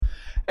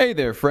Hey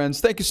there,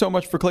 friends. Thank you so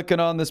much for clicking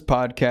on this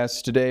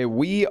podcast today.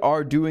 We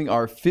are doing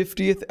our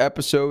 50th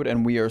episode,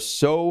 and we are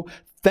so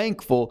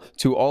thankful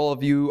to all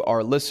of you,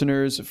 our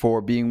listeners,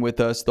 for being with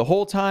us the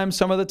whole time,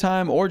 some of the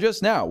time, or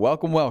just now.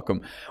 Welcome,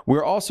 welcome.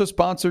 We're also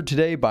sponsored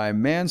today by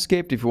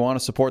Manscaped. If you want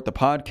to support the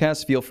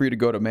podcast, feel free to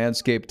go to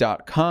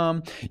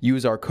manscaped.com.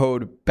 Use our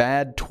code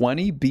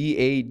BAD20,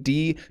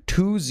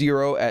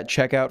 BAD20 at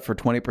checkout for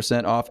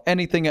 20% off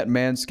anything at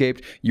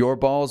Manscaped. Your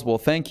balls will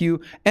thank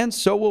you, and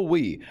so will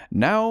we.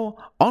 Now,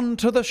 on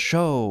to the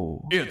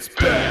show. It's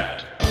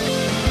bad.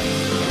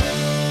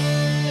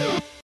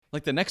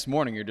 Like the next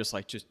morning, you're just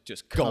like,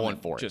 just going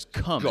for it. Just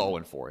coming.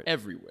 Going for it.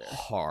 Everywhere.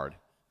 Hard.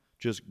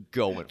 Just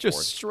going for it.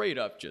 Just straight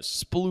up,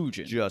 just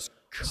splooging. Just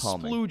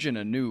coming. Splooging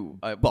anew.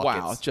 Wow,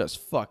 Buckets.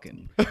 just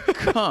fucking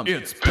coming.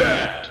 It's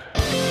bad.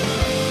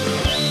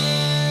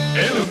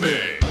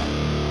 Anime.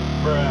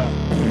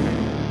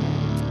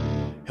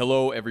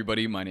 Hello,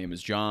 everybody. My name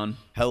is John.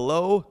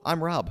 Hello,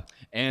 I'm Rob.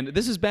 And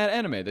this is Bad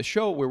Anime, the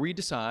show where we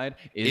decide,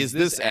 Is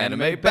this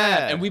anime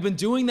bad? And we've been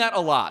doing that a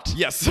lot.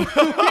 Yes.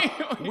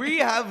 We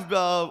have,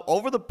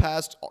 over the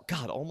past,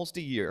 almost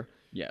a year,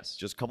 Yes.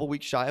 just a couple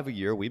weeks shy of a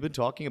year, we've been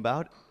talking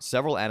about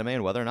several anime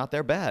and whether or not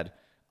they're bad.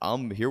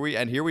 Here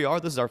we are.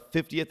 This is our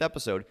 50th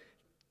episode.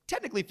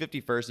 Technically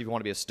 51st if you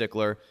want to be a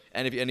stickler,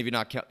 and if you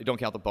don't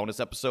count the bonus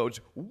episodes,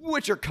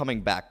 which are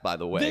coming back, by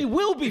the way. They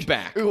will be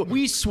back.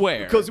 We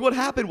swear. Because what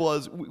happened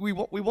was we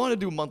want to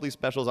do monthly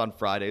specials on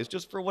Fridays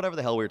just for whatever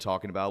the hell we were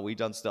talking about. We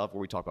done stuff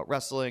where we talk about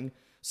wrestling.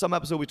 Some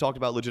episode we talked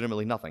about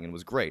legitimately nothing and it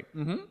was great.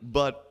 Mm-hmm.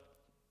 But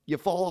you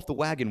fall off the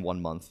wagon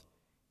one month,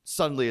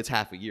 suddenly it's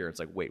half a year. It's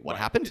like, wait, what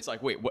happened? It's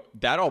like, wait, what?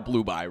 That all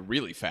blew by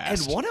really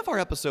fast. And one of our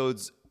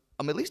episodes,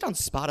 at least on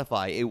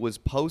Spotify, it was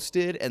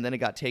posted and then it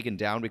got taken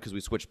down because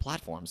we switched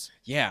platforms.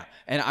 Yeah,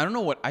 and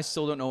I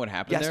still don't know what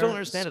happened there. I still don't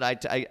understand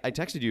it. I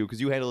texted you because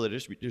you handle the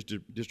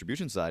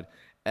distribution side,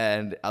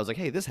 and I was like,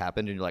 hey, this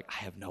happened, and you're like,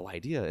 I have no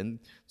idea. And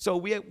so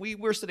we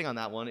were sitting on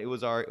that one. It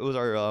was our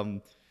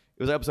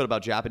episode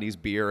about Japanese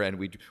beer, and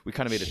we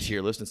kind of made a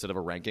tier list instead of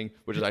a ranking,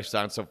 which I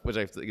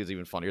think is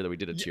even funnier that we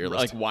did a tier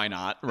list. Like, why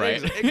not,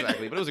 right?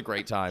 Exactly, but it was a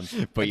great time.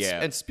 But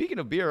and speaking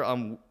of beer,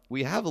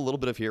 we have a little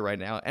bit of here right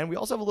now, and we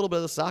also have a little bit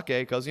of the sake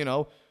because,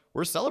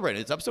 we're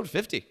celebrating. It's episode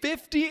 50.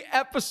 50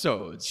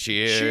 episodes.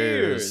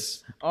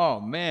 Cheers. Oh,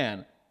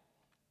 man.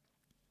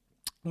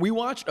 We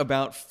watched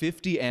about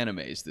 50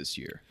 animes this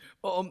year.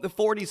 The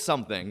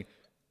 40-something.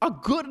 A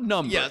good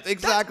number. Yes,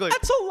 exactly.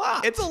 That's a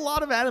lot. It's a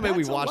lot of anime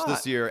we watched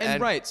this year. And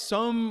right,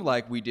 some,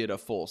 like, we did a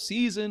full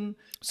season.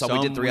 Some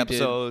we did three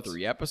episodes.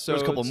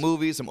 There's a couple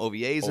movies, some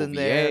OVAs in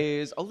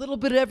there. A little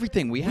bit of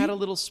everything. We had a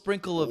little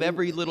sprinkle of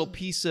every little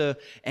piece of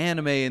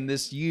anime in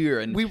this year.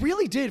 And we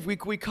really did.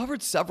 We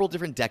covered several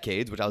different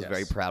decades, which I was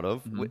very proud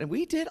of. Mm-hmm. And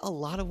we did a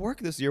lot of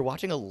work this year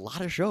watching a lot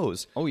of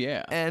shows. Oh,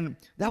 yeah. And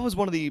that was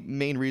one of the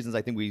main reasons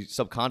I think we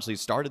subconsciously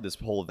started this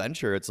whole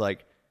venture. It's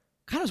like,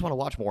 I kind of just want to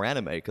watch more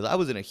anime because I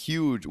was in a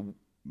huge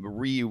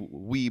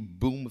wee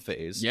boom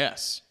phase.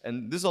 Yes.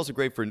 And this is also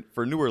great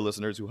for newer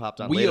listeners who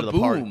hopped on later to the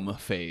party. Boom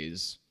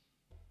phase.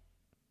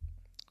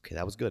 Okay,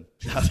 that was good.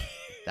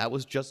 That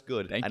was just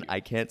good. Thank and you. I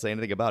can't say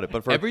anything about it.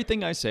 But for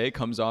everything I say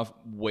comes off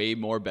way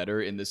more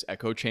better in this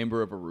echo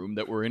chamber of a room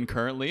that we're in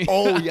currently.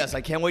 Oh, yes.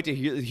 I can't wait to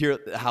hear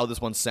how this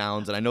one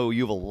sounds. And I know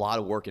you have a lot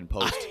of work in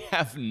post. I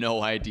have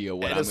no idea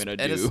what I'm going to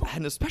do.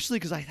 And especially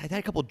because I had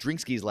a couple drink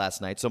skis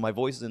last night, so my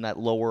voice is in that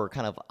lower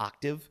kind of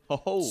octave.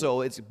 Oh.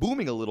 So it's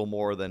booming a little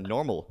more than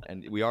normal.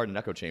 And we are in an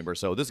echo chamber,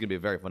 so this is going to be a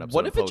very fun episode.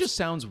 What if it just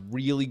sounds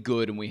really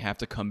good and we have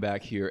to come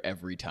back here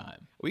every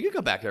time? We can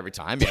come back every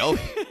time,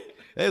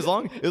 As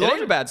long as It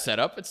ain't a bad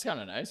setup. It's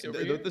kind of nice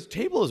over here. this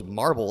table is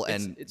marble,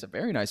 and It's a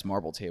very nice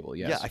marble table,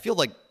 yes. yeah, I feel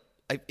like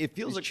it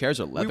feels like chairs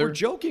are We leather. were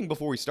joking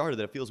before we started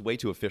that it feels way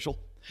too official,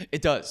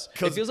 It does.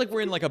 It feels like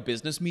we're in like a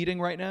business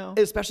meeting right now.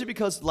 especially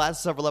because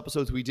last several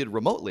episodes we did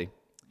remotely,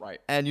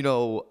 Right. and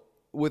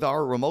with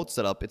our remote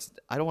setup,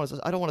 I don't want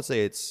to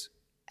say it's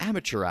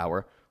amateur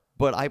hour,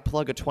 but I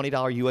plug a $20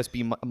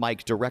 USB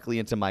mic directly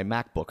into my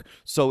MacBook,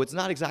 so it's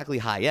not exactly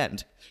high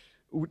end.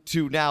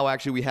 To now,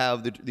 actually, we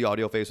have the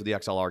audio face with the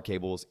XLR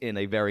cables in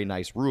a very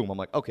nice room. I'm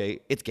like, okay,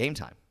 it's game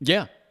time.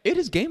 Yeah. It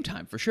is game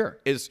time for sure.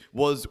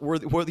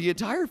 Were the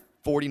entire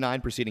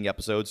 49 preceding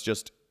episodes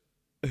just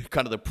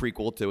kind of the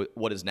prequel to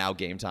what is now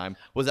game time?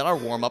 Was that our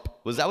warm up?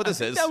 Was that what this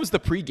is? That was the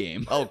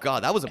pregame. Oh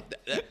God, that was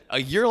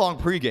a year-long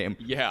pregame.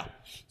 Yeah.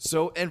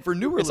 So, and for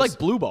newer, It's like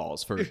blue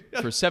balls for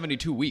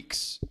 72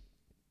 weeks.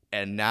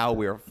 and now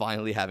we are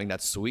finally having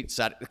that sweet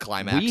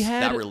climax. We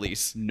had that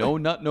release. No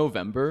Nut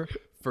November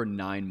for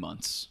 9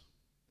 months.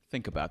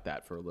 Think about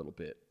that for a little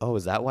bit. Oh,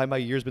 is that why my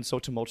year's been so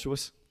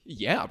tumultuous?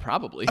 Yeah,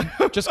 probably.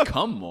 Just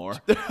come more.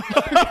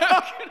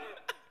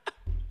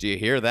 Do you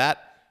hear that?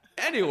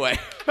 Anyway.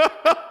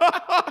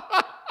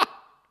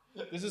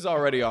 This is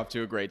already off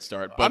to a great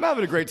start. But I'm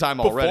having a great time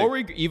already. before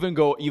we even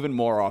go even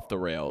more off the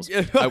rails,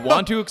 I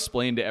want to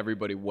explain to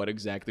everybody what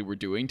exactly we're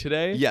doing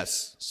today.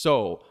 Yes.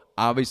 So,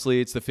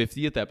 obviously, it's the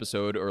 50th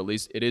episode, or at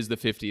least it is the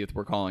 50th.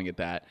 We're calling it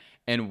that.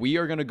 And we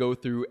are going to go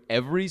through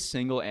every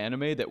single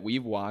anime that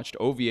we've watched,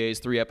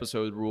 OVAs,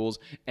 3-episode rules,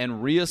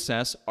 and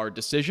reassess our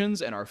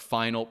decisions and our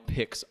final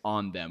picks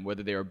on them,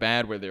 whether they were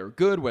bad, whether they were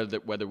good,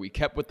 whether we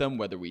kept with them,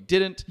 whether we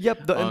didn't.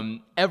 Yep.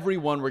 Every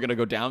one we're going to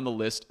go down the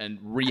list and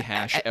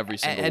rehash every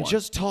single and one.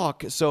 just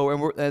talk.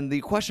 So, and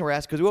the question we're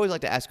asked, because we always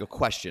like to ask a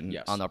question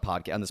Yes. on our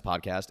podcast, on this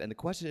podcast, and the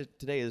question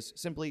today is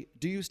simply: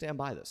 do you stand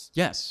by this?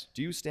 Yes.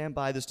 Do you stand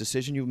by this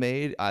decision you've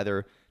made,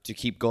 either to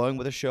keep going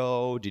with a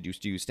show? Do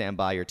you stand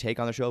by your take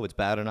on the show, if it's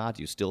bad or not?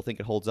 Do you still think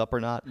it holds up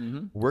or not?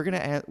 Mm-hmm.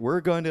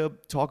 We're going to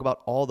talk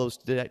about all those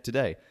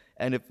today.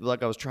 And if,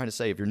 like I was trying to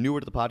say, if you're newer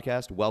to the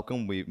podcast,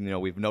 welcome. We've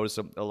noticed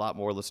a lot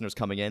more listeners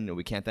coming in, and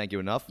we can't thank you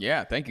enough.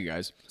 Yeah, thank you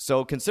guys.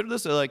 So consider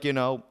this a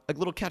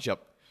little catch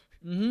up.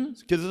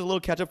 Because this is a little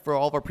catch up for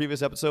all of our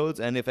previous episodes,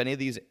 and if any of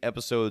these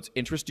episodes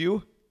interest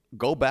you,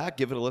 go back,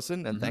 give it a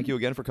listen, and thank you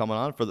again for coming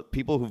on. For the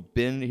people who've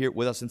been here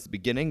with us since the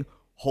beginning,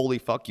 holy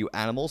fuck you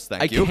animals,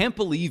 thank you. I can't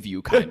believe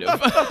you, kind of.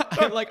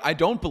 I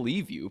don't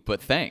believe you,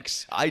 but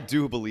thanks. I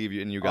do believe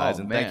in you guys,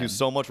 and thank you man.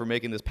 so much for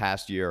making this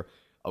past year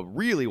a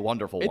really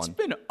wonderful It's one.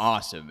 been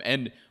awesome.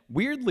 And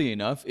weirdly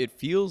enough, it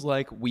feels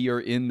like we are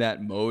in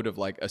that mode of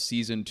like a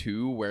season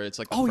 2 where it's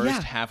like the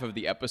first half of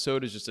the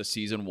episode is just a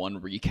season 1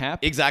 recap.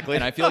 Exactly.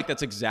 And I feel like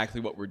that's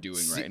exactly what we're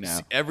doing right now.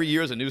 Every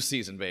year is a new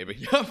season,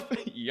 baby.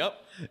 Yep.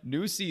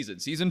 New season.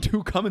 Season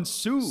 2 coming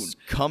soon.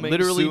 Coming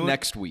literally soon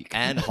next week.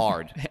 and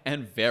hard.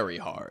 And very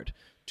hard.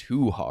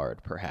 Too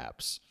hard,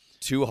 perhaps.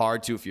 Too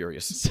hard, too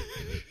furious.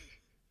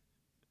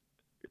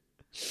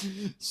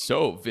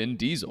 So, Vin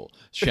Diesel,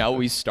 shall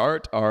we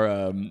start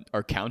our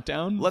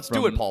countdown? Let's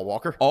do it, Paul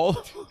Walker.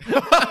 Oh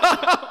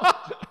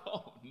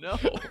no!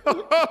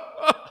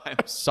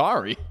 I'm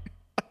sorry.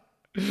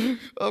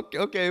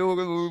 Okay,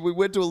 we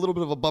went to a little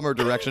bit of a bummer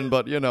direction,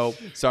 but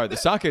Sorry, the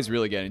sake is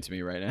really getting to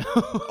me right now.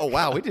 Oh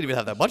wow, we didn't even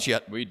have that much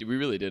yet. we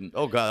really didn't.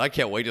 Oh god, I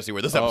can't wait to see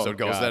where this episode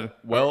goes. God. Then,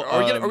 Well,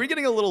 are we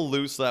getting a little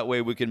loose that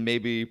way? We can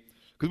maybe,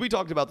 because we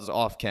talked about this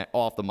off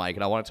the mic,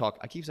 and I want to talk.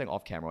 I keep saying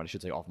off camera when I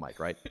should say off mic,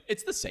 right?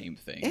 It's the same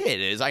thing. It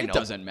is. I know. It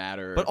doesn't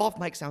matter. But off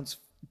mic sounds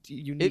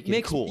unique. it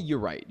makes and cool. You're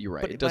right.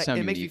 But It does sound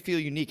It unique. makes me feel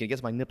unique and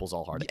gets my nipples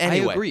all hard. I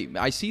Anyway, agree.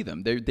 I see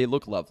them. They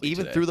look lovely.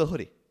 even today. through the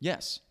hoodie.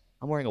 Yes.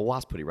 I'm wearing a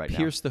wasp hoodie right now.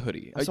 Pierce the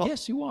hoodie. saw-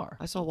 Yes, you are.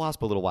 I saw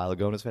Wasp a little while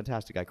ago, and it's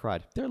fantastic. I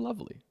cried. They're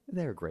lovely.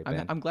 They're a great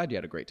band. I'm glad you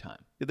had a great time.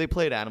 They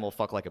played Animal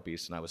Fuck Like a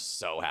Beast, and I was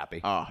so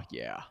happy. Oh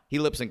yeah. He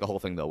lip synced the whole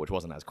thing though, which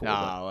wasn't as cool.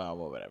 but Well,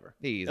 whatever.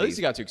 He's- At least he's-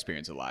 you got to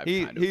experience it live.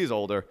 kind of. He's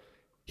older.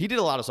 He did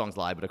a lot of songs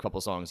live, but a couple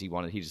of songs he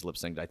just lip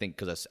synced. I think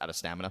because out of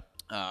stamina.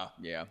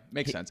 Yeah,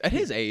 makes sense. At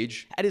his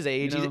age, At his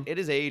age, You know? at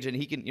his age, and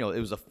he can. It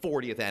was a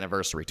 40th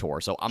anniversary tour,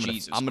 so I'm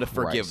gonna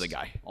forgive the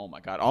guy. Oh my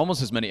god,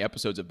 almost as many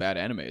episodes of bad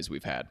anime as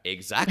we've had.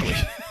 Exactly.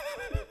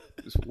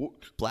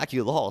 Black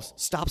you laws,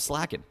 stop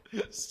slacking.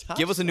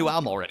 Give us a new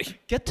album already.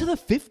 Get to the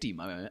 50,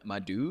 my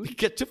dude.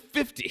 Get to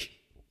 50.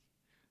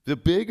 The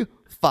big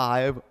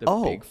 5-0.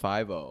 The big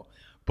 5-0.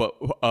 But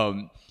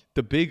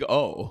the big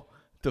O,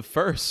 the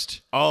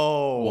first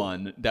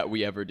one that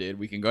we ever did.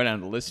 We can go down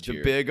the list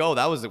here. Big O.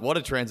 That was what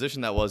a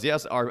transition that was.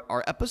 Yes,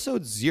 our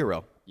episode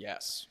 0.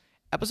 Yes.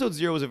 Episode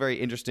 0 was a very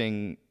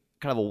interesting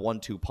kind of a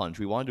 1-2 punch.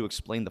 We wanted to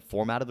explain the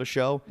format of the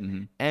show,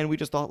 and we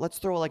just thought, let's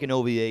throw like an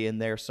OVA in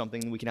there,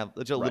 something we can have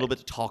just a little bit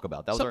to talk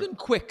about. That was Something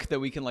quick that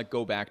we can like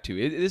go back to.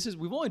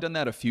 We've only done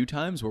that a few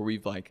times where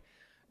we've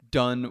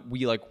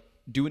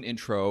do an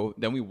intro,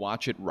 then we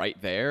watch it right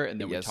there, and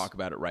then we talk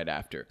about it right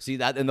after. See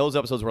that, and those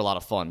episodes were a lot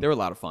of fun. They were a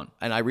lot of fun.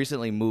 And I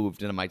recently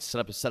moved, and my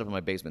setup in my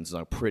basement is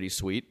pretty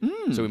sweet.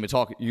 So we've been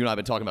talking. You and I have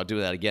been talking about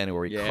doing that again,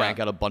 where we crank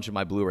out a bunch of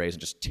my Blu-rays and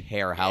just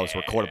tear house,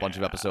 record a bunch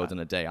of episodes in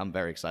a day. I'm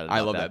very excited.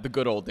 I love that. The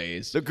good old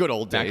days. The good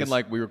old days.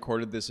 Back in we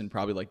recorded this in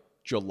probably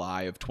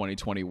July of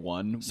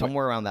 2021.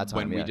 Somewhere around that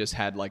time, when we just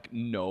had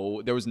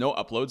there was no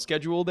upload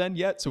schedule then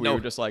yet, so we were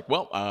just like,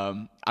 well, I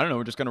don't know,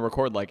 we're just gonna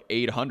record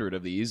 800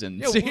 of these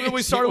and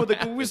we started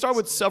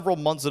with several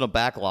months in a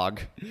backlog.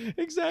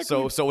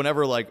 Exactly. So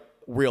whenever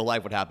real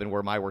life would happen,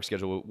 where my work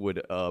schedule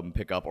would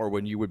pick up, or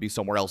when you would be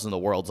somewhere else in the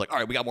world, it's like, all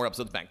right, we got more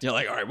episodes banked. You're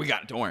like, all right, we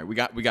got it. Don't worry, we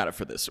got it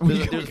for this.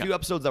 There's a few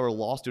episodes that were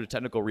lost due to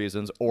technical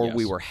reasons, or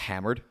we were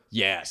hammered.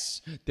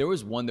 Yes, there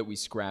was one that we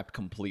scrapped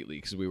completely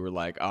because we were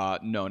like,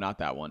 no, not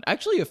that one.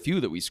 Actually, a few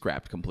that we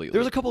scrapped completely. There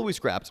was a couple we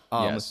scrapped.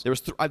 Yes.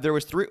 There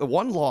was 3.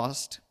 One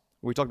lost.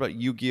 We talked about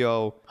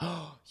Yu-Gi-Oh!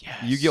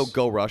 Yes. Yu-Gi-Oh!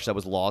 Go Rush that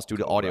was lost due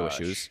to audio Rush.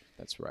 issues.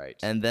 That's right.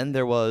 And then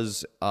there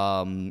was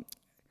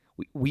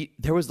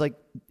there was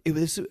it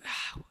was,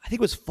 I think it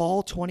was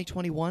fall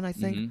 2021, I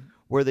think,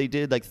 where they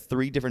did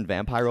 3 different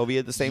vampire OVA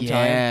at the same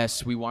time.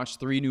 Yes, we watched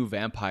 3 new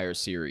vampire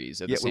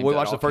series. At the same we time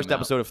watched that the all first came out.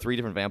 episode of 3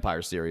 different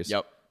vampire series.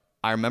 Yep.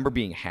 I remember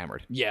being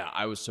hammered. Yeah,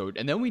 I was so.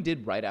 And then we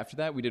did right after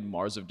that. We did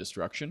Mars of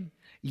Destruction.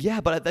 Yeah,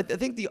 but I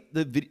think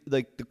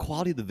the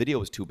quality of the video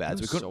was too bad.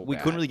 We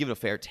couldn't really give it a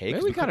fair take.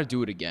 Maybe we gotta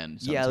do it again.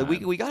 Sometime.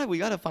 Yeah, we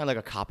gotta find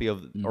a copy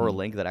of or a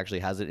link that actually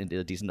has it in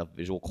a decent enough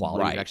visual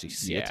quality. You can actually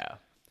see it.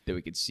 that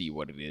we could see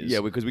what it is. Yeah,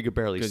 because we could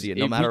barely see it.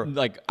 No matter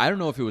like, I don't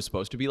know if it was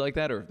supposed to be like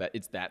that or if that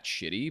it's that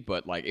shitty,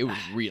 but like it was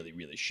really,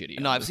 really shitty.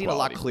 No, I've seen a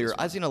lot clearer.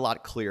 I've seen a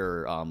lot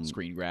clearer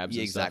screen grabs.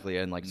 Yeah, and exactly,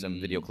 and like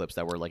some video clips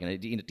that were like in a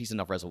decent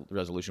enough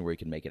resolution where you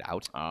can make it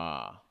out.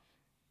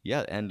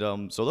 Yeah, and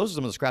so those are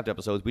some of the scrapped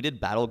episodes. We did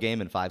Battle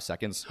Game in 5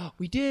 seconds.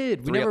 We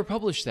did. We never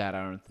published that,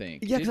 I don't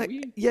think. Yeah,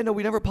 Did we? no,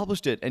 we never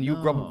published it. And you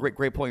brought up a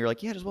great point. You're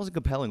like, yeah, it just wasn't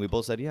compelling. We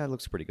both said, yeah, it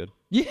looks pretty good.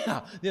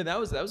 Yeah, that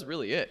was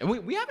really it. And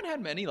we haven't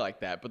had many like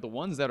that, but the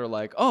ones that are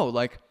like, oh,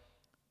 like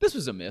this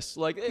was a miss.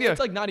 Like it's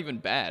like not even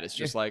bad. It's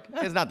just like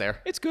it's not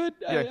there. It's good.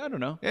 I don't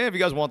know. Yeah, if you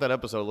guys want that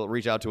episode,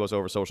 reach out to us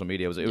over social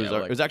media.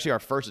 It was actually our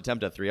first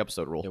attempt at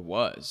 3-episode rule. It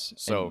was.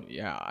 So and,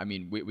 yeah, I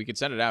mean, we could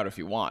send it out if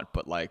you want,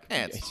 but like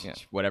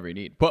whatever you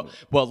need. But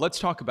well, let's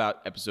talk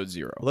about episode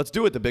 0. Let's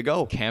do it. The big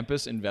O.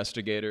 Campus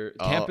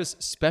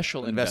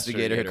Special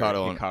Investigator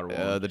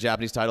Hikaru. The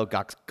Japanese title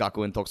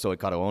Gakuen Tokusou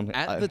Hikaru.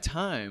 At the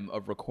time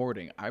of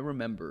recording, I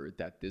remember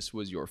that this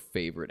was your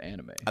favorite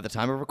anime. At the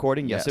time of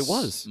recording, yes it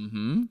was.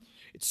 Mm-hmm.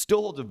 It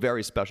still holds a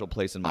very special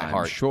place in my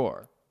heart.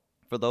 Sure.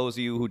 For those of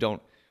you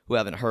who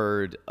haven't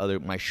heard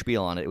my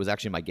spiel on it, it was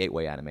actually my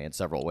gateway anime in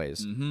several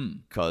ways.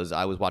 Because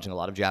I was watching a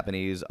lot of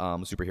Japanese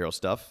superhero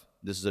stuff.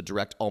 This is a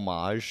direct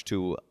homage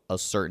to a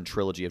certain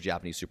trilogy of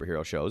Japanese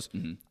superhero shows.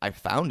 I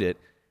found it,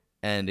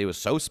 and it was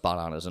so spot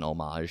on as an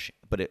homage,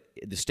 but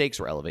the stakes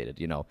were elevated.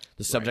 You know,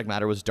 the subject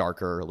matter was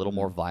darker, a little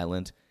more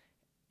violent,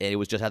 and it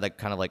was just had that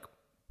kind of like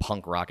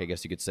punk rock, I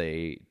guess you could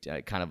say,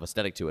 kind of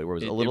aesthetic to it, where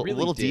it was a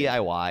little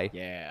DIY.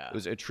 Yeah. It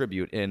was a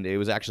tribute, and it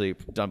was actually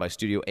done by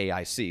Studio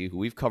AIC, who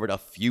we've covered a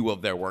few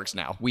of their works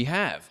now. We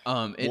have.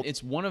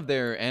 It's one of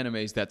their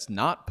animes that's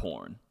not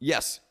porn.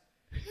 Yes.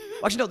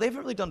 Actually, no, they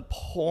haven't really done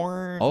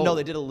porn. Oh. No,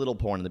 they did a little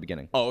porn in the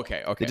beginning. Oh,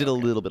 okay. They did a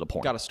little bit of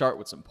porn. Got to start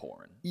with some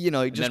porn. You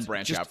know, and then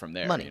branch out from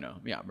there. Money. You know,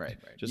 yeah, right.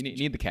 You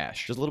need the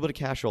cash. Just a little bit of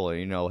cash roll.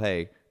 You know,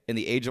 hey, in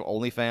the age of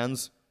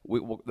OnlyFans,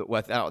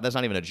 that's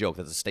not even a joke.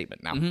 That's a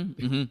statement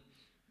now.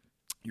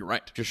 You're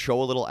right. Just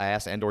show a little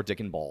ass and or dick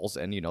and balls,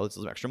 and it's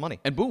some extra money.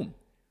 And boom.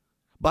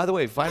 By the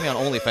way, find me on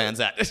OnlyFans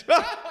at.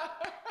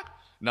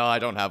 No, I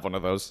don't have one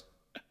of those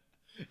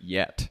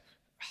yet.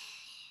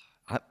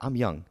 I'm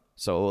young,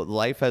 so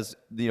life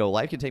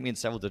can take me in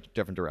several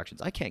different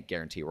directions. I can't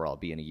guarantee where I'll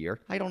be in a year.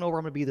 I don't know where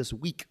I'm gonna be this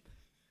week.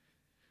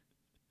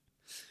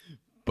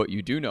 But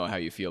you do know how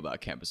you feel about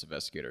Campus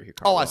Investigator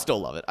Hikaru. Oh, I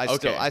still love it.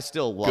 I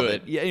still love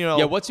it. Yeah,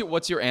 Yeah,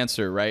 what's your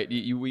answer, right?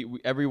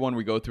 Everyone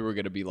we go through are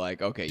going to be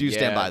like, okay, do you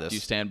stand by this? Do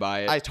you stand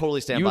by it? I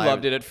totally stand by it. You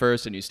loved it at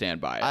first and you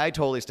stand by it. I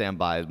totally stand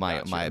by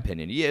my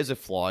opinion. Yeah, is it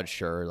flawed?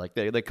 Sure. Like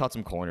they cut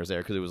some corners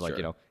there because it was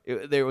like,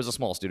 there was a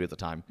small studio at the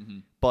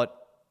time. But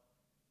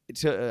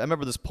I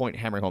remember this point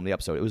hammering home the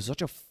episode. It was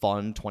such a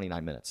fun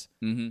 29 minutes.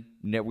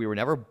 We were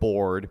never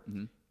bored.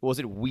 Was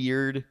it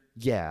weird?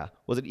 Yeah.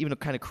 Was it even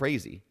kind of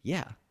crazy?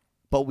 Yeah.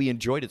 But we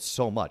enjoyed it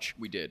so much.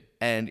 We did.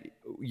 And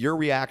your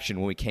reaction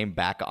when we came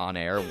back on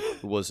air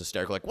was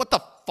hysterical. Like, what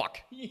the fuck?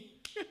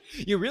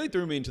 You really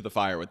threw me into the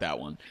fire with that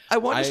one. I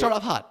wanted to start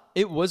off hot.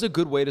 It was a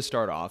good way to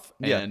start off.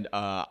 Yeah. And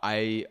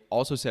I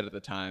also said at the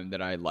time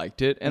that I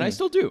liked it, and I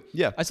still do.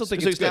 Yeah. I still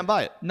think so it's you stand good.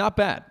 by it. Not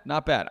bad.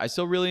 Not bad. I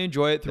still really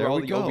enjoy it through all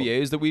the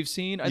OVAs that we've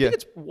seen. I think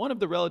it's one of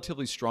the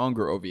relatively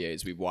stronger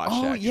OVAs we've watched,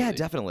 Oh, actually. yeah,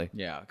 definitely.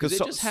 Yeah. Because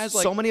it just has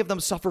like... So many of them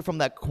suffer from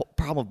that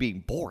problem of being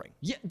boring.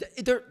 Yeah,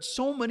 there are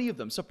so many of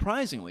them,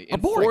 surprisingly, in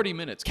boring. 40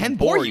 minutes Can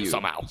bore you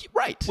somehow.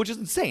 Right. Which is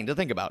insane to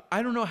think about.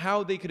 I don't know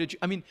how they could...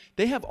 I mean,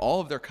 they have all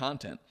of their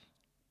content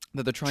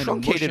that they're trying to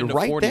mush Truncated into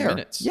right 40 there.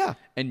 minutes. Yeah.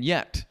 And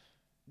yet,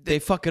 they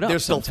fuck it up They're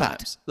still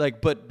sometimes.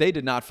 But they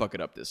did not fuck it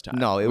up this time.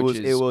 No, it which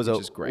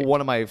is great. one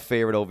of my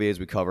favorite OVAs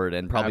we covered,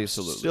 and probably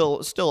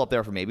still up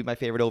there for maybe my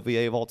favorite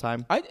OVA of all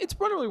time. It's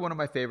probably one of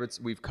my favorites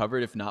we've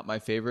covered, if not my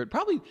favorite.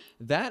 Probably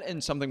that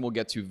and something we'll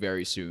get to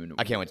very soon.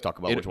 I can't wait to talk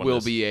about which one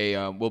will it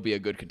is. will be a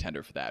good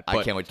contender for that.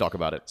 I can't wait to talk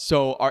about it.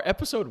 So our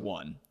episode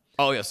 1.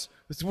 Oh, yes.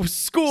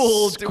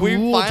 School we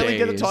finally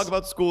get to days. talk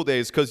about school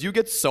days because you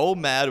get so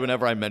mad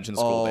whenever I mention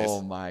school days.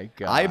 Oh, my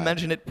God. I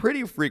mention it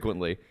pretty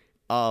frequently,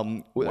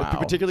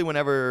 particularly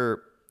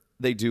whenever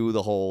they do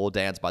the whole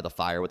dance by the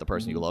fire with the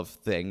person you love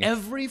thing.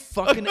 Every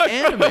fucking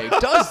anime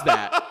does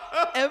that.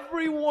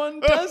 Everyone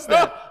does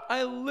that.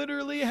 I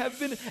literally have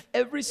been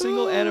every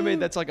single anime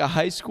that's like a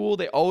high school.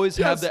 They always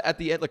have the at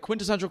the end like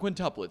quintessential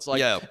quintuplets.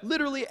 Like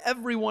literally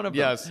every one of them.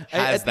 Yes,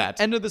 has at that.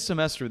 The end of the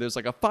semester, there's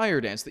like a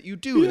fire dance that you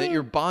do that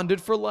you're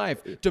bonded for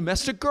life.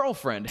 Domestic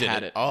Girlfriend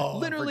had it. Oh,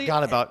 literally. I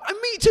forgot about.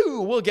 Me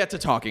too. We'll get to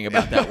talking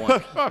about that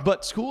one.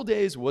 But School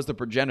Days was the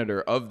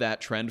progenitor of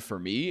that trend for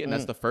me, and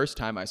that's the first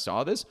time I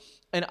saw this.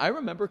 And I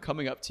remember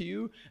coming up to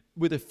you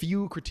with a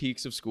few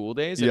critiques of School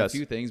Days and a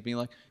few things being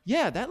like,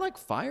 yeah, that like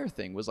fire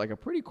thing was like a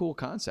pretty cool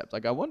concept.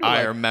 Like I wonder.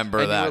 I remember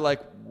and that. you were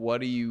like,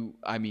 what do you?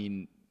 I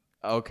mean,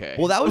 okay.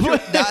 Well, that was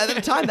at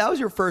the time that was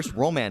your first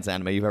romance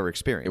anime you've ever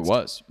experienced. It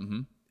was.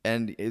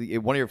 And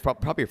one of your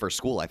probably your first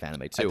school life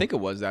anime too. I think it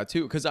was that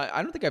too, because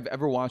I don't think I've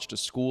ever watched a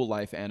school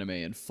life anime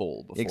in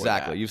full before.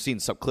 Exactly, that. You've seen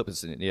some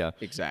clips in it, yeah.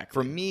 Exactly.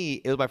 For me,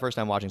 it was my first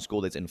time watching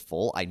School Days in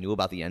full. I knew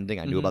about the ending.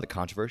 I knew about the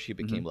controversy. It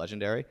became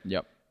legendary.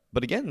 Yep.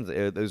 But again,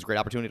 it was a great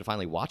opportunity to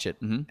finally watch it,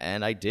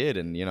 and I did,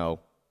 and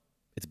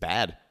it's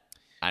bad.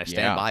 I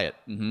stand by it.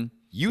 Mm-hmm.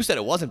 You said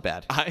it wasn't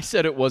bad. I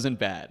said it wasn't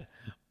bad.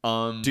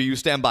 Do you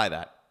stand by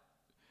that?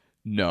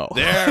 No.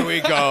 There we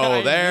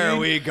go. There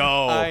we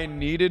go. I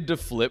needed to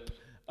flip.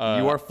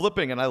 You are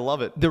flipping, and I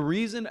love it. The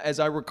reason, as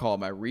I recall,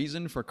 my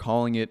reason for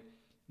calling it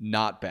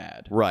not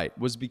bad, Right,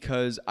 was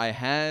because I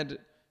had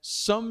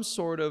some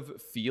sort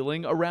of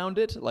feeling around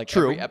it. Like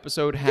True. every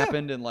episode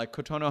happened, and like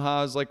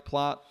Kotonoha's like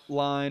plot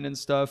line and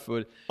stuff.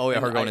 Oh yeah,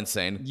 her going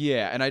insane.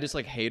 Yeah, and I just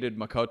like hated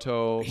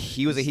Makoto.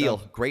 He was a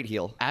heel, great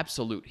heel,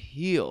 absolute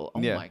heel.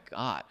 Oh Yeah. my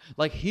god,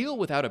 like heel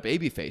without a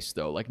baby face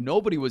though. Like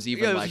nobody was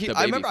even like the baby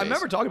I face.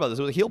 remember talking about this.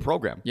 It was a heel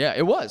program. Yeah,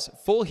 it was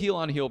full heel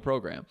on heel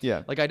program.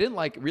 Yeah. like I didn't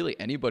like really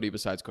anybody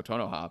besides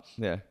Kotonoha.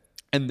 Yeah.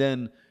 And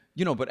then,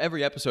 but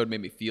every episode made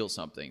me feel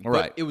something.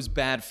 Right. But it was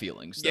bad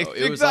feelings, though. Yeah,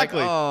 it was like,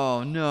 exactly.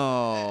 oh,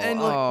 no.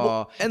 And, like,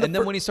 well, and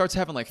then when he starts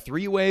having, like,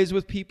 three-ways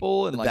with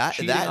people and, like,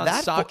 cheating on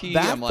Saki,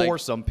 that I'm like,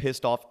 foursome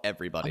pissed off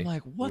everybody. I'm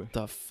like, what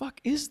the fuck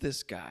is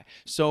this guy?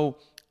 So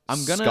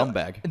I'm gonna...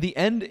 Scumbag. In the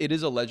end, it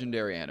is a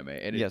legendary anime.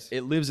 And Yes.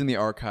 it lives in the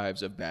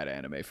archives of bad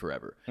anime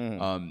forever.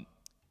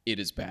 It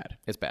is bad.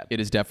 It's bad. It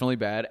is definitely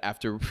bad.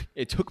 After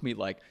it took me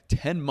like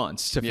 10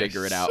 months to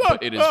figure it out, Shut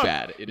but it is up.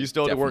 bad. It You is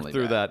still had to work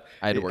definitely through bad. that.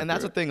 I had to work and that's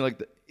through the thing.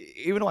 Like,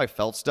 even though I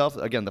felt stuff,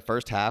 again, the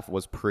first half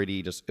was pretty.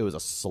 It was a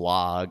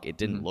slog. It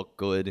didn't look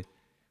good.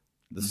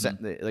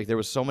 Like there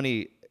was so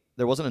many.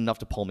 There wasn't enough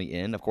to pull me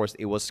in. Of course,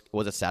 was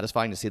it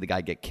satisfying to see the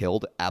guy get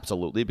killed?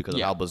 Absolutely, because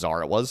of how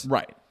bizarre it was.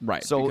 Right.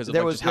 So because of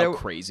there like, was just how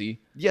crazy.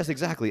 Yes,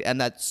 exactly. And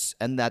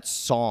that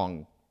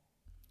song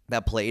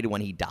that played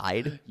when he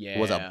died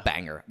was a Yeah.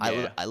 banger.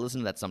 Yeah. I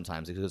listen to that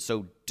sometimes because it's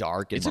so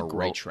dark and It's a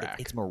great track.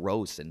 It's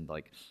morose and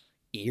like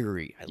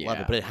eerie. I love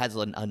Yeah. it, but it has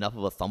enough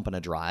of a thump and a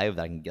drive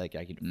that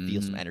I can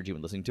feel some energy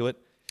when listening to it.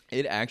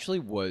 It actually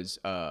was,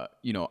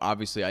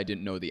 obviously I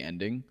didn't know the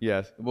ending.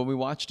 Yes. When we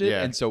watched it,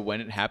 Yeah. and so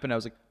when it happened, I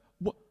was like,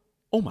 "What?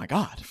 Oh my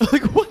god!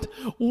 Like what?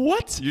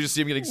 What? You just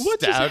see him getting What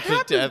just stabbed to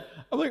happened?" death.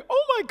 I'm like,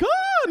 "Oh my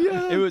god!"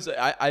 Yeah. It was.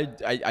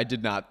 I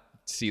did not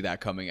see that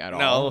coming at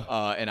all.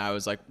 And I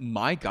was like,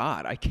 "My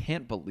god! I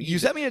can't believe." You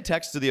sent me a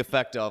text to the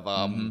effect of,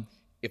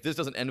 if this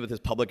doesn't end with his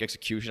public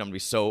execution, I'm gonna be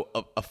so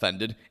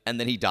offended. And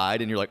then he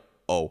died, and you're like,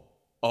 oh.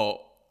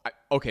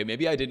 Okay,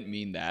 maybe I didn't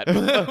mean that.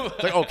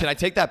 It's like, oh, can I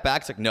take that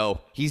back? It's like, no,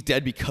 he's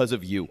dead because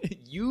of you.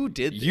 You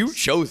did this. You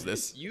chose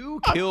this. You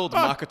killed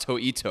Makoto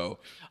Ito.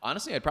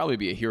 Honestly, I'd probably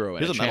be a hero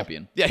and Here's a a medal.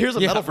 champion. Yeah, here's a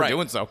medal for right.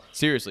 doing so.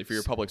 Seriously, for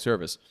your public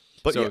service.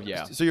 But so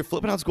so you're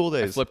flipping on school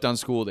days. flipped on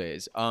school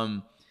days.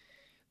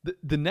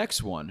 The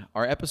next one,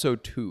 our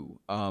episode 2.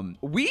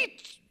 We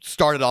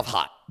started off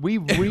hot. We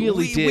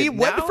really did. We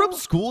went Now- from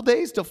school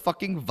days to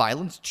fucking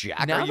Violence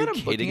Jack. Now Are you that I'm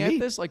kidding looking me? at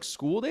this, like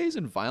School Days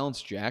and Violence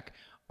Jack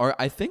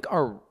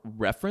are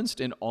referenced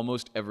in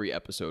almost every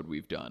episode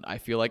we've done. I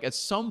feel like at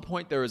some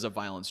point there is a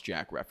Violence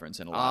Jack reference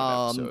in a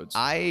lot of episodes.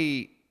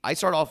 I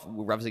started off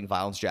referencing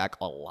Violence Jack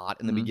a lot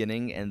in the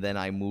beginning, and then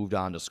I moved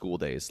on to School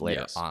Days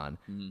later Yes. on.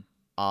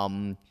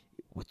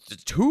 With the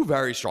 2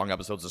 very strong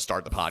episodes to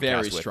start the podcast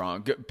Very with.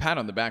 strong. Good, pat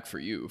on the back for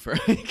you. For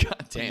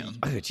goddamn.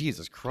 Oh,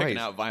 Jesus Christ. Picking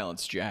out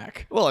Violence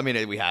Jack. Well, I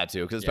mean, we had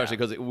to, especially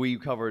because we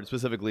covered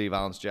specifically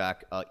Violence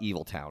Jack,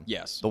 Evil Town.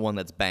 Yes. The one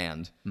that's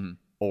banned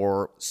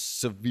or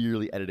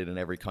severely edited in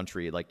every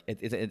country. Like,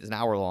 it's an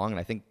hour long, and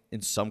I think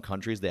in some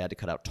countries they had to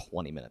cut out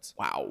 20 minutes.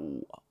 Wow.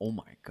 Oh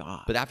my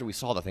god. But after we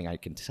saw the thing, I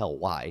can tell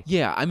why.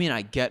 Yeah, I mean,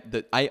 I get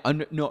that.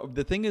 No,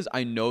 the thing is,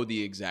 I know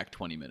the exact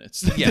 20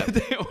 minutes Yeah. that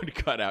they would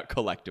cut out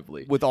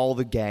collectively. With all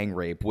the gang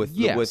rape, with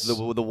Yes.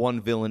 the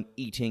one villain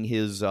eating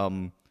his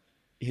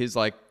His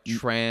like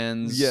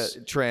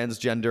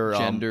transgender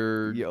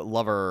Gender-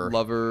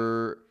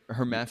 lover.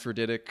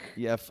 hermaphroditic.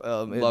 Yeah,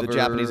 the lover-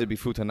 Japanese would be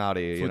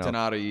futanari. You know?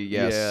 Futanari,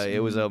 yes. Yeah, it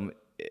was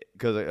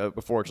because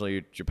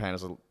unfortunately Japan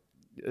is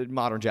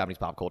modern Japanese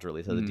pop culture at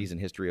least has a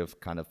decent history of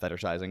kind of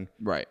fetishizing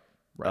Right.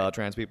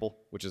 trans people,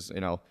 which is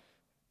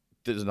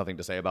there's nothing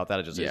to say about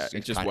that. It just Yeah, is,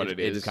 it's just kind, what it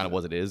it is is. kind of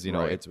what it is. You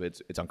know, Right.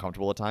 it's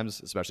uncomfortable at times,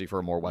 especially for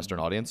a more Western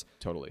audience.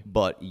 Totally.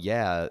 But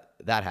yeah,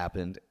 that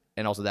happened,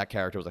 and also that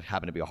character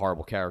happened to be a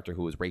horrible character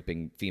who was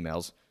raping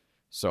females.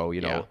 So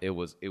Yeah. it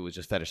was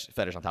just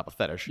fetish on top of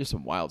fetish. Just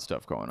some wild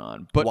stuff going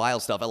on. But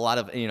Wild stuff. A lot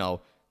of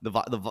the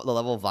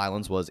level of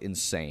violence was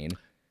insane.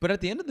 But at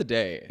the end of the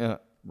day, Yeah.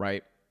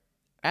 right?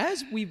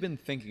 As we've been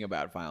thinking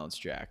about Violence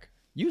Jack,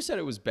 you said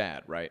it was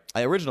bad, right?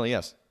 I originally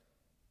yes,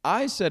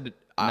 I said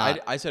Not.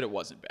 I said it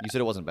wasn't bad. you said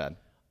it wasn't bad.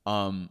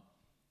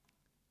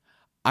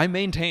 I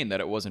maintain that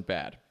it wasn't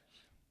bad.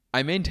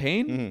 I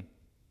maintain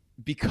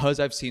because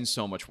I've seen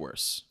so much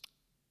worse.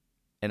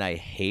 And I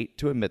hate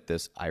to admit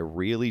this, I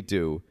really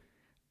do.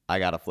 I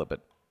gotta flip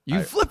it.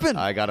 You flipping?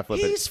 I gotta flip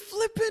it. He's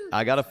flipping.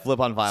 I gotta flip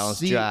on Violence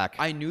See, Jack.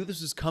 I knew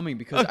this was coming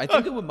because I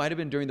think it might have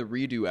been during the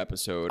redo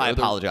episode. I or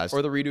the- apologize.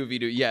 Or the redo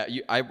video. Yeah,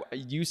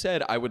 you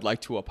said I would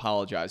like to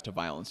apologize to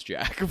Violence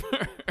Jack.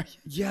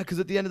 Yeah, because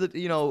at the end of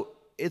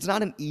it's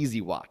not an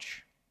easy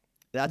watch.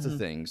 That's the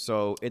thing.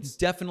 So It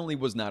definitely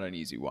was not an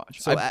easy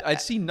watch. So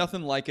I'd seen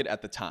nothing like it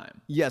at the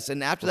time. yes,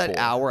 and after that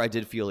Before. hour, I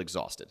did feel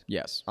exhausted.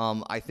 Yes.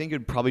 I think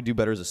it'd probably do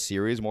better as a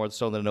series more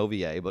so than an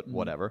OVA, but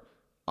whatever.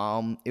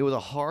 It was a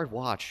hard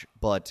watch,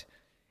 but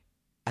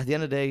at the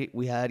end of the day,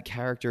 we had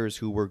characters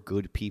who were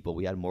good people.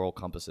 We had moral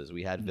compasses.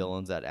 We had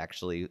villains that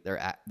actually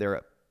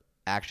their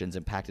actions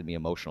impacted me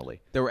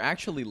emotionally. There were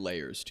actually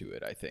layers to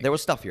it, I think. There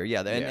was stuff here, yeah,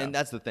 and, Yeah. and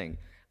that's the thing.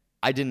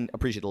 I didn't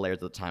appreciate the layers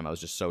at the time. I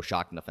was just so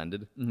shocked and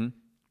offended. Mm-hmm.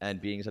 And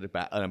being such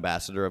an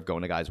ambassador of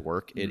going to guys'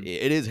 work, it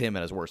is him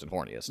at his worst and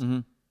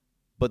horniest.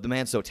 But the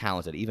man's so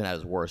talented. Even at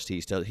his worst,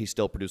 he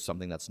still produced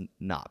something that's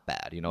not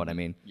bad. You know what I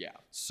mean? Yeah.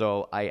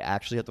 So I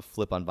actually have to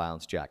flip on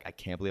Violence Jack. I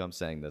can't believe I'm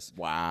saying this.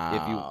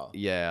 Wow.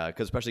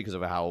 Especially because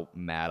of how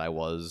mad I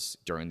was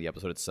during the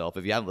episode itself.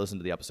 If you haven't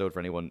listened to the episode,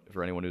 for anyone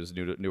who's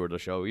newer to the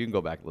show, you can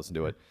go back and listen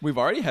to it. We've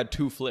already had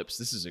 2 flips.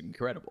 This is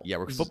incredible. Yeah,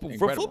 we're This is flipping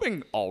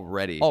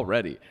incredible.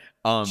 already.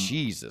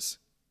 Jesus.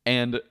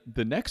 And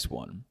the next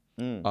one,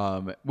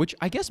 which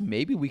I guess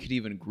maybe we could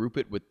even group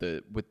it with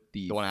the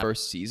one after.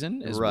 first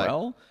season as Right.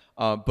 well.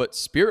 But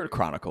Spirit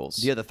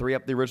Chronicles. Yeah,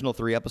 the original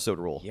 3 episode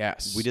rule.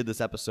 Yes. We did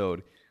this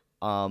episode.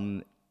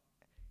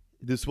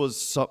 This was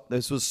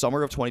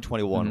summer of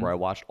 2021 where I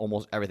watched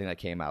almost everything that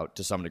came out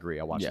to some degree.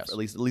 I watched Yes. at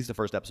least the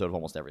first episode of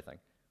almost everything.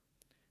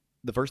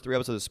 The first 3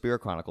 episodes of Spirit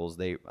Chronicles,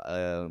 they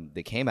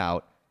came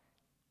out.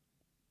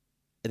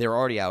 They were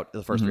already out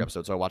the first 3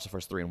 episodes, so I watched the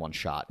first 3 in one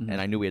shot, and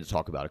I knew we had to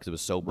talk about it because it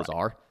was so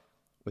bizarre,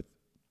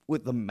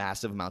 with the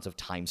massive amounts of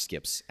time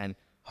skips and.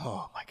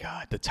 Oh my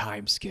God, the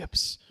time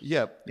skips.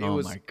 Yeah, it Oh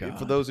was. my God.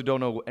 For those who don't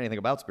know anything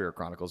about Spirit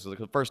Chronicles,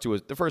 the first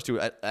two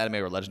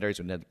anime were legendary,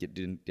 so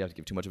didn't have to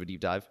give too much of a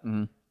deep dive.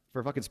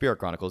 For fucking Spirit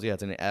Chronicles, yeah,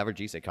 it's an average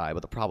isekai,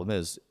 but the problem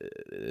is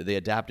they're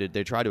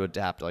trying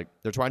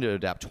to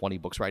adapt 20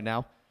 books right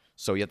now,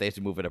 so yet they have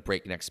to move at a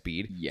breakneck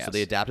speed. Yes. So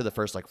they adapted the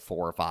first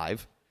 4 or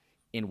 5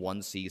 in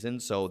one season.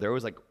 So there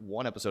was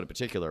one episode in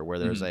particular where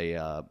there's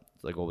a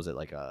what was it,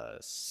 like a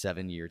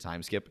 7-year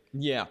time skip?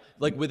 Yeah,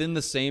 like within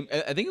the same.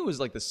 I think it was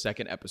like the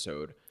second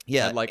episode.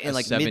 Yeah, had like and a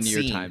like 7-year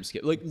mid-scene. time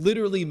skip, like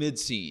literally mid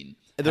scene.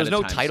 There's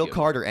no title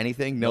card or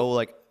anything, no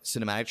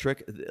cinematic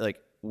trick.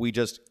 We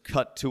just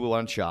cut to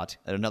one shot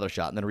and another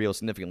shot, and then Rio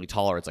significantly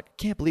taller. It's I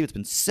can't believe it's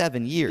been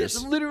 7 years.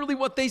 That's literally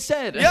what they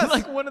said. Yes.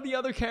 Like one of the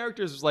other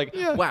characters was like,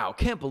 "Wow,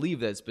 can't believe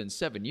that it's been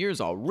 7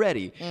 years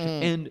already."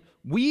 And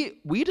we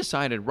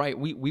decided, right?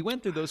 We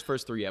went through those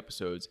first 3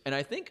 episodes, and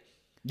I think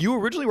You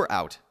originally were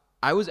out.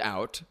 I was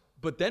out.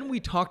 But then we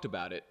talked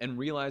about it and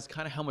realized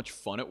kind of how much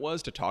fun it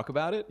was to talk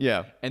about it.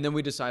 Yeah. And then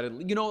we decided,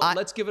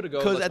 let's give it a go.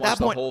 Because Let's at watch that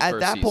the point, whole at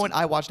first that season. point,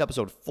 I watched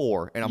episode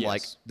 4, and I'm Yes.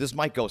 like, this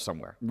might go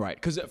somewhere. Right,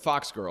 because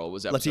Fox Girl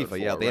was episode Latifah, 4,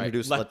 yeah, they right?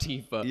 introduced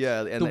Latifah.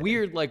 yeah, and the they-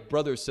 weird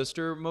brother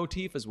sister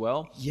motif as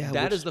well. Yeah,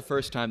 that which- is the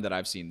first time that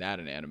I've seen that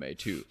in anime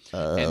too,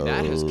 and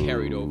that has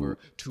carried over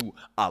to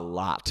a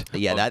lot.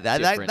 Yeah, of that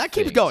different keeps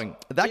things. going.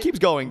 That keeps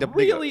going. The big-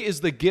 Really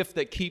is the gift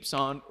that keeps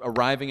on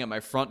arriving at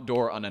my front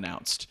door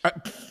unannounced.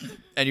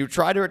 and you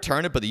try to return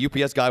it, but the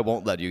UPS guy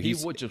won't let you. He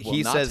will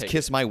not says, take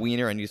 "Kiss my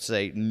wiener," and you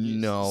say,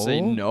 "No." Say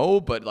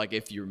no, but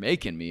if you're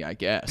making me, I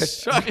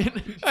guess.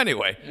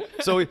 Anyway,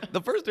 so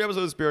the first 3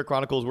 episodes of Spirit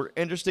Chronicles were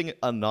interesting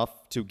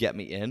enough to get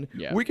me in.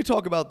 Yeah. We could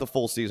talk about the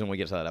full season when we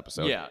get to that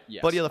episode. Yeah,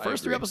 yes, But yeah, the I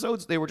first 3 agree.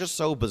 episodes, they were just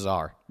so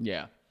bizarre.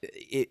 Yeah.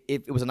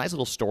 It was a nice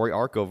little story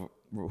arc of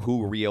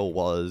who Rio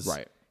was,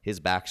 Right. his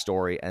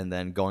backstory, and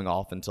then going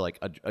off into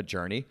a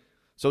journey.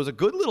 So it was a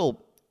good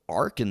little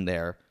arc in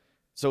there.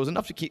 So it was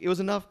enough to keep. It was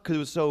enough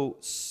because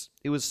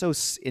it was so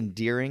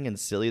endearing and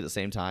silly at the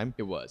same time.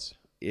 It was.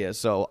 Yeah.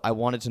 So I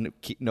wanted to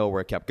know where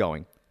it kept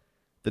going.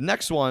 The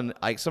next one,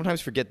 I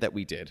sometimes forget that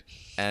we did,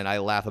 and I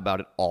laugh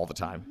about it all the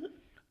time.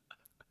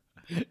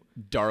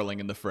 Darling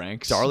in the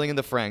Franks. Darling in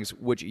the Franxx,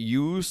 which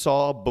you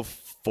saw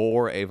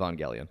before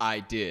Evangelion. I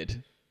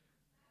did.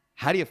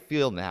 How do you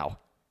feel now?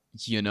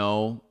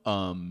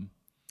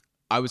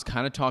 I was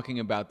kind of talking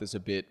about this a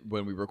bit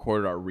when we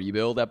recorded our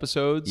rebuild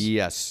episodes.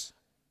 Yes.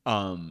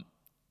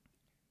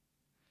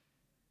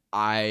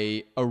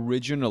 I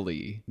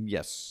originally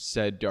Yes.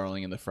 said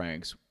Darling in the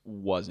Franks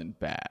wasn't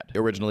bad.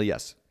 Originally,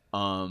 yes.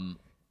 I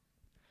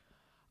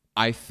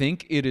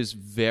think it is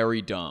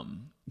very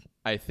dumb.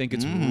 I think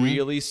it's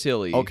really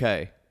silly.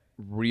 Okay.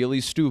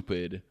 Really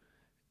stupid.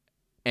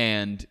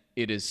 And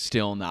it is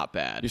still not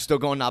bad. You're still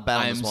going not bad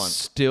on I'm this one.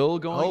 still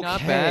going not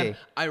bad. Okay.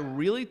 I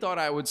really thought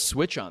I would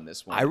switch on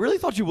this one. I really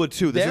thought you would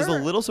too. This is a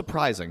There- little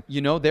surprising.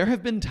 There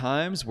have been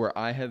times where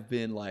I have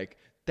been like,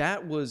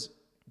 that was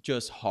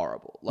just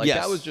horrible. Yes.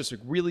 That was just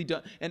really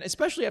dumb. And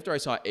especially after I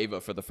saw Ava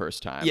for the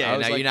first time. Yeah, I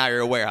was now like, you're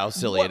aware how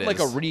silly what, it is. like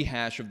a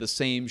rehash of the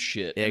same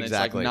shit. And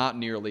Exactly. it's not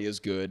nearly as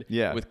good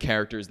Yeah. with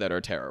characters that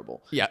are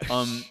terrible. Yeah.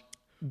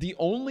 The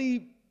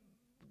only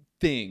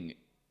thing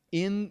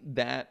in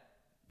that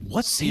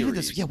What's saving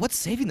series- this? Yeah, what's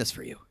saving this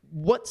for you?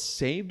 what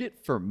saved it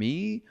for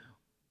me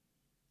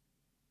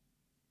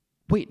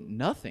Wait,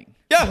 nothing.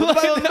 Yeah, what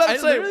Like, I was about to I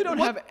say, literally don't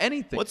what- have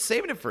anything. What's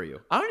saving it for you?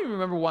 I don't even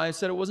remember why I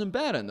said it wasn't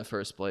bad in the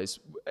first place.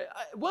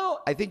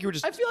 I think you were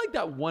just. I feel like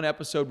that one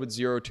episode with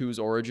 02's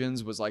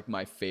origins was like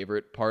my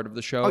favorite part of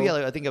the show. Oh yeah,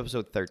 like, I think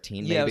episode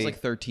 13. Maybe. Yeah, it was like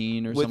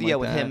 13 or with something like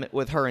with that. him,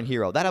 with her and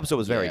Hero. That episode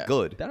was very Yeah,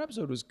 good. That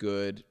episode was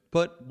good,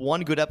 but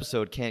One good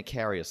episode can't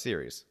carry a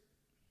series.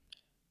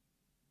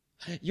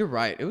 you're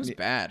right. It was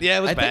bad. Yeah,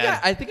 it was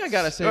bad. I think I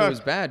gotta say it was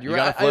bad. You're You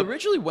right. gotta I flip.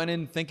 originally went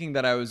in thinking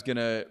that I was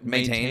gonna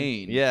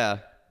maintain. Yeah.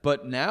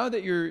 But now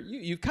that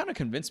you've kind of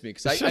convinced me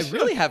because I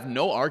really have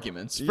no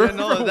arguments. For, Yeah,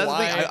 no, for that's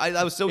why the thing.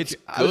 I was so it's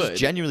I was good.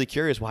 genuinely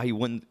curious why you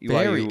wouldn't.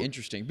 Why Very you,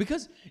 interesting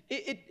because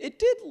it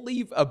did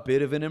leave a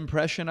bit of an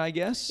impression, I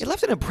guess. It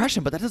left an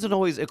impression, but that doesn't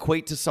always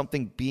equate to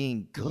something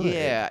being good.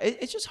 Yeah,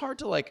 it's just hard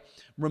to like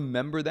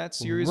remember that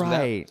series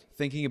Right. without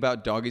thinking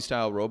about doggy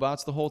style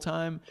robots the whole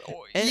time.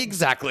 And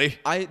Exactly.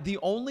 the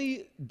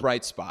only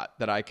bright spot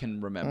that I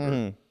can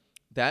remember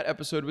that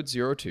episode with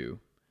 02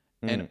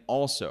 and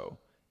also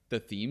the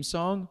theme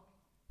song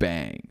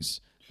bangs.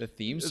 The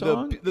theme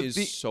song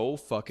is so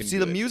fucking See,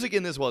 good. the music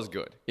in this was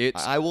good. It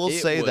I will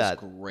say was that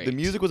great. the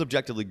music was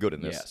objectively good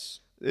in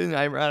this. Yes. And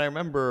I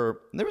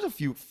remember there was a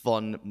few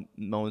fun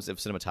moments of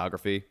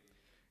cinematography. I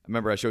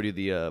remember I showed you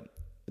the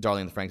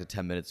Darling and the Franks at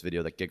 10 minutes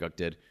video that Giguk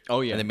did.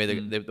 Oh, yeah. And they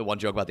made the one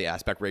joke about the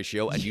aspect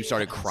ratio, and you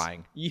started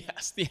crying.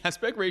 Yes, the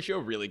aspect ratio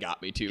really got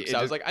me too. Because It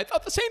I was just- like, I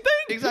thought the same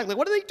thing. Exactly.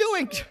 What are they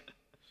doing?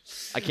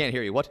 I can't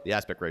hear you. What? The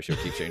aspect ratio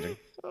keeps changing.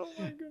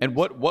 And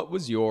what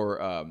was your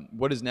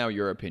what is now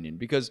your opinion?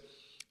 Because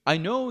I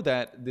know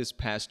that this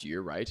past year,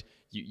 right?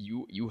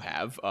 You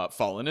have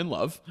fallen in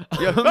love.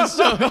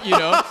 So you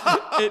know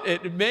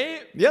it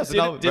may. Yes, Did,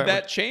 no, did very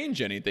that much.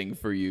 change anything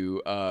for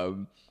you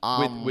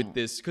with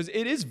this? Because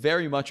it is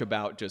very much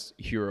about just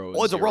heroes.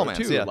 Oh, it's a romance,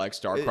 too, yeah. like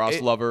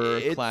star-crossed lover,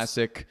 it's-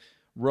 classic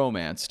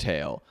romance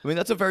tale. I mean,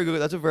 that's a very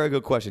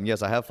good question.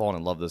 Yes, I have fallen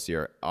in love this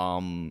year.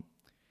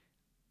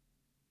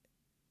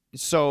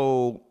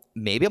 So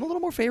maybe I'm a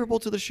little more favorable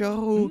to the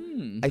show.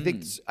 I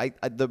think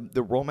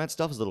the romance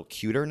stuff is a little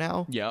cuter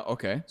now. Yeah.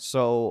 Okay.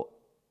 So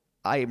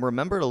I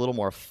remember it a little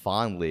more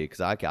fondly because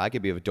I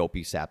could be a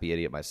dopey, sappy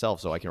idiot myself.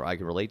 So I can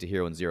relate to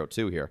Hero and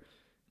 02 here.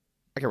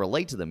 I can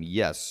relate to them,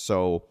 yes.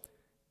 So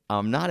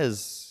I'm not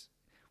as.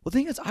 Well, the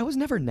thing is, I was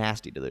never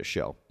nasty to this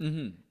show.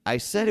 Mm-hmm. I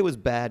said it was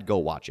bad. Go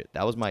watch it.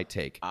 That was my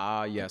take,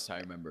 Ah, yes, I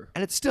remember.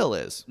 and it still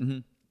is.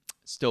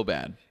 Still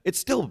bad. It's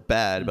still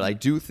bad, but I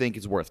do think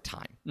it's worth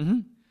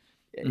time.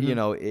 You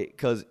know,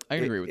 because I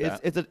can agree with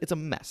that. It's a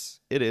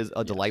mess. It is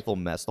a delightful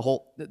mess. The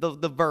whole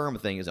the Verm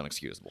thing is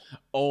inexcusable.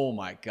 Oh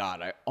my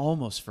God, I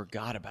almost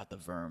forgot about the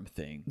Verm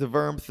thing. The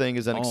Verm thing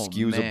is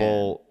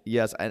inexcusable.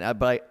 Yes,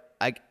 but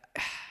I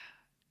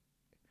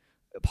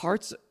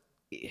parts.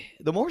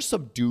 The more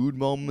subdued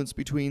moments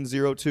between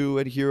 02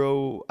 and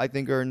Hero, I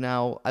think, are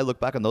now. I look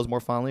back on those more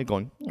fondly,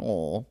 going,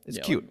 "Oh, it's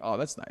Yeah, cute." like, oh,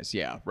 that's nice.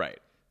 Yeah, right.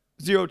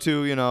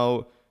 02, you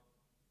know,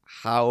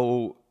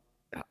 how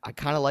I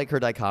kind of like her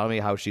dichotomy,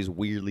 how she's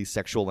weirdly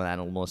sexual and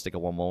animalistic at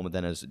one moment,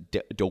 then is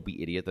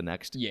dopey idiot the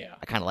next. Yeah.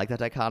 I kind of like that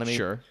dichotomy.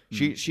 Sure.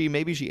 She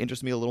maybe she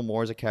interests me a little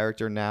more as a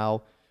character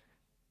now,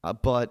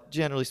 but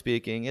generally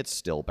speaking, it's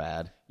still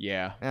bad.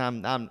 Yeah.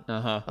 And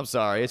I'm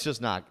sorry, it's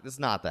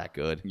not that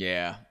good.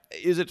 Yeah.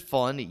 Is it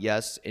fun?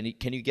 Yes. And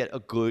can you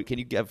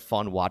get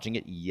fun watching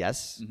it?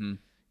 Yes.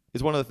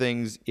 It's one of the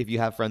things, if you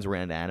have friends who are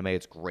into anime,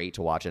 it's great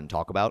to watch it and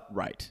talk about.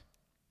 Right.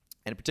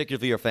 And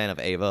particularly if you're a fan of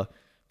Ava,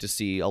 to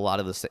see a lot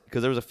of the,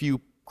 because there was a few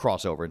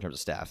crossover in terms of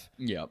staff.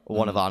 Yep.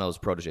 One of Ano's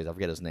proteges, I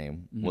forget his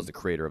name, was the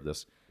creator of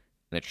this,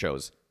 and it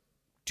shows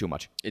too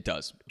much. It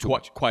does.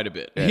 Quite a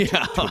bit.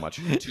 Yeah, too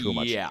much. Too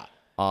much. Yeah.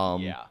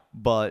 Yeah.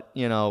 But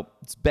you know,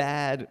 it's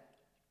bad.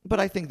 But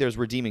I think there's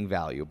redeeming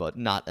value, but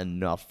not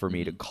enough for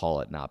me to call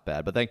it not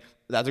bad. But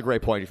that's a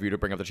great point for you to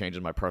bring up the change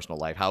in my personal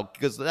life. How,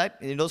 because that,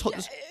 you know,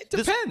 it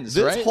depends,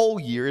 This right? whole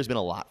year has been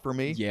a lot for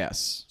me.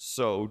 Yes.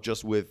 So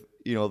just with,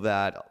 you know,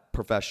 that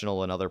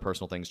professional and other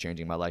personal things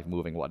changing, my life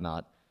moving,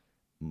 whatnot,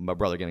 my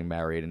brother getting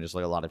married, and just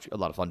like a lot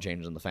of fun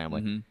changes in the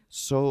family.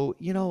 So,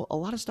 you know, a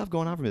lot of stuff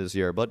going on for me this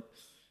year. But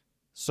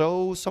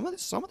so some of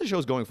the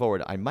shows going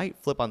forward, I might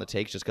flip on the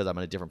takes just because I'm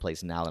in a different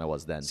place now than I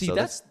was then. See, so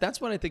that's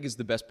what I think is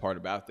the best part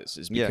about this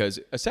is Yeah. because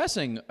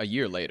assessing a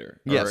year later,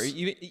 Yes. or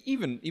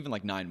even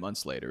like 9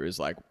 months later, is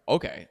like,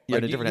 okay, You're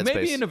like, in a different you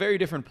may be headspace. in a very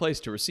different place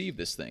to receive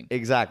this thing.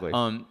 Exactly.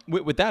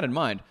 With that in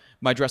mind,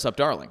 my dress up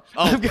darling.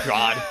 Oh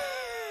God.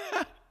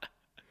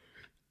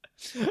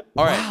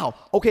 All right. Wow.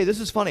 Okay, this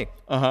is funny.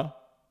 Uh-huh.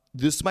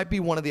 This might be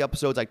one of the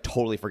episodes I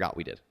totally forgot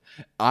we did.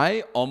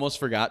 I almost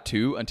forgot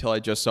too until I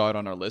just saw it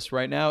on our list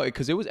right now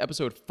because it was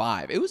episode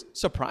 5. It was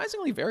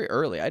surprisingly very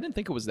early. I didn't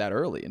think it was that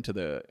early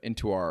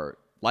into our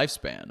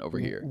lifespan over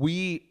here.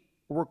 We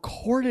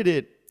recorded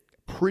it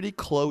pretty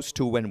close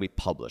to when we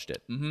published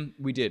it.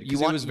 We did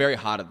because it was very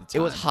hot at the time.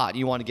 It was hot.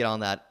 You wanted to get on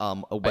that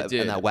on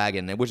did. that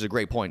wagon, which is a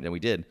great point, and we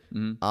did.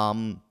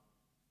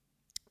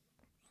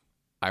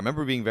 I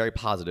remember being very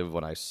positive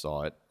when I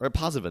saw it, or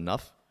positive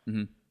enough.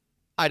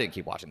 I didn't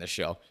keep watching this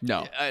show.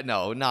 No.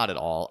 No, not at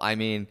all. I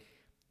mean,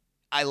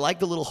 I like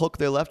the little hook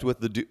they left with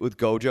with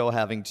Gojo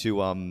having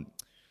to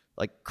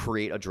like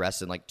create a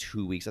dress in like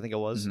 2 weeks, I think it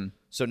was.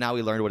 So now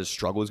we learned what his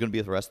struggle was going to be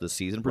for the rest of the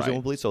season,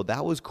 presumably. So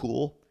that was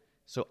cool.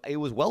 So it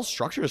was well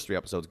structured as 3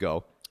 episodes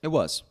go. It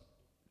was.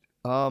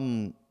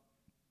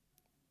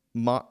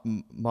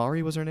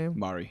 Mari was her name?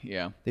 Mari,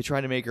 yeah. They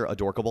tried to make her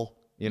adorkable,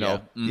 you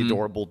know, the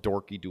adorable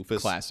dorky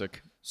doofus.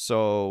 Classic.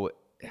 So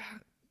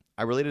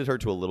I related her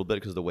to a little bit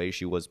because the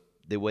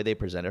way they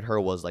presented her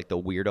was like the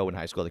weirdo in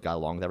high school that got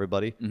along with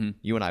everybody.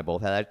 You and I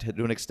both had that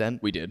to an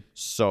extent. We did.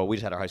 So we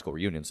just had our high school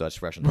reunion, so that's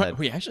fresh in the head.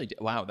 We actually did.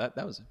 Wow, that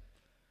was...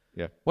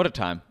 Yeah. What a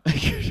time.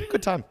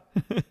 Good time.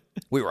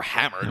 We were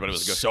hammered, but it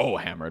was good. So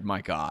hammered,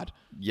 my God.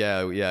 Yeah.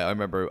 I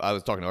remember I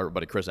was talking to our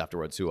buddy Chris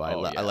afterwards, too. I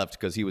left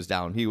because he was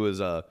down. He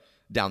was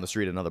down the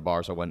street at another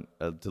bar, so I went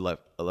to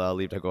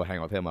leave to go hang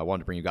out with him. I wanted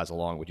to bring you guys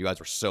along, but you guys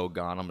were so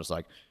gone. I'm just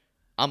like,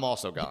 I'm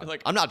also gone.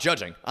 Like, I'm not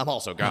judging. I'm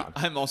also gone.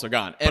 I'm also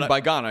gone. And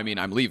by gone, I mean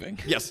I'm leaving.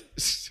 Yes.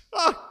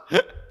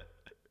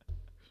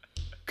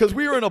 Because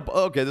we were in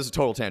okay, this is a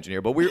total tangent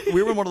here, but we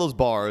were in one of those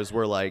bars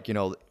where, like, you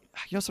know,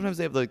 sometimes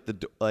they have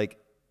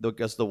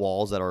the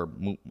walls that are,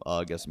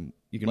 I guess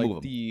you can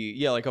move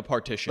them. Like a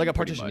partition. Like a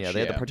partition, much, yeah. They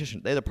had the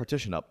partition. They had the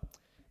partition up,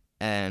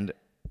 and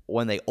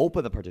when they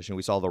opened the partition,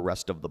 we saw the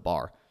rest of the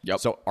bar. Yep.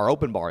 So our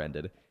open bar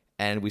ended,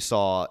 and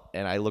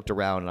I looked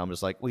around, and I'm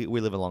just like, we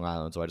live in Long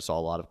Island, so I just saw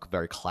a lot of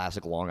very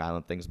classic Long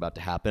Island things about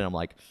to happen. I'm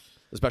like,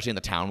 especially in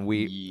the town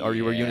you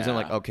were units in,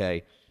 like,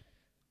 okay,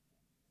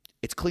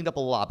 it's cleaned up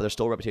a lot, but there's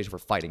still a reputation for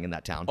fighting in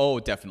that town. Oh,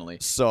 definitely.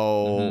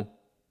 So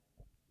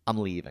I'm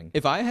leaving.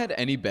 If I had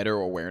any better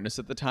awareness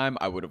at the time,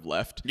 I would have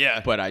left. Yeah.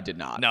 But I did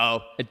not.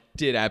 No. I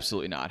did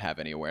absolutely not have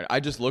any awareness.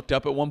 I just looked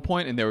up at one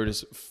point, and there were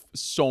just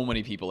so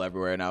many people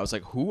everywhere, and I was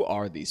like, who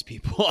are these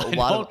people?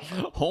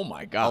 Oh,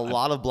 my God. A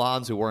lot of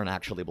blondes who weren't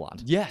actually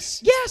blonde.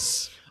 Yes.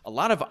 A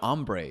lot of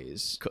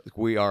hombres.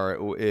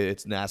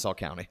 It's Nassau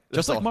County.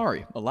 Just like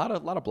Mari. A lot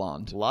of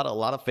blonde. A lot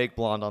of fake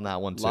blonde on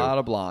that one, too. A lot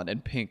of blonde.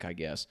 And pink, I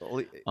guess.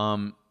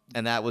 And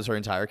that was her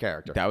entire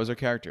character. That was her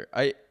character.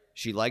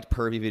 She liked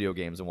pervy video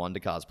games and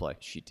wanted to cosplay.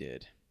 She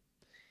did.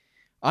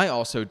 I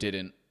also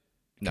didn't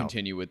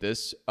continue with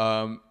this.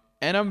 And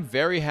I'm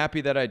very happy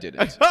that I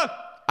didn't.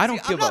 I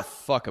don't give a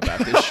fuck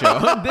about this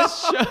show.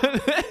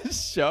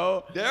 This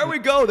show. There we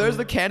go. There's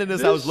the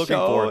canonness I was looking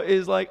for. This show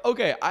is like,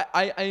 okay,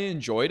 I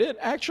enjoyed it,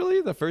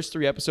 actually. The first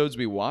 3 episodes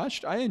we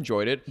watched, I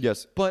enjoyed it.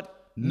 Yes.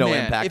 But no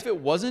impact. If it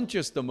wasn't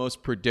just the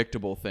most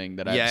predictable thing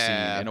that I've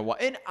seen in a while.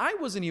 And I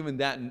wasn't even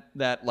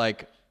that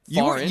like...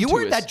 You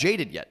weren't that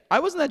jaded yet. I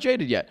wasn't that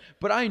jaded yet,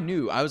 but I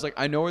knew. I was like,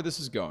 I know where this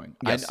is going.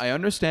 Yes. I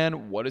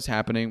understand what is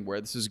happening, where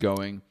this is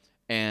going,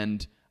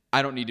 and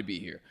I don't need to be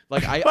here.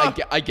 Like,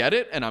 I get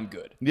it, and I'm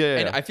good. Yeah.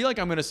 And I feel like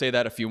I'm going to say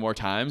that a few more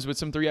times with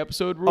some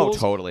 3-episode rules. Oh,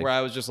 totally. Where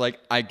I was just like,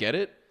 I get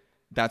it.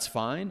 That's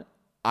fine.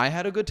 I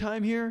had a good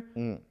time here,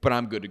 but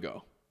I'm good to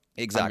go.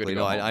 Exactly.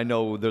 No, I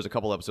know there's a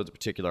couple episodes in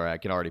particular I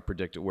can already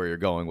predict where you're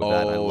going with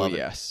that. And I love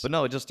it. But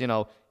no, just,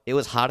 it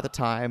was hot at the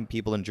time.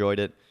 People enjoyed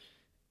it.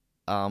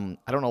 I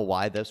don't know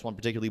why this one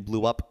particularly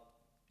blew up.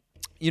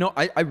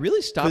 I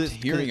really stopped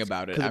hearing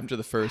about it after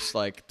the first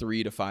like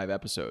 3 to 5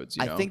 episodes.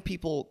 I think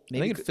people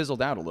maybe it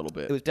fizzled out a little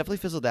bit. It was definitely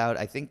fizzled out.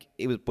 I think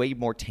it was way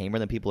more tamer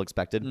than people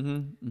expected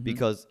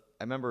because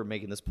I remember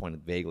making this point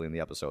vaguely in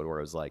the episode where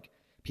it was like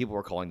people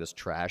were calling this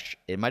trash.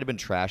 It might have been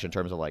trash in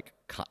terms of like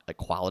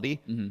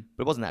quality,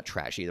 but it wasn't that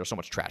trashy. There's so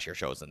much trashier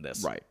shows than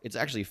this. Right. It's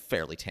actually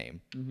fairly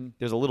tame.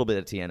 There's a little bit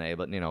of TNA,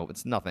 but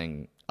it's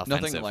nothing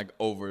offensive. Nothing like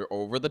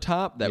over the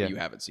top that you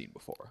haven't seen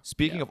before.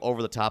 Speaking of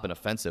over the top and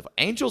offensive,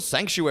 Angel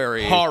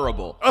Sanctuary.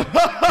 Horrible.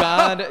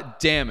 God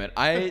damn it.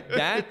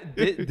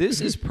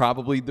 This is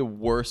probably the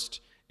worst.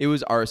 It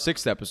was our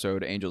 6th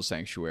episode, Angel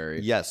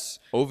Sanctuary. Yes.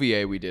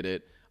 OVA, we did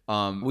it.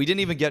 We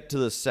didn't even get to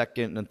the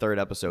 2nd and 3rd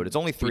episode. It's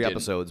only 3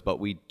 episodes, but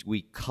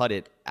we cut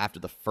it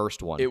after the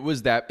first one. It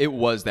was that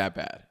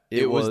bad.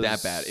 It was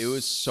that bad. It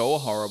was so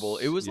horrible.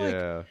 It was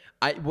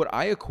what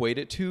I equate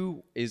it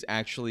to is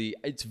actually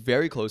it's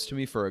very close to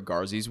me for a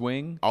Garzy's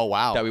Wing. Oh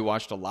wow. That we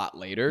watched a lot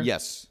later.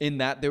 Yes. In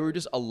that there were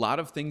just a lot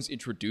of things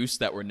introduced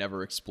that were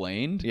never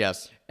explained.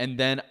 Yes. And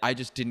then I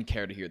just didn't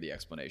care to hear the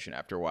explanation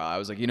after a while. I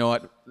was like, you know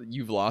what?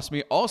 You've lost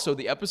me. Also,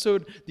 the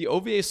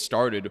OVA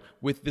started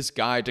with this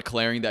guy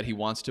declaring that he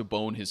wants to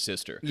bone his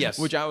sister. Yes.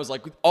 Which I was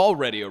like,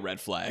 already a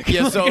red flag.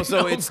 Yeah, so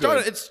it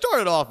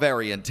started off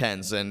very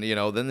intense, and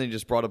then they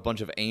just brought a bunch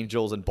of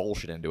angels and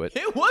bullshit into it.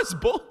 It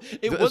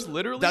was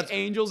literally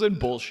angels and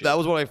bullshit. That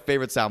was one of my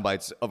favorite sound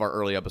bites of our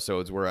early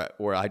episodes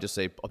where I just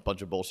say a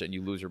bunch of bullshit and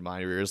you lose your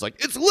mind. You're just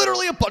like, it's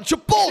literally a bunch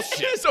of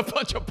bullshit. It's a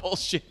bunch of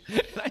bullshit.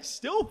 And I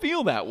still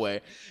feel that way.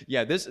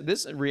 Yeah, this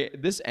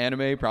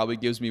anime probably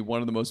gives me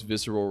one of the most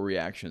visceral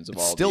reactions of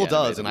all. Still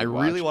does, and I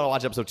really want to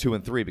watch episode 2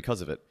 and 3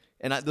 because of it.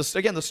 And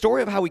the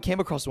story of how we came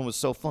across the one was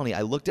so funny.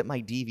 I looked at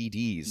my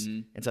DVDs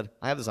and said,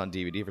 I have this on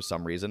DVD for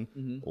some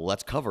reason.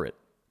 Let's cover it.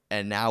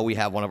 And now we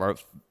have one of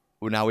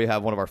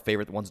our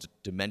favorite ones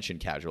to mention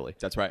casually.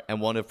 That's right. And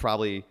one of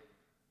probably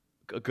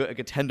a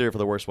contender for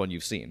the worst one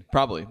you've seen.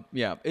 Probably,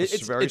 yeah.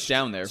 It's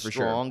down there for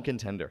sure. Strong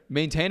contender.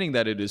 Maintaining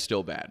that it is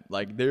still bad.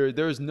 Like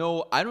there's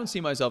no. I don't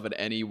see myself at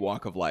any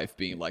walk of life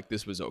being like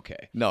this was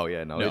okay. No.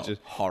 It's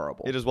just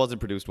horrible. It just wasn't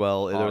produced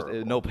well.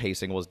 No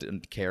pacing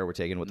didn't care were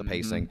taken with the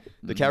pacing.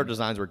 The character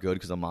designs were good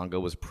because the manga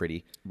was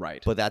pretty.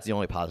 Right. But that's the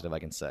only positive I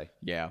can say.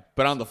 Yeah.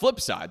 But on the flip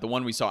side, the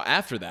one we saw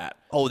after that.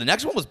 Oh, the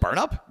next one was Burn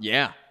Up?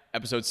 Yeah.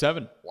 Episode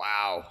 7.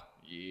 Wow.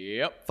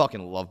 Yep.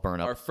 Fucking love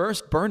Burn Up. Our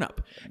first Burn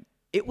Up.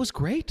 It was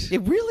great. It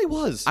really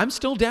was. I'm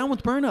still down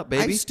with Burn Up,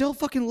 baby. I still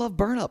fucking love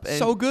Burn Up. And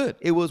so good.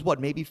 It was,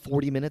 maybe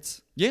 40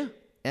 minutes? Yeah.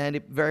 And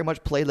it very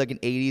much played like an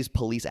 80s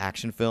police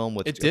action film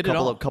with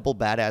a couple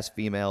badass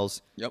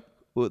females. Yep.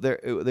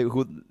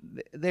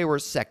 They were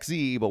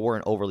sexy, but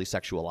weren't overly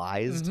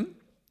sexualized.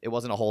 It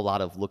wasn't a whole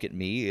lot of look at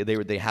me.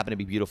 They happened to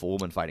be beautiful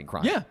women fighting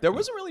crime. Yeah, there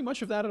wasn't really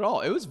much of that at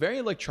all. It was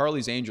very like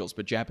Charlie's Angels,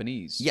 but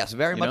Japanese. Yes,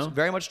 very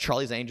much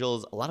Charlie's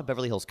Angels. A lot of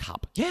Beverly Hills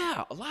Cop.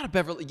 Yeah, a lot of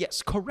Beverly.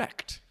 Yes,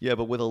 correct. Yeah,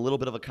 but with a little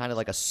bit of a kind of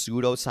like a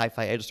pseudo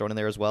sci-fi edge thrown in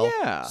there as well.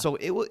 Yeah. So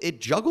it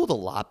juggled a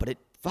lot, but it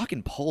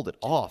fucking pulled it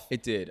off.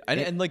 It did.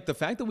 And like the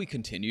fact that we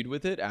continued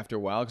with it after a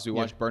while because we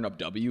watched Burn Up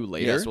W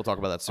later. Yes, we'll talk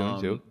about that soon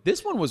too.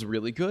 This one was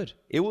really good.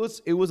 It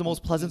was the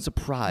most pleasant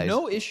surprise.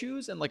 No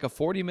issues and like a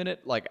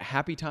 40-minute like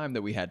happy time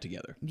that we had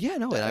together. Yeah,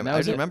 no, and I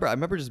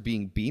remember just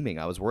beaming.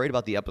 I was worried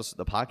about the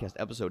podcast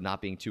episode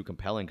not being too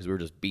compelling because we were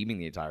just beaming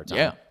the entire time.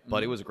 Yeah.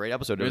 But it was a great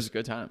episode. It was a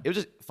good time. It was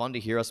just fun to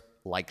hear us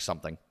like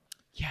something.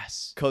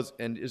 Yes.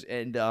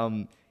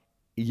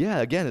 Yeah,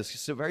 again,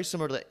 it's very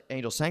similar to the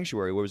Angel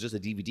Sanctuary, where it was just a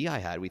DVD I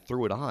had. We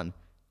threw it on. It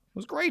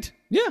was great.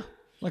 Yeah.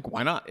 Like,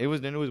 why not? It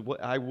was.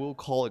 I will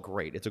call it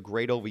great. It's a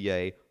great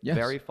OVA. Yes.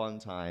 Very fun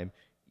time.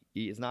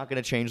 It's not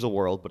going to change the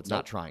world, but it's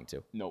not trying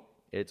to. Nope.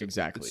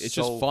 Exactly. It's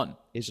just fun.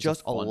 It's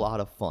just a lot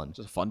of fun. It's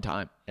just a fun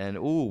time. And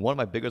one of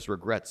my biggest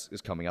regrets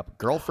is coming up.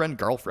 Girlfriend.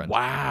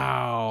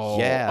 Wow.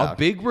 Yeah. A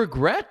big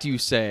regret, you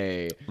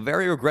say?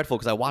 Very regretful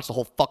because I watched the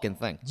whole fucking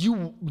thing.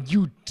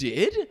 You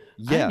did?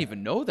 Yeah. I didn't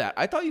even know that.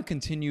 I thought you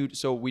continued.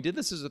 So we did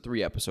this as a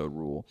 3-episode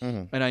rule,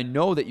 and I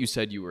know that you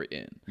said you were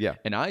in. Yeah.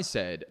 And I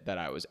said that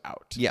I was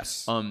out.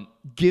 Yes.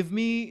 Give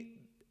me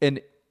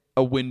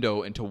a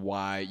window into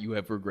why you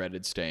have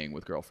regretted staying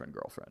with girlfriend.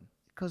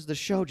 Because the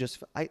show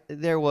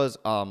there was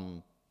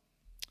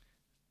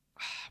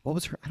what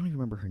was her? I don't even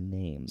remember her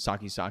name.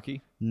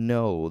 Saki?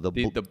 No,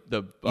 You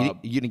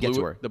didn't get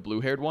to her. The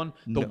blue-haired one,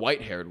 the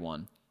white-haired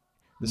one,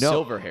 the No.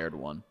 silver-haired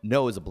one,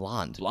 No, it was a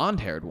blonde.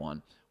 blonde-haired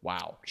one.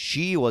 Wow.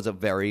 She was a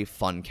very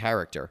fun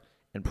character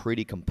and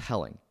pretty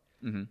compelling.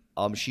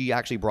 She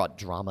actually brought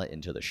drama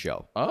into the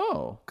show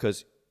Oh,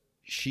 because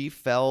she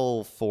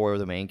fell for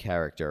the main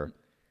character,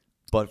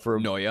 but for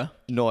Noya.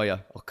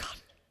 Oh God,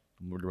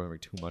 I'm remembering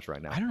too much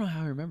right now. I don't know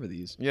how I remember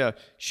these. Yeah,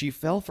 she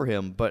fell for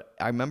him, but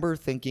I remember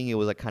thinking it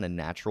was like kind of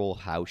natural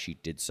how she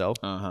did so.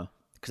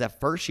 Because at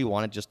first she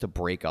wanted just to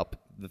break up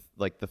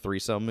the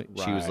threesome.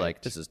 She was Right.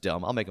 like, "This is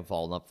dumb. I'll make him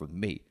fall in love with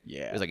me."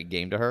 Yeah. It was like a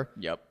game to her.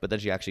 Yep. But then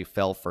she actually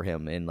fell for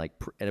him in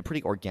in a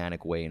pretty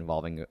organic way,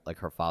 involving like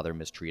her father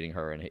mistreating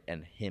her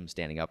and him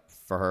standing up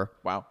for her.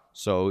 Wow.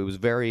 So it was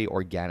very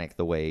organic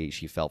the way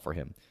she fell for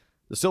him.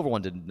 The silver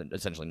one did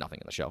essentially nothing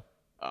in the show.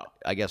 Oh.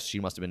 I guess she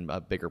must have been a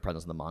bigger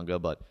presence in the manga,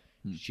 but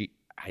she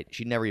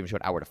never even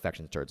showed outward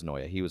affection towards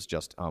Noya. She was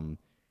just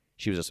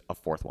a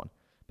fourth one.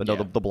 But no,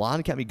 Yeah. the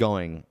blonde kept me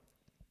going.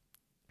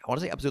 I want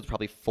to say episodes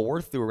probably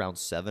 4 through around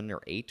 7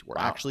 or 8 were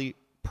actually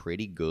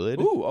pretty good.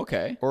 Ooh,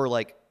 okay. Or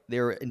like they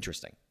were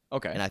interesting.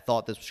 Okay. And I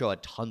thought this show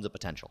had tons of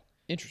potential.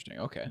 Interesting.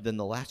 Okay. Then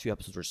the last few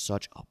episodes were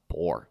such a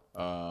bore.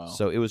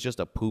 So it was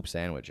just a poop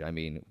sandwich. I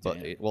mean, but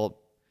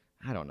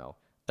I don't know.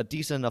 A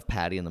decent enough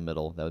patty in the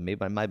middle that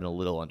might have been a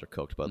little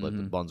undercooked, but the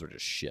buns were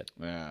just shit.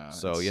 Yeah.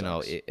 So it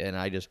sucks. and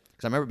I just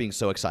because I remember being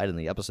so excited in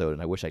the episode,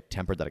 and I wish I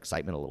tempered that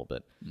excitement a little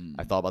bit.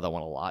 I thought about that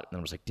one a lot, and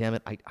I was like, "Damn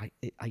it! I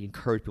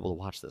encourage people to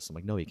watch this." I'm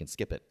like, "No, you can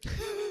skip it.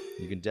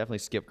 You can definitely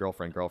skip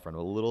girlfriend." I'm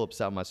a little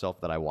upset with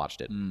myself that I watched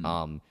it,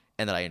 and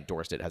that I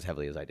endorsed it as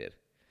heavily as I did.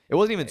 It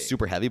wasn't even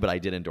super heavy, but I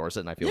did endorse it,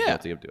 and I feel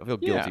guilty. I feel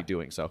guilty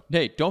doing so.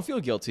 Hey, don't feel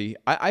guilty.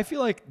 I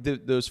feel like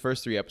those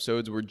first 3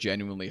 episodes were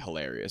genuinely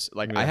hilarious.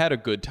 Like I had a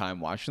good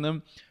time watching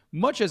them,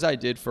 much as I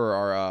did for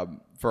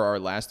our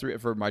last 3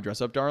 for My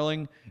Dress Up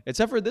Darling.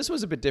 Except for this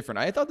was a bit different.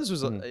 I thought this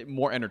was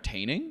more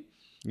entertaining.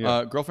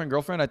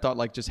 Girlfriend. I thought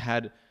like just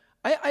had.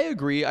 I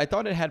agree. I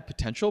thought it had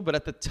potential, but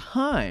at the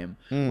time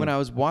when I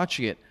was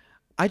watching it,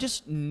 I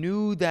just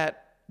knew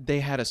that they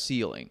had a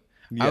ceiling.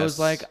 I was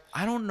like,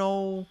 I don't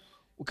know.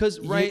 Because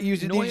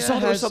You saw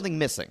there was something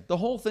missing. The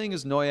whole thing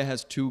is Noya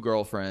has 2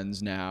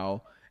 girlfriends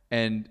now,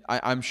 and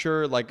I'm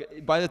sure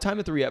like by the time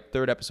the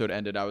 3rd episode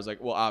ended, I was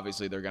like, well,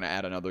 obviously they're gonna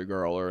add another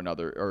girl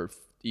or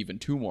even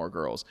 2 more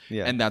girls,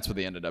 and that's what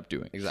they ended up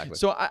doing. Exactly.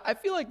 So I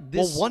feel like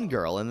this. Well, one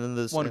girl, and then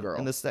this one girl,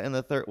 and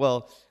the third.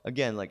 Well,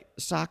 again, like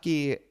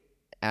Saki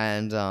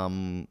and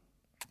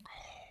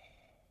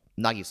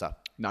Nagisa.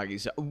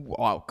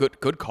 Wow, good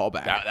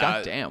callback.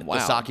 God damn, wow.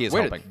 The Saki is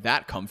Where helping. did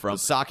that come from? The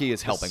Saki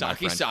is helping, my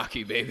friend.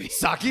 Saki, baby.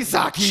 Saki.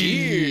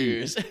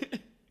 Cheers.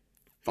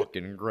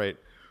 Fucking great.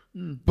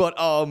 But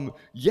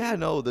yeah,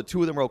 no, the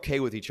two of them are okay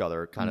with each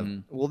other, kind of.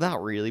 Well,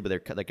 not really, but they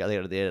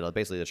had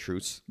basically the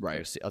truce,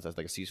 Right. like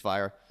a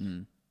ceasefire.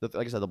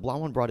 Like I said, the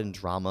blonde one brought in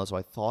drama, so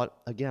I thought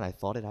it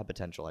had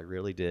potential. I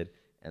really did,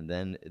 and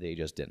then they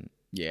just didn't.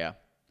 Yeah.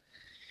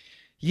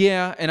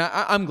 Yeah, and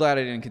I'm glad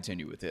I didn't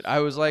continue with it. I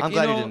was like, I'm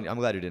glad you didn't. I'm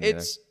glad you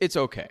didn't. It's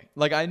okay.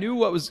 Like I knew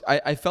what was.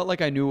 I felt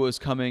like I knew what was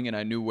coming, and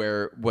I knew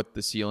what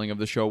the ceiling of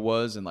the show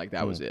was, and like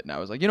that was it. And I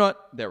was like, you know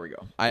what? There we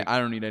go. I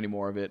don't need any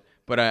more of it.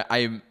 But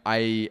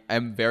I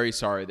am very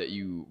sorry that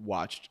you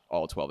watched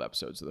all 12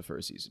 episodes of the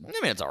first season. I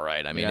mean, it's all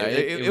right. I mean, Yeah,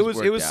 it was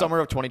worked out. summer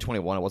of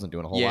 2021. I wasn't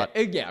doing a whole lot.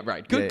 Yeah,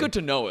 right. Good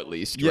to know at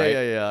least. Yeah, right?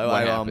 yeah.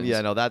 What happens.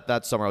 No,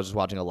 that summer I was just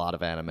watching a lot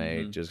of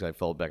anime. Just I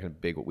fell back in a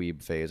big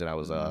weeb phase, and I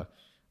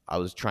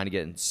was trying to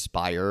get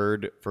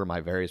inspired for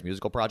my various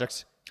musical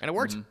projects, and it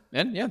worked.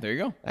 And yeah, there you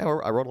go. I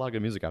wrote a lot of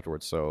good music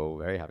afterwards, so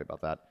very happy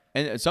about that.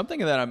 And something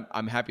that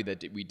I'm happy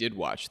that we did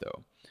watch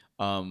though.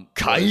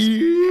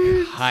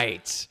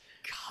 Kite.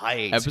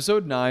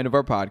 Episode 9 of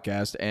our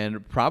podcast,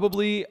 and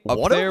probably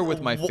up there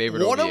with my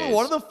favorite OVAs.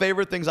 One of the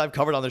favorite things I've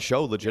covered on the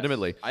show,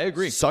 legitimately. I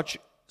agree. Such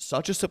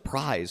a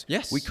surprise.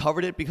 Yes. We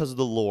covered it because of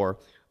the lore.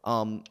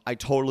 I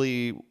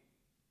totally,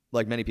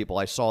 like many people,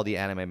 I saw the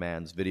Anime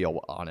Man's video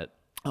on it.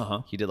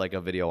 He did like a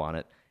video on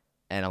it,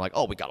 and I'm like,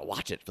 oh, we gotta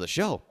watch it for the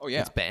show. Oh,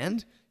 yeah. It's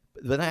banned.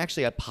 But then I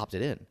popped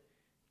it in,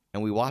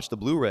 and we watched the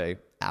Blu-ray,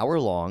 hour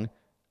long,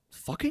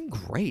 fucking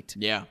great.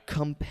 Yeah.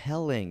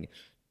 Compelling,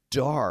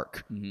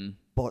 dark,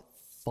 but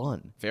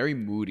fun. Very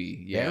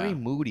moody. Yeah. Very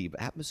moody,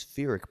 but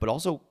atmospheric, but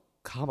also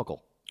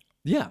comical.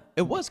 Yeah.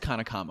 It was kind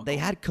of comical. They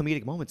had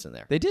comedic moments in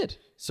there. They did.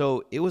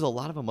 So it was a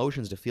lot of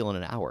emotions to feel in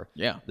an hour.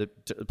 Yeah. The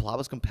plot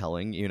was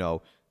compelling.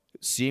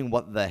 Seeing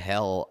what the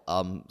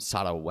hell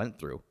Sada went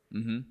through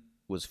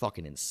was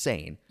fucking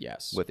insane.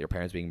 Yes. With their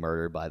parents being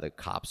murdered by the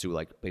cops who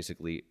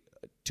basically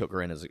took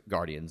her in as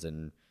guardians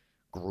and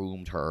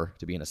groomed her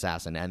to be an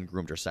assassin and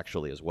groomed her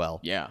sexually as well.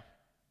 Yeah.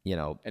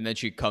 And then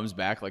she comes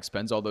back,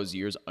 spends all those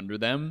years under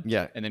them.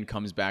 Yeah. And then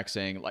comes back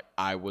saying,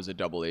 I was a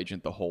double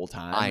agent the whole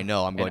time. I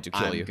know, I'm going to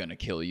kill you. I'm going to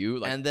kill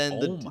you. And then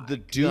the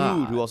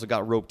dude who also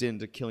got roped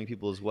into killing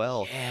people as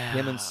well. Yeah.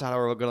 Him and Sada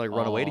were going to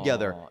run away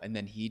together. And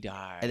then he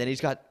died. And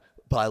then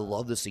but I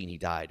love the scene he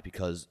died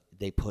because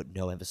they put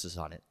no emphasis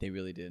on it. They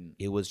really didn't.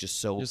 It was just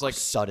so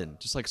sudden.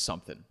 Just like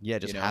something. Yeah,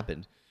 it just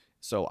happened.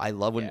 So I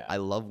love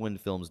when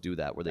films do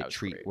that, where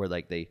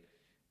they they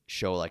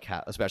show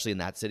especially in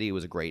that city,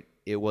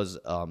 it was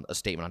a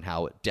statement on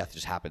how death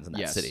just happens in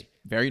that city.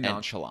 Very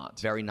nonchalant.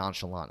 Very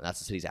nonchalant. And that's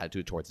the city's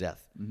attitude towards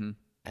death.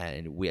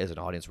 And we as an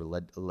audience were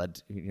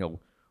led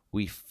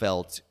we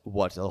felt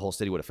what the whole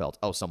city would have felt.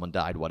 Oh, someone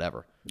died,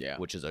 whatever. Yeah.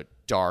 Which is a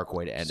dark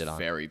way to end it on.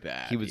 Very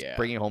bad. He was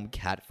bringing home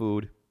cat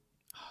food.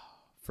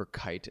 For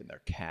Kite and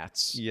their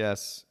cats.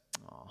 Yes.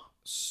 Oh,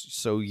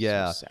 so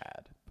yeah. So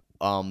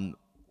sad.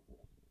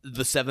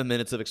 The 7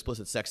 minutes of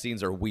explicit sex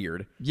scenes are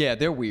weird. Yeah,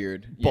 they're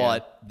weird.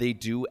 But they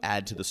do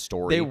add to the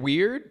story. They're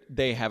weird.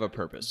 They have a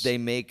purpose.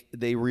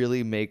 They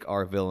really make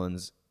our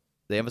villains.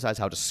 They emphasize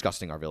how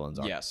disgusting our villains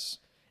are. Yes.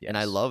 And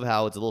I love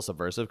how it's a little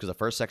subversive because the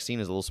first sex scene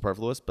is a little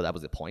superfluous, but that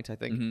was the point, I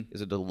think,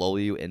 is it to lull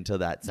you into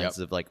that sense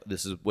of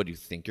this is what you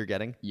think you're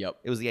getting. Yep.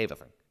 It was the Ava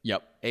thing.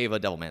 Yep. Ava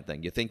Devilman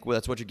thing. You think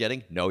that's what you're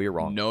getting? No, you're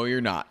wrong. No,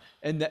 you're not.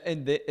 And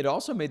it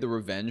also made the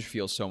revenge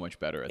feel so much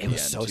better at the end. It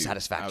was so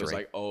satisfactory. I was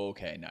like, oh,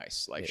 okay,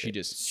 nice.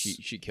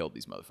 She killed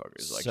these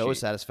motherfuckers. So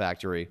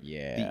satisfactory.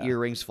 Yeah. The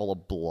earrings full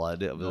of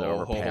blood of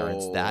her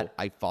parents. That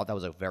I thought that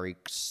was a very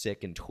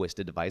sick and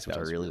twisted device, which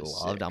I really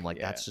loved. Sick. I'm like,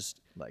 that's just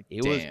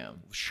it was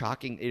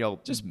shocking.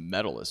 Just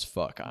metal as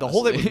fuck. Honestly. The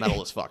whole thing was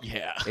metal as fuck.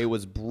 Yeah. It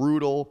was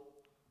brutal,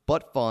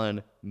 but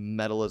fun,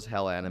 metal as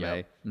hell anime.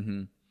 Yep.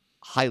 Mm-hmm.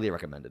 Highly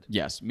recommended.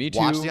 Yes, me too.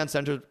 Watch the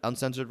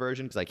uncensored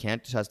version because I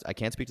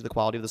can't speak to the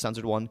quality of the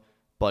censored one,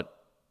 but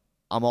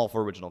I'm all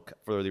for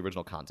the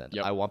original content.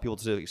 Yep. I want people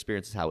to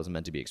experience how it was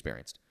meant to be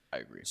experienced. I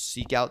agree.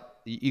 Seek out.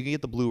 You can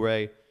get the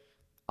Blu-ray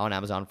on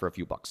Amazon for a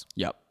few bucks.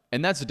 Yep,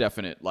 and that's a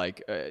definite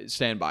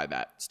stand by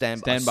that.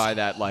 Stand by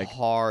that.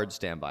 Hard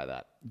stand by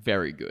that.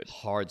 Very good.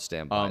 Hard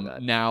stand by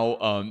that.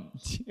 Now,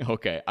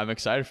 okay, I'm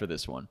excited for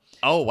this one.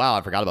 Oh wow,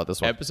 I forgot about this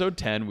one. Episode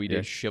 10, we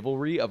did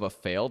Chivalry of a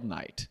Failed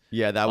Knight.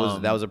 Yeah, that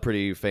was a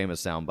pretty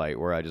famous soundbite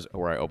where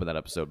I opened that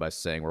episode by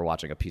saying we're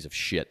watching a piece of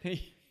shit,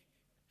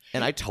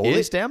 and I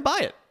totally stand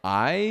by it.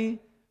 I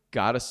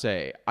gotta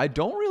say, I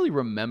don't really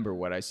remember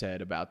what I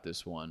said about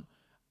this one.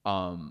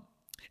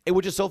 It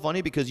was just so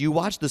funny because you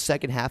watched the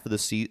second half of the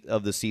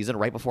season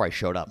right before I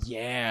showed up.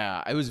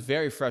 Yeah, it was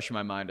very fresh in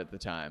my mind at the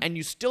time, and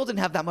you still didn't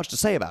have that much to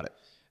say about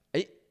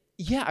it.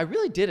 I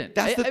really didn't.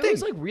 That's the thing.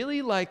 It was really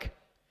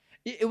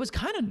it was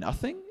kind of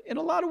nothing in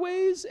a lot of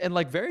ways, and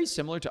very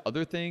similar to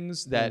other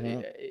things that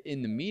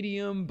in the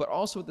medium, but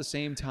also at the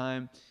same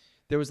time,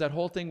 there was that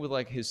whole thing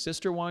with his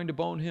sister wanting to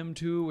bone him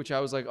too, which I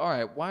was like, all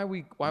right, why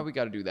we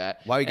got to do that?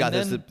 Why we got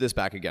this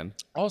back again?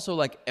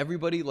 Also,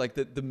 everybody,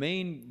 the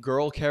main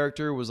girl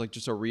character was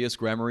just a Rias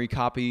Gremory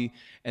copy,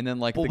 and then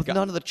with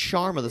none of the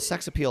charm or the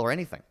sex appeal or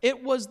anything.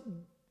 It was.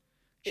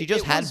 She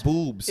just had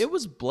boobs. It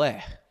was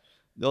bleh.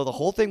 No, the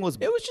whole thing was.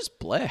 It was just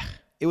bleh.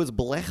 it was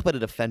blech, but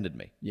it offended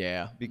me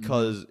Yeah.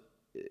 because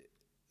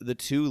the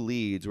two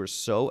leads were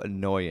so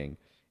annoying,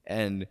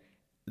 and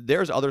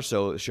there's other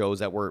shows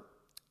that were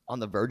on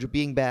the verge of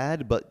being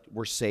bad, but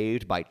were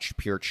saved by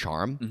pure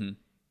charm.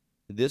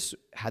 This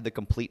had the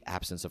complete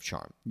absence of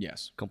charm.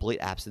 Yes. Complete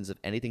absence of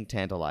anything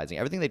tantalizing.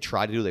 Everything they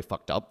tried to do, they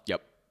fucked up.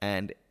 Yep.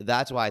 And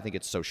that's why I think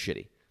it's so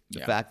shitty.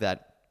 The fact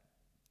that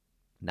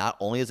not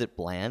only is it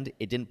bland,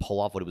 it didn't pull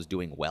off what it was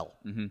doing well.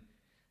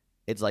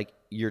 It's like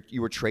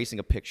you were tracing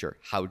a picture.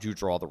 How'd you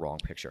draw the wrong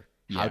picture?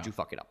 How'd you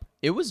fuck it up?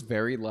 It was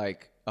very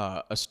like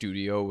a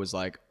studio was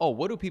like, oh,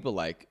 what do people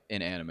like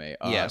in anime?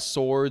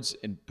 Swords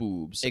and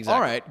boobs. Exactly.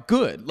 All right,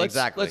 good. Let's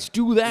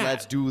do that.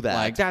 Let's do that.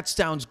 Like that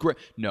sounds great.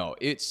 No,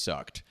 it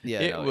sucked. Yeah,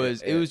 it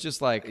was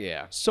just like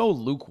so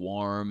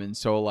lukewarm and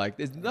so like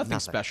there's nothing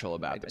special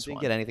about I this didn't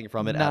one. get anything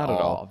from it Not at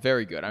all.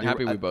 Very good. I'm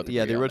happy we both agree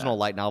the on original that.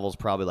 light novels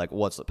probably like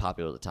what's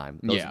popular at the time.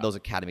 Those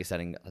Academy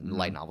setting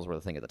light novels were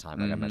the thing at the time,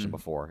 like I mentioned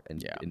before in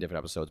different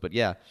episodes. But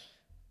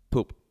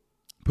poop.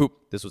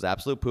 This was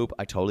absolute poop.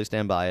 I totally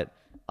stand by it.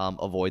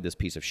 Avoid this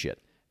piece of shit.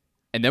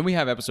 And then we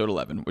have episode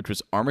 11, which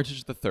was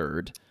Armitage the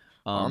Third.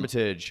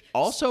 Armitage.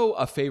 Also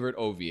a favorite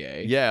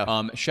OVA.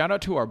 Yeah. Shout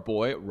out to our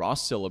boy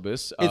Ross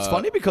Syllabus. It's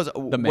funny because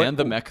the man,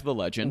 the mech, the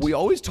legend. We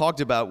always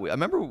talked about. I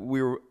remember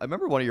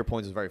one of your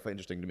points was very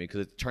interesting to me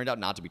because it turned out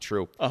not to be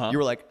true. You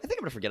were like, I think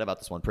I'm gonna forget about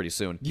this one pretty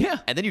soon. Yeah.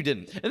 And then you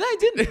didn't. And then I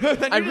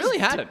didn't. I really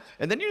hadn't.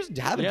 And then you just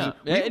haven't. Yeah.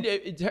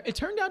 It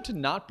turned out to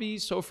not be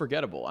so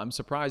forgettable. I'm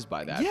surprised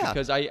by that. Yeah.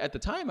 Because at the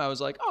time I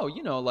was like, oh,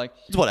 like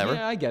it's whatever.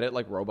 Yeah, I get it.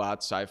 Like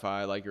robots,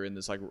 sci-fi, like you're in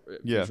this like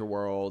future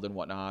world and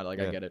whatnot. Like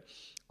I get it.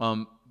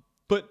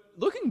 But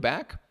looking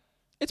back,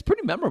 it's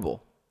pretty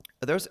memorable.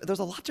 There's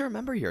a lot to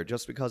remember here,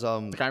 just because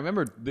Like I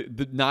remember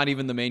not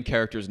even the main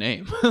character's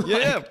name.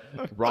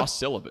 Ross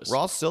Syllabus.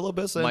 Ross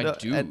Syllabus My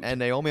dude. and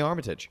Naomi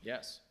Armitage.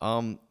 Yes.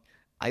 I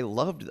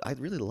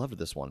really loved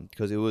this one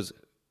because it was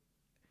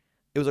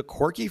a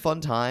quirky, fun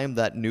time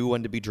that knew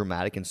when to be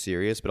dramatic and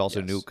serious, but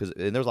also knew and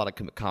there was a lot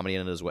of comedy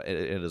in it as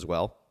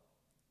well.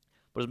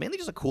 But it was mainly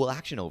just a cool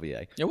action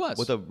OVA. It was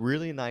with a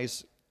really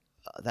nice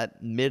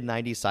that mid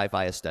 '90s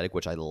sci-fi aesthetic,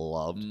 which I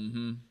loved.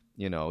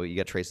 You know, you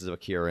get traces of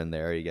Akira in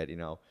there. You get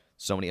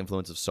so many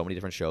influences of so many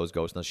different shows,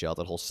 Ghost in the Shell,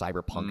 that whole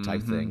cyberpunk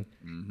type thing,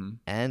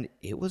 and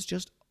it was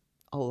just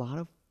a lot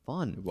of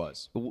fun. It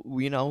was.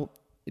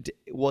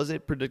 Was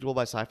it predictable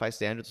by sci-fi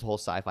standards? The whole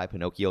sci-fi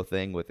Pinocchio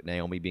thing with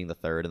Naomi being the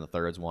third and the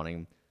thirds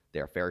wanting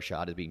their fair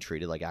shot as being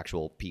treated like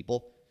actual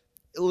people.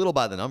 A little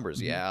by the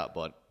numbers,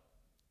 but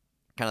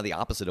kind of the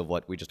opposite of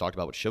what we just talked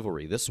about with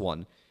Chivalry. This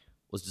one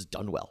was just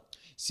done well.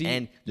 See,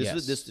 and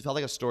this felt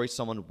like a story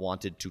someone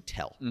wanted to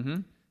tell.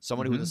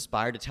 Someone who was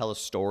inspired to tell a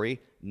story,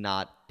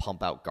 not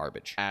pump out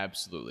garbage.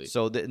 Absolutely.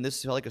 So and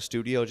this felt like a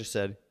studio just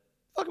said,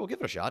 fuck it, we'll give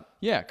it a shot.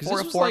 Yeah,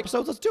 because four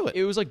episodes, let's do it.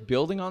 It was like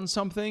building on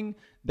something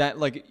that,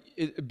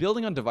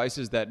 building on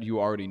devices that you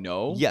already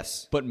know.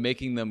 Yes. But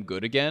making them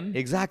good again.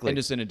 Exactly. And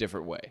just in a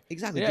different way.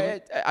 Exactly. Yeah,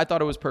 I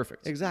thought it was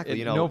perfect.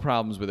 Exactly. No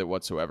problems with it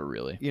whatsoever,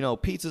 really.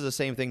 Pizza's the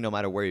same thing no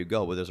matter where you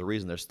go, but there's a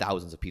reason there's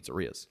thousands of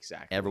pizzerias.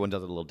 Exactly. Everyone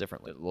does it a little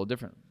differently. A little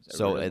different.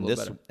 So,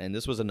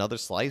 this was another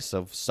slice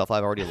of stuff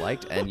I've already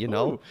liked, and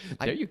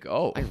there you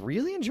go. I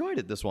really enjoyed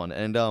it, this one,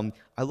 and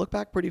I look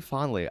back pretty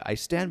fondly. I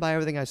stand by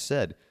everything I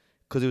said.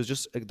 Because it was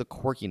just the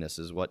quirkiness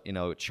is what,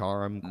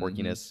 charm,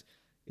 quirkiness,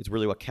 it's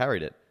really what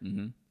carried it.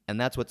 And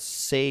that's what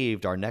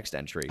saved our next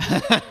entry.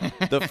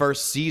 The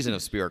first season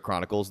of Spirit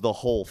Chronicles, the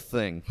whole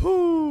thing.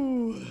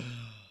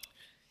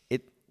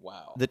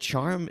 Wow. The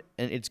charm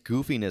and its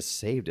goofiness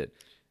saved it.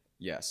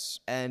 Yes.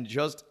 And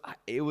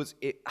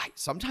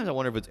sometimes I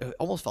wonder if it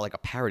almost felt like a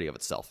parody of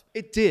itself.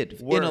 It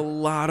did. In a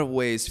lot of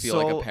ways feel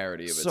like a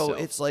parody of itself. So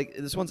it's like,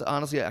 this one's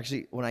honestly,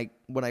 actually, when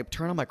I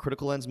turn on my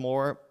critical lens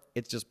more,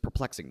 it's just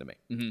perplexing to me.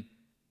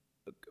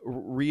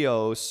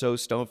 Rio so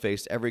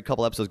stone-faced every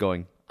couple episodes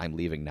going, I'm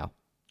leaving now.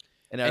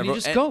 And he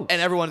just goes.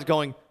 And everyone's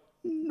going,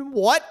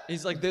 what?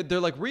 He's like, they're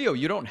like, Rio,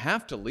 you don't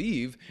have to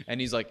leave. And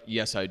he's like,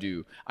 yes, I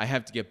do. I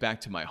have to get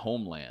back to my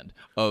homeland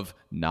of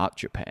not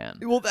Japan.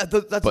 Well, that's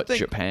the thing.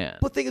 Japan.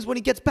 But the thing is, when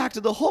he gets back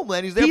to the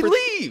homeland, he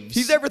leaves.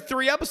 He's there for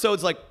 3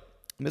 episodes like,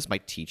 I miss my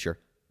teacher.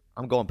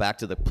 I'm going back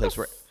to the place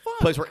where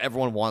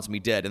everyone wants me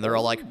dead. And they're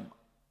all like,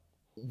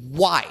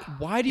 why?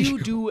 Why do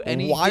you do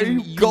anything? Why are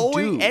you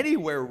going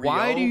anywhere, Rio?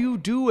 Why do you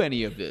do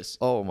any of this?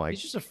 Oh my!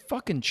 He's just a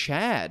fucking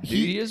Chad, dude.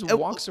 He just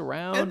walks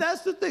around. And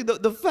that's the thing.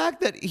 The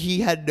fact that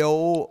he had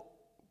no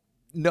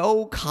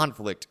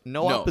conflict,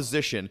 no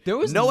opposition, there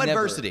was no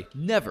adversity.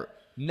 Never.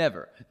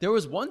 There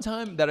was one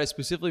time that I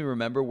specifically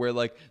remember where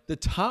the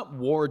top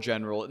war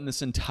general in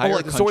this entire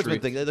country, the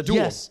swordsman thing, the duel.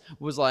 Yes,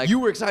 was like, you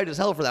were excited as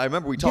hell for that. I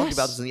remember we talked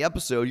about this in the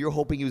episode. You're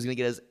hoping he was going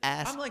to get his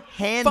ass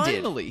handed.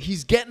 Finally,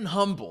 he's getting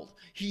humbled.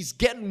 He's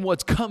getting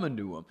what's coming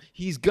to him.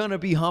 He's gonna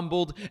be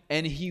humbled,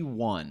 and he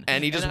won.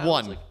 And he just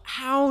won. Like,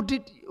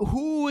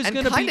 who is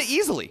gonna beat? Kind of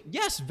easily.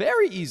 Yes,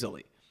 very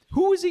easily.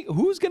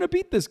 Who's gonna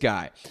beat this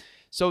guy?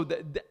 So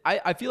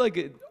I feel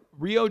like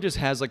Rio just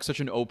has such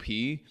an OP.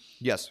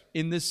 Yes.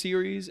 In this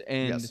series,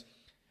 and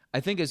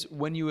I think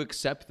when you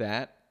accept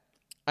that,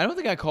 I don't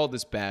think I called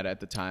this bad at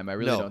the time. I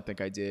really No. don't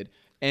think I did.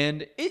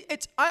 And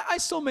I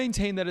still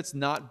maintain that it's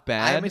not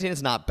bad. I maintain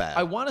it's not bad.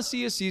 I want to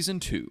see a season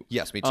 2.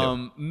 Yes, me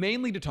too.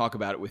 Mainly to talk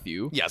about it with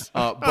you. Yes.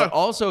 But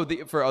also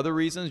for other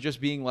reasons, just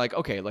being like,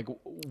 okay, like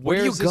where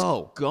do you is this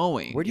go?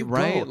 going? Where do you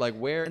right? go? Like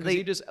where? And Because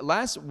he just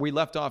last we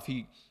left off,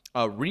 he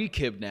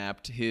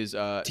re-kidnapped his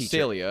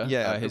Celia,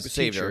 his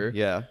saved her, teacher.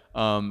 yeah.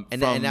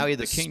 And now he had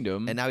the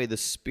kingdom. and now he had the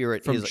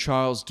spirit from his,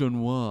 Charles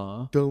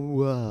Dunois.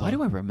 Why Why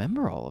do I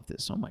remember all of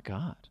this? Oh my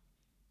god!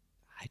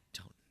 I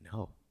don't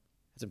know.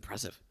 That's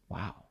impressive.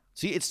 Wow.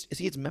 See,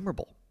 it's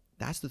memorable.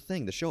 That's the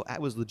thing. The show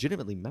was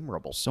legitimately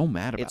memorable. So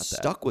mad about It that.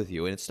 stuck with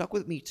you, and it stuck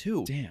with me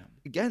too. Damn.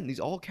 Again, these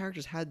all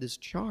characters had this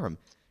charm,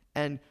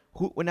 and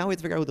now we have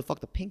to figure out who the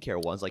fuck the pink hair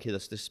was, like the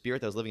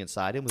spirit that was living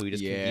inside him, who he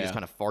just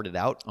kind of farted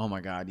out. Oh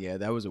my god, yeah,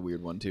 that was a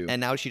weird one too. And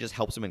now she just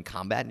helps him in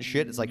combat and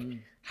shit. It's like,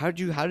 how did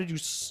you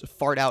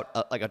fart out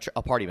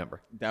a party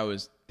member? That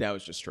was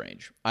just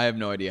strange. I have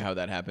no idea how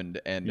that happened,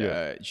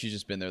 and she's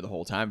just been there the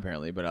whole time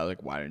apparently. But I was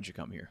like, why didn't you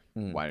come here?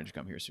 Why didn't you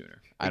come here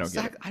sooner? I don't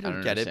get it. I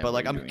don't get it, understand but what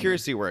like you're I'm doing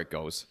curious to see where it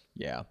goes.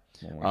 here.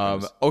 Yeah.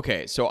 goodness.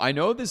 Okay, so I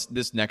know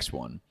this next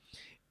one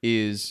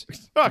is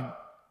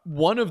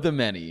one of the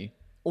many,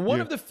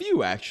 one of the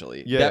few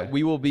actually, Yeah. that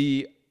we will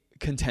be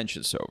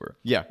contentious over.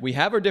 Yeah. We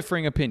have our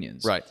differing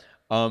opinions. Right.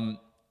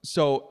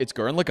 So it's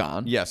Gurren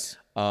Lagann. Yes.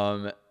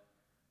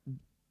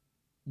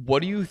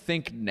 What do you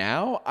think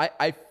now?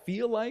 I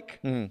feel like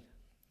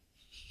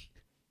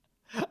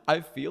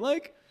I feel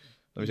like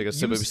Let me take a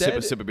you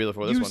sip of beer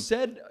before this you one.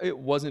 said it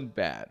wasn't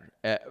bad.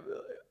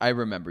 I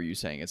remember you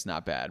saying it's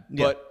not bad,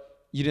 Yeah. but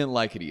you didn't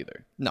like it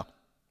either. No.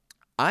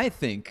 I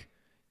think,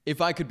 if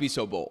I could be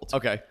so bold,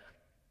 Okay.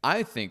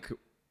 I think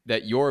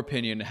that your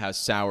opinion has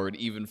soured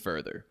even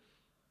further.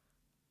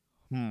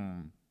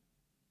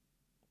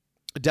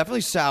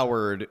 Definitely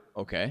soured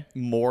Okay.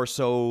 more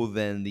so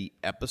than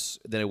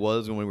than it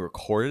was when we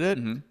recorded it.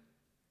 Mm-hmm.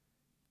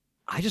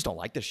 I just don't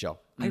like this show.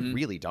 I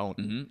really don't.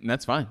 And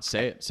that's fine.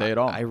 Say it. Say it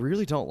all. I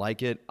really don't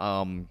like it.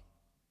 I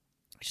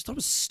just thought it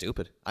was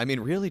stupid. I mean,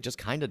 really, just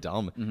kind of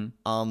dumb.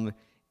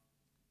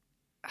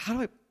 How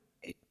do I?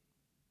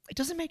 It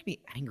doesn't make me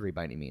angry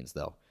by any means,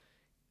 though.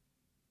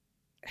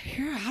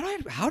 Here,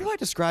 how do I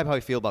describe how I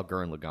feel about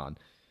Gurren Lagann?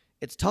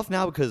 It's tough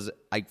now because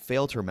I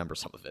fail to remember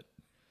some of it,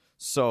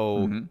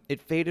 so it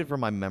faded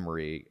from my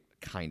memory,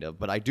 kind of.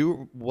 But I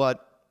do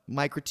what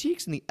my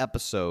critiques in the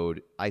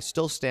episode. I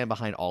still stand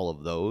behind all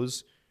of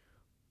those,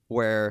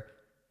 where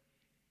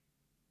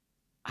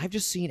I've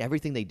just seen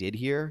everything they did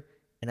here,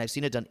 and I've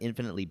seen it done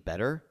infinitely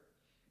better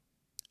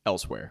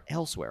Elsewhere.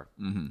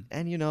 And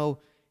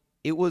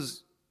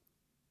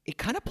it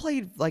kind of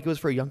played like it was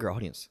for a younger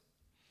audience,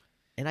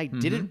 and I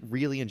didn't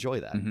really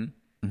enjoy that.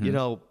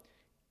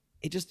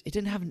 It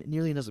didn't have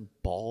nearly enough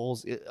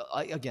balls.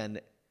 Again,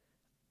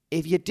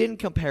 if you didn't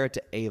compare it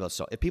to Ava,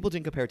 if people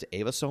didn't compare it to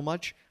Ava so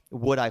much,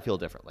 would I feel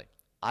differently?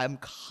 I'm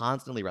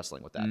constantly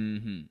wrestling with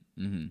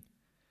that.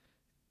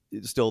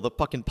 Still, the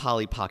fucking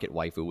Polly Pocket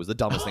waifu was the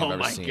dumbest thing I've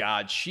ever seen. Oh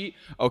my god,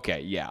 okay,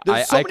 yeah.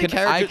 There's so many I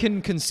characters-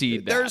 can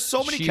concede that. There's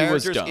so many She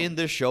was characters dumb. in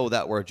this show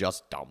that were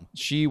just dumb.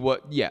 She was,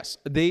 yes.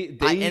 They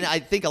and I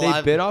think a they lot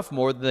of- bit off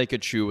more than they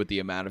could chew with the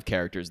amount of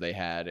characters they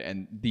had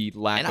and the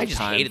lack And I of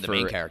just time hated the for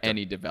main character.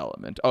 any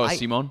development. Oh,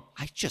 Simone?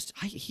 He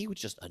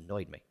just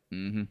annoyed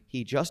me.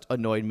 He just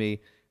annoyed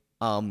me.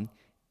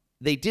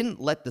 They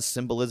didn't let the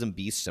symbolism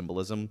be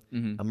symbolism.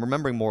 I'm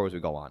remembering more as we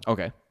go on.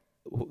 Okay.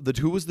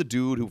 Who was the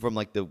dude who from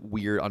like the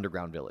weird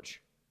underground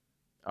village?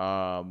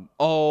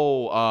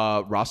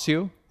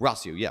 Rossio?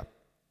 Rossio, yeah.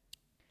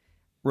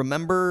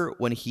 Remember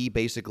when he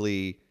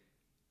basically,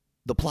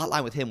 the plot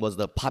line with him was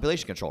the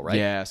population control, right?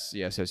 Yes.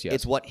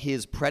 It's what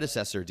his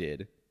predecessor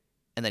did,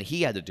 and then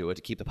he had to do it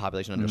to keep the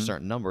population under a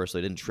certain number so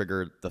they didn't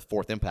trigger the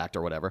fourth impact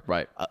or whatever.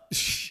 Right.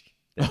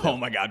 Oh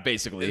my god,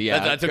 basically, yeah.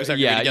 That took a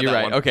second for me to yeah, get you're that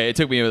right. one. Okay, it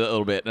took me a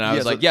little bit, and I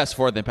was so- like, yes,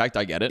 fourth impact,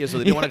 I get it. Yeah, so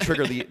they didn't want to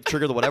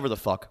trigger the whatever the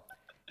fuck.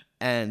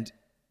 And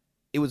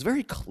it was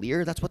very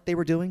clear that's what they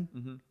were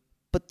doing.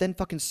 But then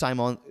fucking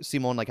Simone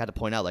like had to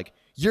point out, like,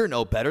 you're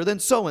no better than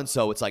so and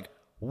so. It's like,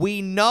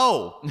 we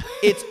know.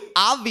 It's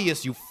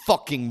obvious, you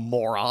fucking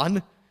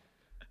moron.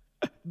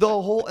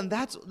 And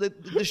that's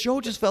the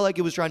show just felt like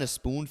it was trying to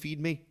spoon feed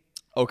me.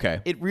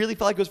 Okay. It really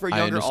felt like it was for a I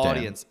younger understand.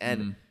 audience,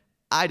 and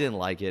I didn't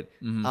like it.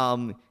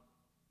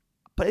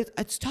 But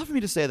it's tough for me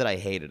to say that I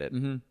hated it,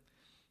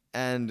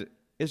 and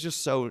it's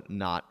just so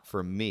not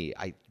for me.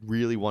 I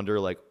really wonder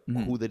like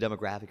who the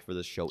demographic for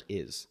this show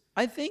is.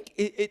 I think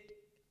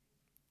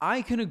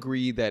I can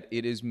agree that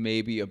it is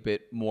maybe a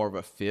bit more of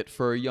a fit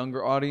for a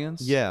younger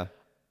audience. Yeah,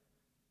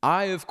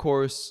 I, of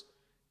course,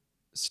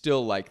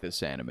 still like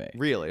this anime.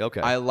 really.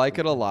 Okay, I like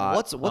it a lot.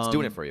 What's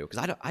doing it for you?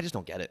 Because I just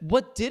don't get it.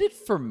 What did it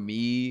for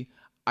me,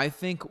 I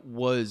think,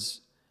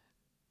 was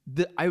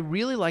I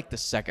really like the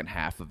second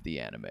half of the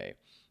anime.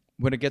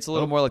 When it gets a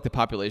little more like the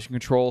population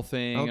control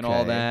thing and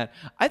all Okay. that.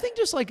 I think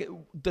just like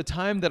the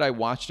time that I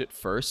watched it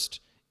first,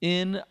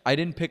 in, I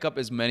didn't pick up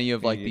as many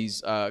of like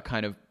these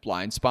kind of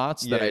blind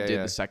spots that I did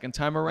the second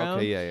time around.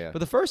 Okay, yeah. But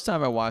the first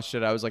time I watched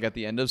it, I was like at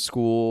the end of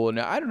school, and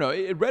I don't know,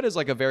 it read as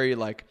like a very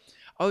like,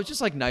 oh, it's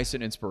just like nice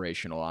and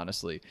inspirational,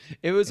 honestly.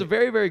 It was a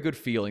very, very good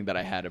feeling that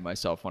I had in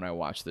myself when I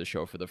watched the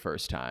show for the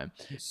first time.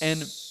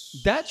 And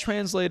that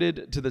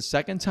translated to the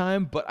second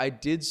time, but I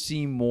did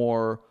see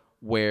more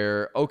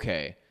where,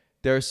 okay,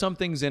 there are some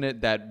things in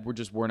it that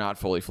were not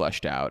fully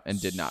fleshed out and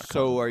did not come.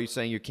 So are you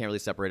saying you can't really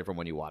separate it from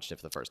when you watched it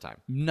for the first time?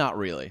 Not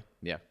really.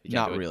 Yeah.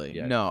 Not really.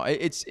 Yeah. No,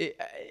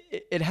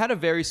 it had a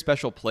very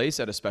special place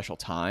at a special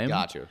time.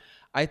 Got you.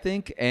 I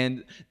think,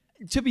 and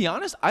to be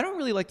honest, I don't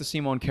really like the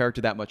Simon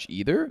character that much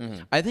either.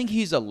 Mm-hmm. I think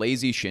he's a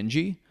lazy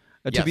Shinji,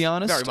 to be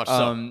honest. Very much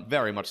so.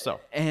 Very much so.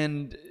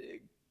 And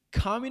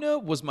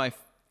Kamina was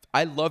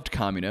I loved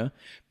Kamina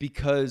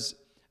because,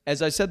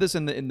 as I said this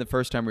in the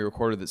first time we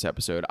recorded this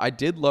episode, I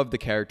did love the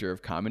character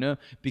of Kamina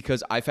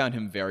because I found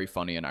him very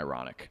funny and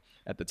ironic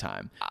at the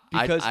time.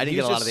 Because I didn't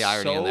get a lot of the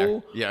irony in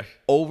there. Yeah.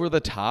 Over the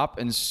top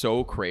and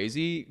so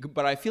crazy.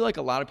 But I feel like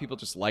a lot of people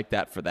just like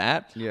that for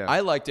that. Yeah.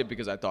 I liked it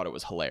because I thought it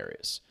was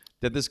hilarious.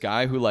 That this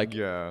guy who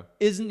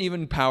isn't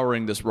even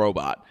powering this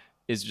robot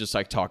is just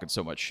like talking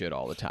so much shit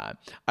all the time.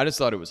 I just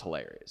thought it was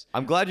hilarious.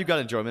 I'm glad you got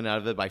enjoyment out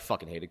of it, but I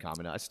fucking hated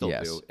Kamina. I still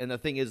do. And the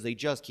thing is, they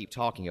just keep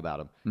talking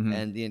about him. Mm-hmm.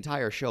 And the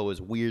entire show is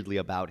weirdly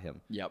about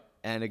him. Yep.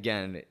 And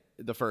again,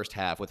 the first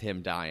half with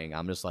him dying,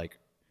 I'm just like,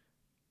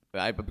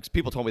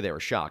 people told me they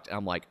were shocked. And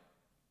I'm like,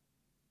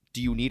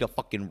 do you need a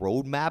fucking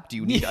roadmap? Do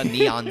you need a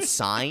neon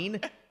sign?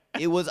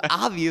 It was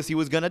obvious he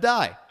was going to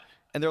die.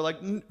 And they're like,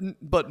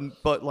 but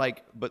I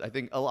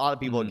think a lot of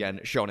people, again,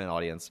 shonen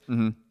audience,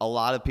 a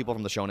lot of people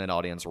from the shonen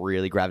audience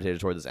really gravitated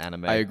toward this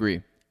anime. I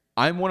agree.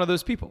 I'm one of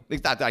those people.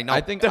 I know.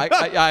 I think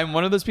I'm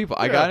one of those people.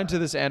 I got into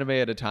this anime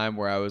at a time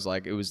where I was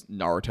like, it was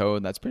Naruto,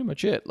 and that's pretty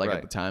much it,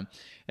 at the time.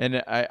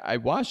 And I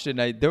watched it,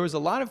 and there was a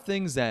lot of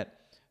things that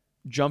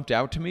jumped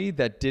out to me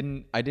that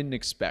I didn't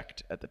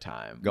expect at the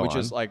time, which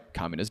is like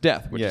Kamina's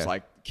death, which is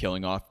like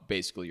killing off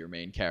basically your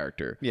main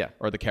character,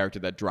 or the character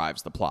that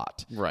drives the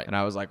plot, right? And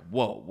I was like,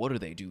 whoa, what do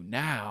they do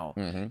now?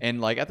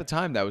 And like at the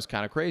time, that was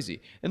kind of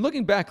crazy. And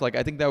looking back, like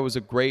I think that was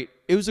a great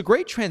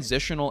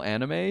transitional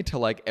anime to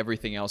like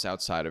everything else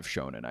outside of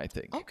shonen. I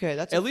think. Okay,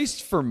 that's at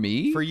least for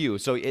me, for you.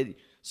 So it's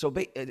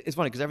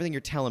funny because everything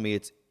you're telling me,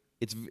 it's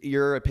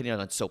your opinion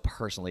on it's so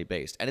personally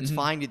based, and it's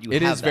fine that you.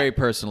 It is very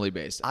personally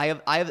based. I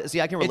have. See,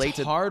 I can relate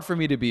to. It's hard for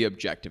me to be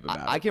objective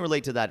about it. I can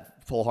relate to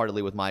that full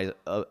heartedly with my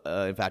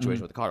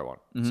infatuation with the Carter one.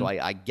 So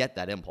I get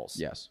that impulse.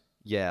 Yes.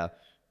 Yeah.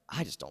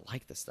 I just don't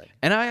like this thing.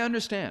 And I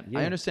understand. Yeah.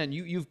 I understand.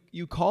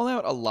 You call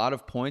out a lot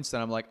of points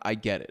that I'm like, I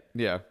get it.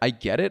 Yeah. I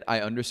get it.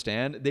 I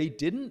understand. They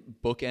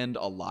didn't bookend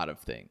a lot of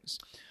things.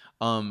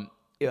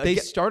 They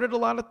started a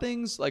lot of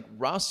things. Like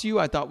Rasu,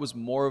 I thought was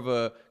more of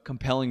a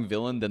compelling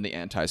villain than the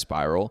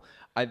Anti-Spiral.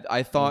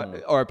 I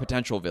thought, or a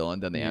potential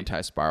villain than the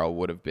Anti-Spiral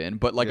would have been,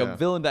 but like a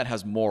villain that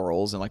has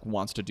morals and like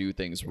wants to do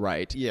things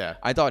right. Yeah,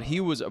 I thought he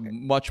was a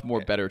much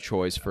more better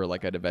choice for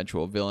like an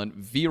eventual villain.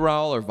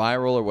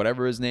 Viral or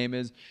whatever his name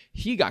is,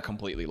 he got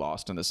completely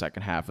lost in the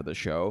second half of the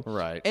show.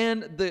 Right,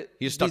 and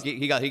he's stuck.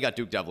 He got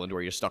Duke Devlin to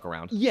where you're stuck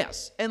around.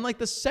 Yes, and like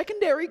the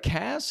secondary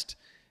cast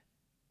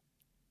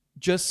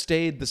just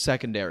stayed the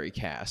secondary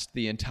cast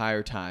the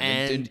entire time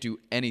and didn't do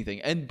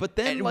anything. But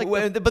then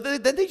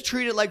they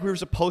treated it like we were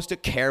supposed to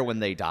care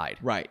when they died.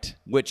 Right.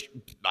 Which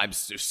I'm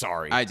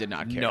sorry. I did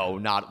not care. No,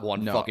 not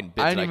one fucking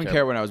bit. I didn't even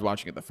care when I was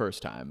watching it the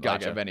first time.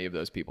 Gotcha. Like, of any of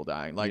those people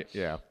dying. Like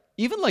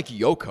even like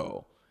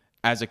Yoko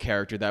as a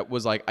character that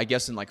was like, I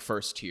guess in like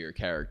first tier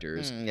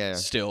characters,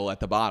 still at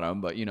the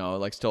bottom, but you know,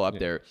 like still up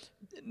there.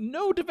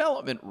 No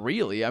development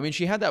really. I mean,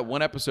 she had that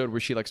one episode where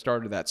she like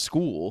started that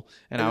school,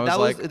 and I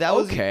was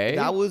okay.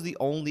 That was the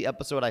only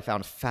episode I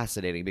found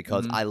fascinating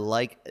because I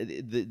like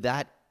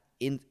that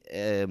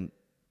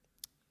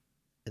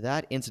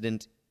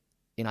incident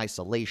in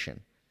isolation.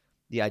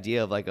 The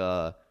idea of like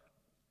a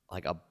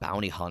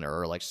bounty hunter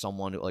or like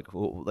someone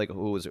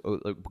who was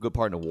a good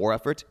part in a war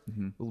effort,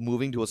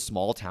 moving to a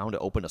small town to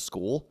open a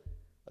school.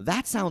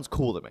 That sounds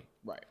cool to me.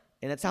 Right.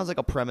 And it sounds like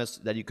a premise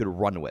that you could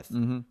run with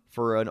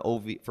for an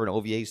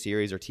OVA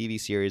series or TV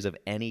series of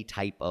any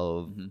type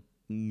of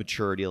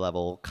maturity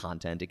level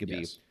content. It could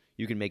be,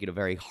 you can make it a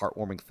very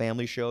heartwarming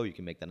family show. You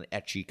can make that an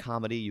ecchi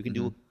comedy. You can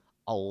do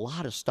a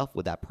lot of stuff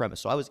with that premise.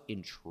 So I was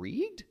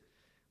intrigued.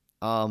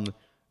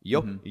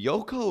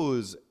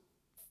 Yoko's,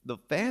 the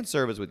fan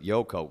service with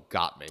Yoko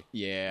got me.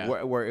 Yeah.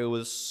 Where it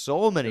was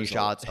so many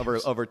shots of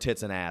her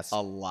tits and ass. A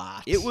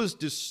lot. It was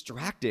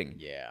distracting.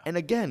 Yeah. And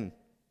again,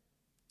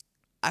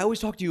 I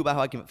always talk to you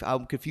about how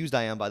confused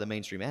I am by the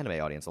mainstream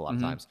anime audience a lot of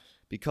times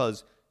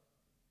because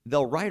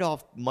they'll write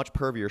off much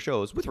pervier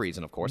shows with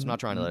reason, of course. I'm not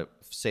trying to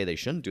say they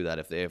shouldn't do that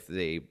if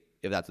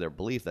that's their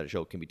belief that a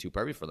show can be too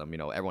pervy for them. You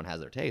know, everyone has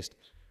their taste.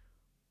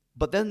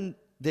 But then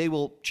they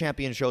will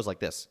champion shows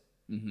like this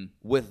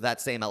with that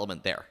same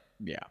element there.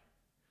 Yeah.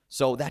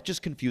 So that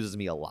just confuses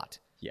me a lot.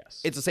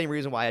 Yes. It's the same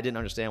reason why I didn't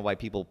understand why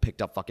people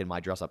picked up fucking My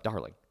Dress Up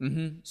Darling.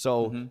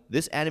 So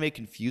this anime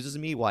confuses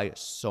me why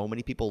so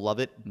many people love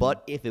it.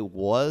 But if it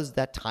was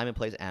that time and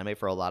place anime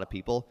for a lot of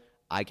people,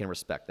 I can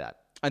respect that.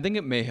 I think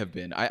it may have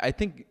been. I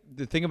think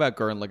the thing about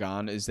Gurren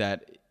Lagann is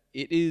that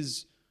it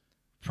is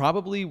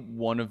probably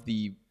one of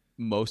the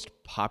most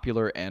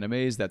popular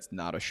animes that's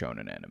not a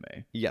shonen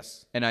anime.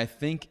 Yes. And I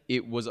think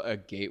it was a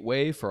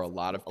gateway for a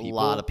lot of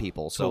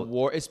people.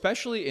 So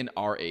especially in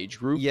our age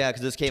group. yeah,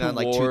 because this came out in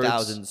like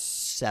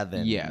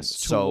 2007. Yes.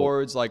 So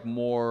Towards like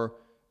more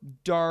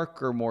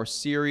dark or more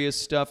serious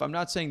stuff. I'm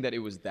not saying that it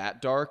was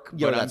that dark,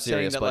 Yeah, but not I'm serious,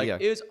 saying that but like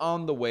yeah. it was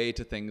on the way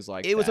to things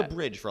like it was a that.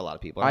 bridge for a lot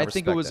of people. I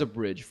think it was a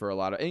bridge for a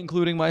lot of,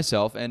 including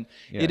myself, and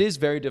Yeah. it is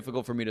very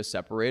difficult for me to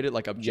separate it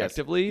like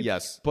objectively.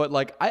 Yes. But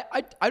like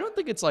I don't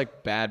think it's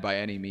like bad by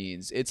any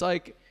means. It's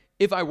like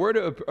if I were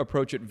to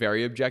approach it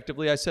very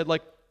objectively, I said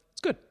like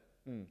it's good.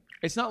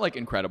 It's not like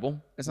incredible.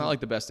 It's not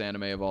like the best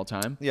anime of all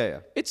time.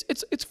 Yeah. It's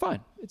fine.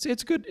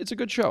 It's good. It's a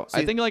good show.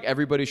 I think like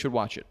everybody should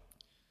watch it.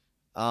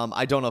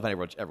 I don't know if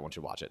everyone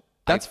should watch it.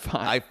 That's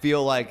fine. I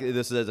feel like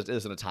this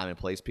isn't a time and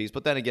place piece,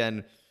 but then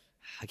again,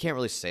 I can't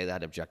really say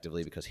that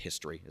objectively because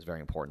history is very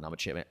important. I'm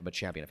a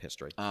champion of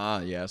history. Ah,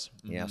 yes.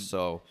 Yeah,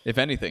 so If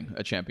anything,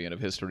 a champion of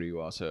history.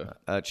 You also.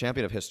 a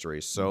champion of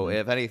history. So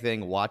if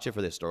anything, watch it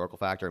for the historical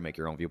factor and make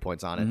your own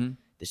viewpoints on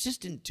it. This just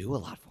didn't do a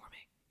lot for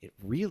me. It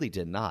really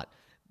did not.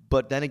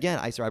 But then again,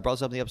 I brought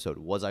this up in the episode.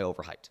 Was I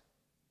overhyped?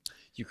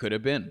 You could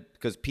have been.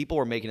 Because people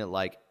were making it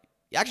like.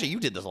 Actually, you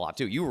did this a lot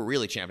too. You were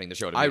really championing the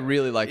show to me. I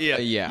really like. Yeah,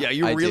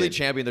 you I really did.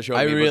 championed the show. To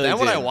I me. really But then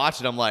when I did.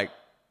 watched it, I'm like,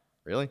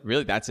 really?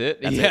 Really, that's it.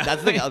 That's yeah. it.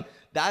 That's the thing.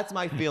 That's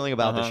my feeling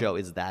about the show.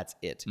 Is that's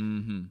it.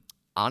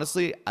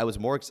 Honestly, I was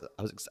more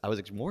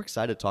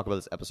excited to talk about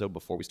this episode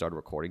before we started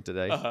recording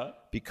today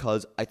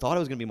because I thought I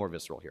was going to be more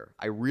visceral here.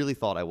 I really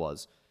thought I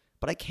was,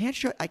 but I can't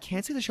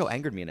say the show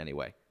angered me in any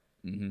way.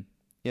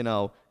 You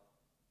know,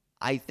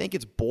 I think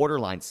it's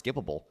borderline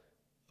skippable,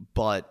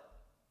 but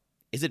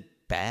is it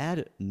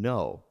bad?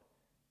 No,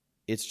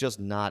 it's just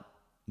not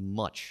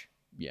much.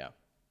 Yeah.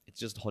 It's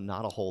just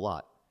not a whole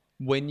lot.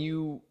 When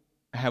you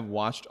have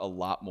watched a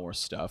lot more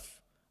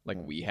stuff like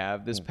we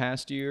have this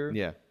past year,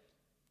 Yeah.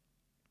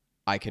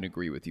 I can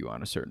agree with you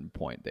on a certain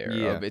point there.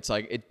 Yeah. It's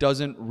like it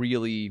doesn't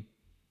really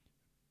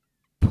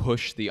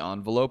push the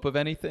envelope of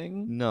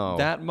anything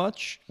that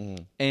much.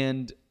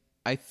 And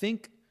I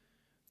think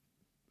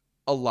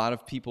a lot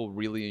of people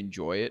really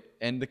enjoy it.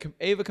 And the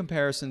Ava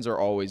comparisons are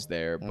always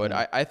there, but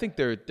I think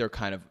they're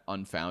kind of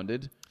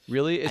unfounded.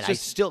 Really, it's And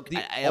just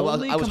I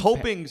was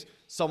hoping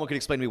someone could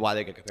explain to me why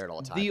they get compared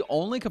all the time. the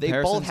only They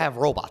comparisons both have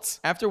robots.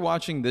 after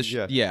watching this.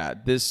 Yeah.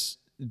 This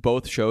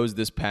both shows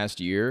this past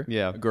year.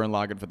 Yeah. Gurren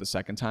Lagann for the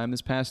second time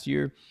this past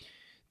year.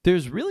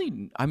 There's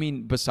really, I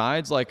mean,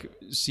 besides like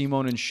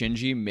Simone and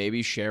Shinji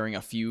maybe sharing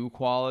a few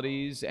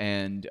qualities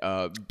and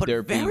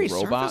they're very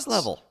being robots, surface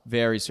level.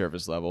 very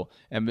surface level,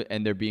 and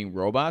they're being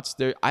robots.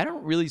 I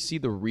don't really see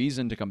the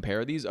reason to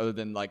compare these other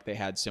than like they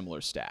had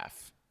similar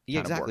staff.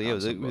 Yeah, kind of exactly. work on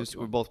It some of was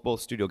those.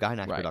 both Studio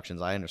Gainax Right.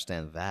 productions. I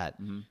understand that,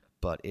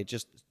 but it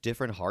just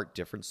different heart,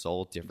 different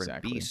soul, different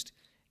Exactly. beast.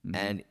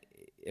 And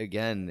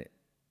again,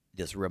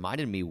 this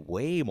reminded me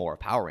way more of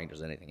Power Rangers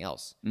than anything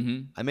else.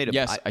 I made a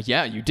Yes,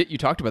 yeah, you did. You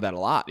talked about that a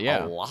lot.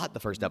 Yeah, a lot the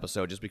first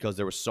episode just because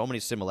there were so many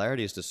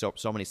similarities to so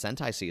many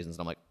Sentai seasons.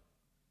 And I'm like,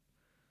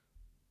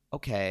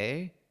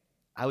 okay,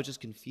 I was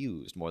just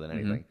confused more than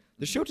anything.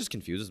 The show just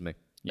confuses me.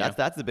 Yeah.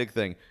 That's the big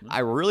thing. I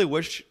really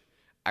wish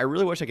I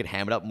could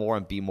ham it up more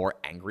and be more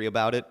angry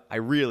about it. I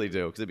really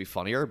do, because it'd be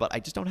funnier. But I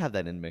just don't have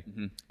that in me.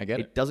 I get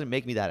it. It doesn't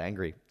make me that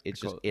angry. It's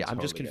just I'm just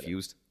totally get it.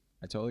 confused.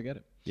 I totally get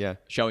it. Yeah.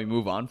 Shall we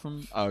move on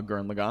from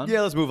Gurren Lagann?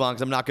 Yeah, let's move on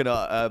because I'm not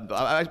gonna.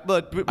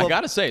 But I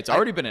gotta say, it's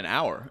already been an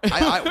hour.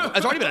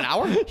 it's already been an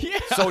hour. Yeah.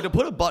 So to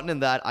put a button in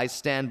that, I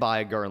stand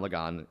by Gurren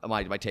Lagann.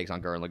 My takes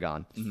on Gurren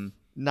Lagann.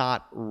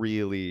 Not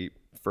really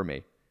for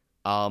me.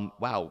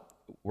 Wow,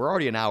 we're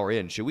already an hour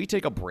in. Should we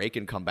take a break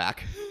and come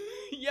back?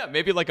 Yeah,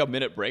 maybe like a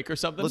minute break or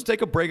something. Let's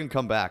take a break and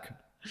come back.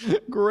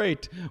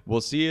 Great.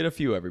 We'll see you in a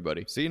few,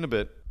 everybody. See you in a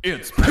bit.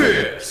 It's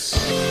piss.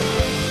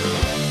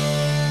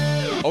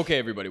 Okay,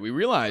 everybody. We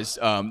realized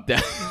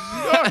that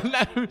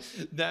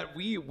that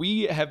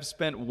we have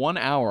spent 1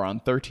 hour on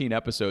 13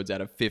 episodes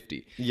out of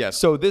 50. Yes.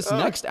 So this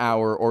next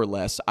hour or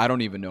less, I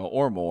don't even know,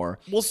 or more.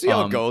 We'll see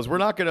how it goes. We're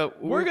not gonna.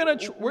 We're gonna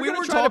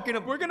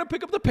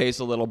pick up the pace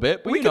a little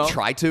bit. But We you could know,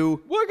 try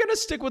to. We're gonna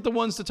stick with the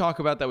ones to talk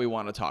about that we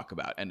want to talk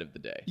about. End of the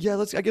day. Yeah.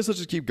 I guess let's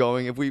just keep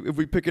going. If we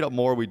pick it up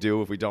more, we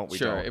do. If we don't, we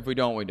Sure. don't. If we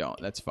don't, we don't.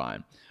 That's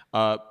fine.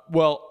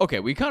 Well, okay.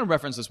 We kind of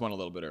referenced this one a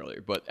little bit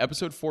earlier, but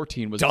episode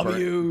 14 was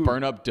W.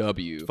 Burn Up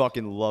W.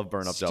 Fucking love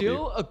Burn Up W.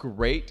 Still a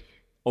great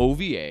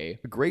OVA.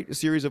 A great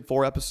series of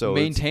 4 episodes.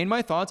 Maintain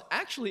my thoughts.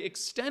 Actually,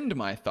 extend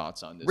my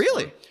thoughts on this.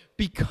 Really? one,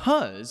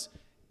 because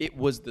it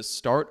was the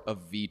start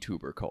of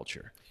VTuber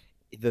culture.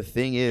 The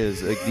thing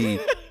is, like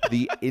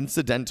the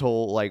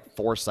incidental like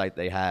foresight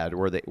they had,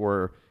 where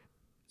where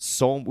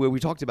we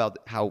talked about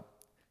how,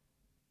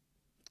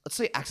 let's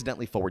say,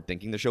 accidentally forward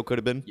thinking the show could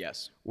have been.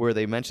 Yes. Where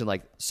they mentioned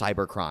like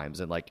cyber crimes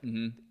and like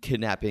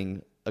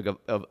kidnapping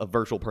a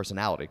virtual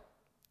personality.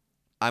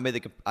 I made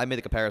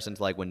the comparison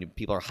to like when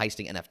people are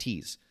heisting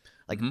NFTs.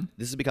 Like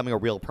this is becoming a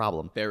real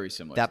problem. Very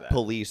similar that to that.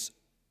 police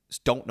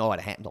don't know how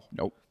to handle.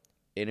 Nope.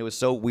 And it was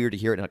so weird to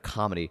hear it in a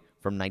comedy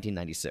from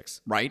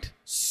 1996. Right?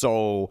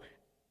 So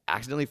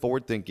accidentally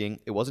forward thinking.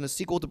 It wasn't a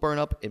sequel to Burn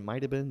Up. It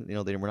might have been.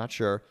 They were not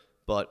sure,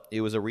 but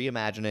it was a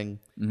reimagining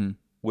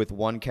with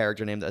one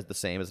character named as the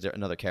same as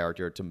another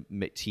character to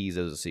tease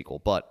as a sequel.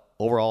 But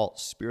overall,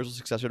 spiritual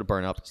successor to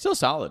Burn Up. Still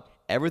solid.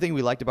 Everything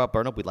we liked about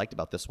Burn Up, we liked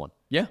about this one.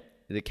 Yeah.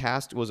 The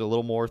cast was a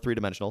little more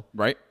three-dimensional.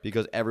 Right.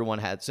 Because everyone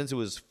had, since it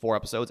was 4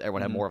 episodes,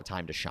 everyone had more of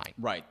time to shine.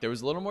 Right. There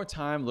was a little more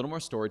time, a little more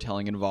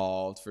storytelling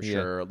involved, for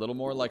sure. A little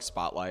more, like,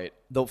 spotlight.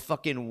 Though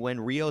fucking when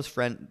Rio's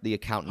friend, the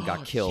accountant,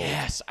 got killed.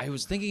 Yes, I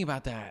was thinking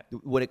about that.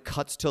 When it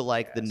cuts to,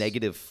 like, the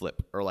negative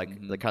flip, or, like,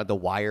 the kind of the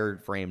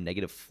wired frame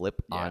negative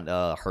flip on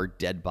her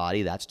dead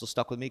body, that still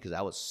stuck with me because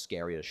that was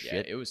scary as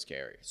shit. Yeah, it was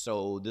scary.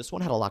 So this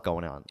one had a lot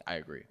going on. I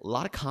agree. A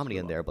lot of comedy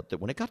in there, but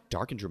when it got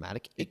dark and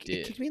dramatic, it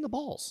kicked me in the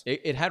balls.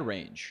 It had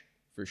range,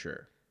 for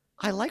sure.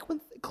 I like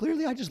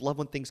clearly I just love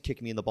when things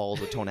kick me in the balls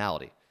with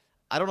tonality.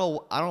 I don't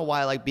know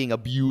why I like being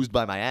abused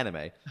by my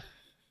anime.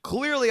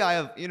 Clearly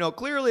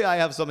I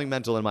have something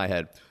mental in my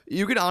head.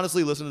 You can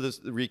honestly listen to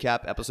this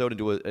recap episode and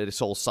do a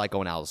soul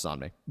psychoanalysis on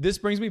me. This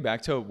brings me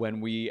back to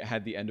when we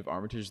had the end of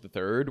Armitage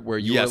III, where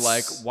you were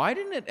like, why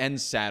didn't it end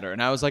sadder?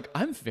 And I was like,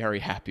 I'm very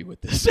happy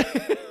with this.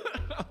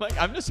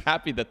 I'm just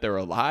happy that they're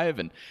alive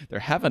and they're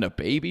having a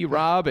baby,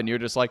 Rob. And you're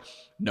just like,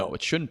 no,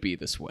 it shouldn't be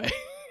this way.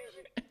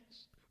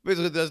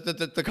 Basically,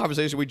 the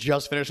conversation we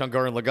just finished on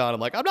Gurren Lagann,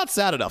 I'm like, I'm not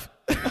sad enough.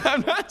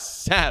 I'm not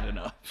sad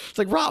enough. It's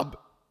like, Rob,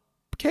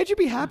 can't you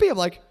be happy? I'm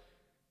like,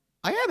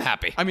 I am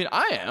happy. I mean,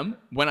 I am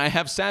when I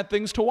have sad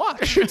things to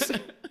watch.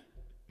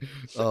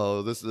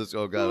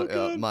 Oh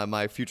God.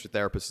 My future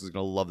therapist is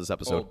going to love this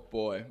episode. Oh,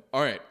 boy.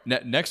 All right.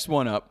 Next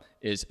one up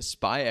is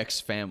Spy X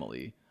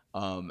Family.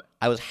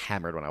 I was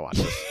hammered when I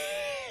watched this.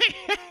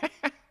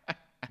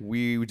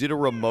 We did a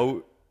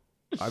remote.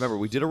 I remember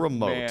we did a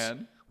remote.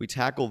 Man. We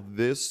tackled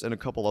this and a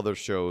couple other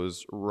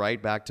shows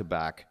right back to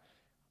back.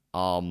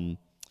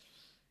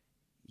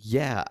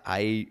 Yeah,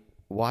 I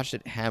watched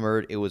it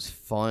hammered. It was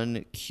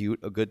fun, cute,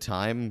 a good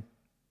time.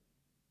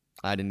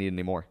 I didn't need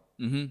any more.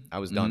 I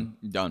was done.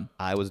 Done.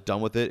 I was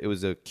done with it. It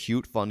was a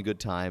cute, fun, good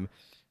time.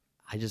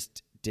 I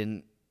just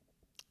didn't.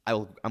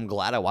 I'm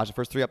glad I watched the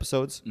first 3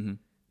 episodes.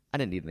 I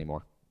didn't need any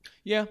more.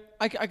 Yeah,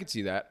 I could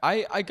see that.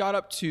 I got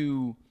up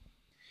to.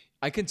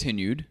 I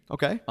continued.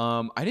 Okay.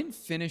 I didn't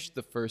finish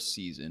the first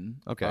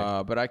season. Okay.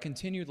 But I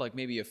continued like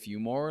maybe a few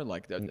more,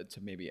 like to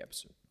maybe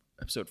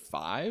episode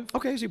 5.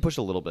 Okay, so you pushed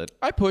a little bit.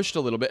 I pushed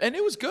a little bit, and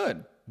it was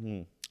good.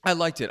 I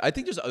liked it. I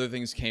think just other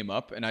things came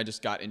up, and I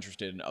just got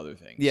interested in other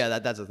things. Yeah,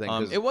 that's the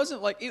thing. It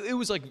wasn't like it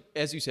was like,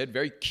 as you said,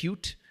 very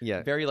cute.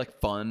 Yeah. Very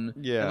like fun.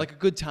 Yeah. And like a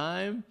good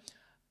time.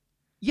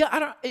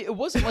 Yeah, It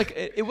wasn't like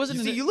it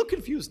wasn't. You look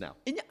confused now.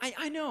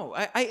 I know.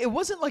 It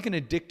wasn't like an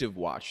addictive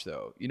watch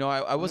though.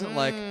 I wasn't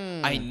like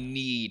I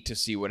need to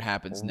see what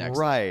happens next.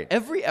 Right.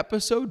 Every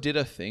episode did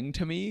a thing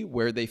to me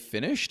where they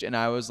finished, and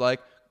I was like,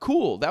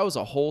 cool. That was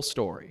a whole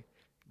story.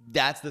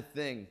 That's the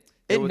thing.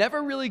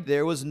 Never really.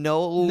 There was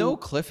no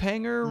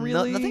Cliffhanger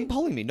really. Nothing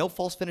pulling me. No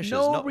false finishes.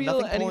 No real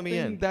nothing pulling me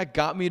anything in. that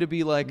got me to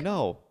be like,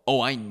 No.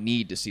 oh, I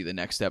need to see the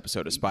next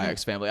episode of Spy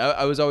X Family.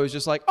 I was always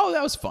just like, oh,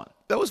 that was fun.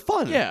 That was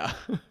fun. Yeah.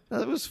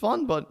 That was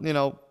fun, but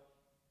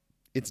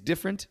it's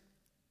different.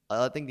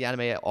 I think the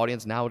anime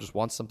audience now just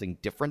wants something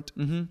different.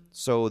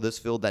 So this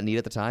filled that need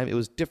at the time. It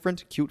was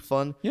different, cute,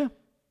 fun. Yeah.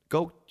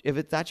 Go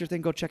if that's your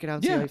thing. Go check it out.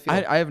 And see how Yeah. you feel.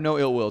 I have no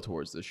ill will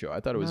towards this show. I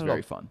thought it was Not at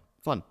very all. fun.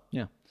 Fun.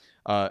 Yeah.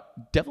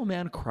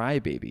 Devilman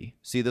Crybaby.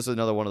 See, this is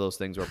another one of those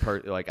things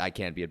where I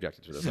can't be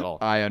objected to this at all.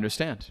 I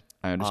understand.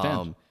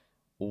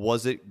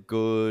 Was it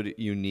good?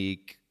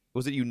 Unique?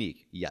 Was it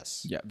unique?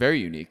 Yes. Yeah, very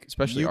unique,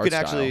 especially You art could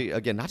style. actually,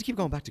 again, not to keep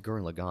going back to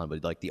Gurren Lagann,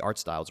 but like the art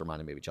styles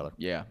reminded me of each other.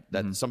 Yeah.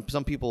 That some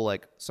people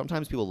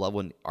sometimes people love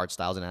when art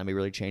styles in anime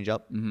really change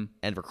up.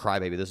 And for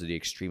Crybaby, this is the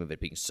extreme of it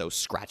being so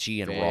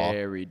scratchy and raw.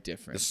 Very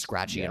different. The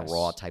scratchy and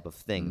raw type of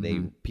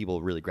thing.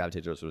 People really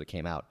gravitated to it when it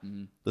came out.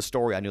 The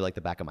story I knew like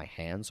the back of my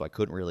hand, so I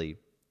couldn't really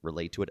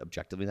relate to it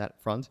objectively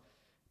that front.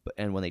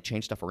 And when they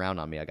changed stuff around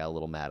on me, I got a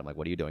little mad. I'm like,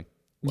 what are you doing?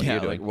 What are you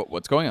doing? Like,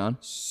 what's going on?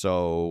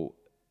 So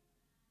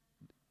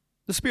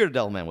the spirit of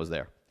Devilman was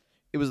there.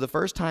 It was the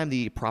first time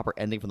the proper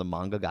ending from the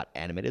manga got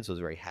animated, so I was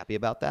very happy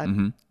about that.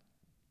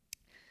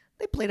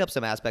 They played up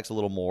some aspects a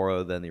little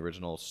more than the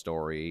original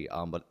story,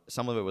 but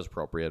some of it was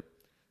appropriate.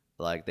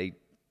 Like they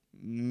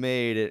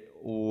made it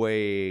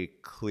way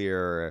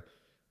clearer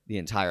the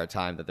entire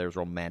time that there's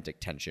romantic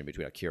tension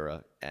between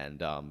Akira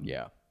and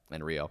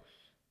Rio.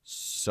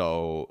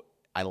 So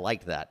I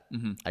liked that.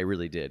 I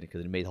really did,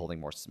 because it made the whole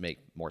thing make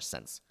more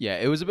sense. Yeah,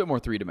 it was a bit more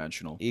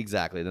three-dimensional.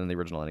 Exactly. Than the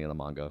original ending of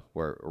the manga,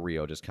 where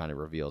Rio just kind of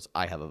reveals,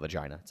 "I have a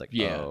vagina." It's like,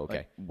 Yeah. oh,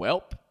 okay. Like,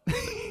 welp.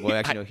 Well,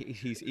 actually, no.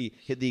 He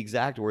hit the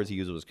exact words he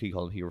used was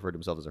he referred to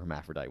himself as a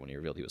hermaphrodite when he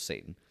revealed he was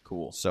Satan.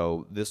 Cool.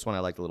 So this one I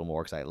liked a little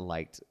more because I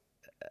liked.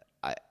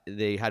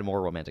 They had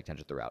more romantic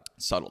tension throughout.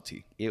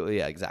 Subtlety.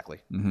 Yeah, exactly.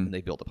 And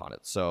they built upon it.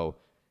 So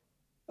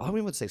I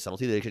wouldn't even say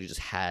subtlety. They could have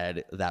just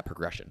had that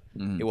progression.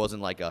 It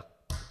wasn't like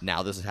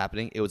now this is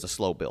happening. It was a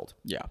slow build.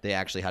 Yeah. They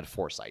actually had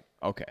foresight.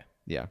 Okay.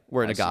 Yeah.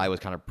 Wherein a guy was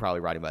kind of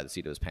probably riding by the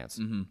seat of his pants.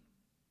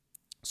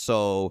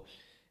 So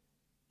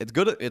it's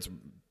good. It's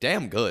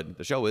damn good.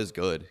 The show is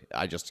good.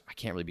 I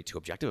can't really be too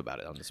objective about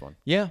it on this one.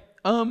 Yeah.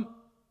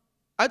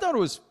 I thought it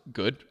was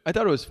good. I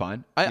thought it was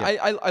fine.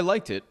 I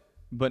liked it,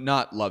 but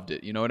not loved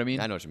it. You know what I mean?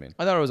 I know what you mean.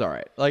 I thought it was all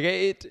right. Like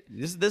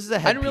This is a I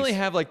headpiece. didn't really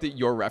have like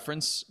your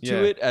reference to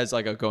Yeah. it as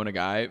like a Go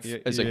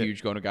Nagai, as a yeah.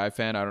 huge Go Nagai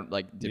fan. I didn't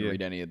Yeah.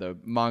 read any of the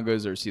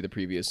mangas or see the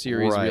previous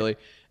series Right. really.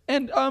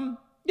 And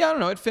yeah, I don't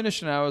know. It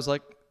finished and I was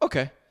like,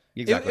 okay.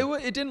 Exactly.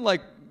 It didn't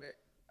like,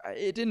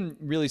 it didn't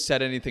really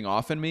set anything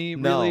off in me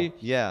No, really.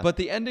 yeah. But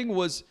the ending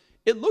was,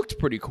 it looked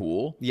pretty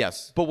cool.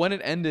 Yes. But when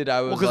it ended,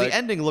 I was Well, because like, the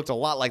ending looked a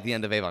lot like the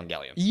end of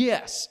Evangelion.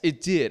 yes,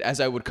 it did, as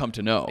I would come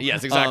to know.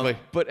 Yes, exactly.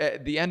 But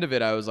at the end of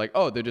it, I was like,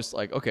 oh, they're just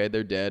like, okay,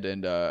 they're dead,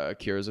 and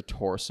Akira's a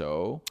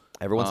torso.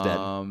 Everyone's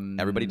dead.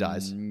 Everybody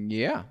dies.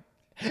 Yeah.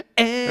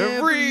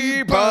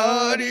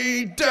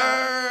 Everybody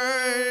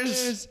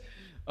dies.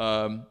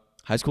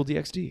 High School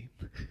DxD.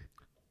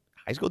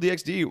 High School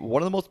DxD,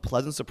 one of the most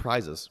pleasant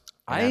surprises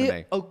in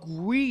anime.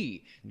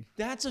 Agree.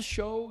 That's a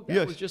show that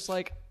Yes. was just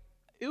like,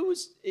 it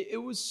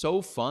was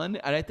so fun,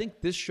 and I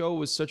think this show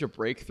was such a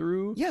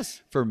breakthrough.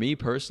 Yes. For me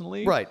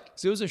personally. Right.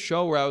 So it was a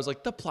show where I was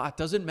like, the plot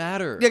doesn't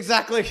matter.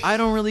 Exactly. I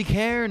don't really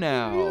care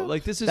now.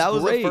 Like this is That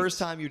was great. the first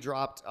time you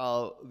dropped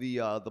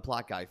the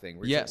plot guy thing.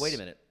 Where you're Yes. like, wait a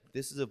minute.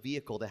 This is a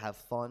vehicle to have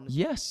fun.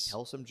 Yes.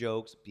 Tell some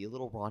jokes. Be a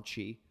little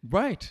raunchy.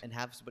 Right. And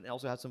but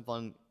also have some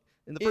fun.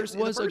 In It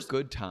was a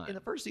good time. In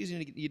the first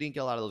season, you didn't get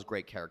a lot of those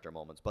great character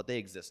moments, but they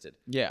existed.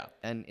 Yeah.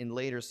 And in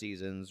later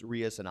seasons,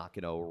 Rias and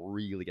Akino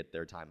really get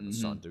their time in the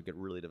sun to get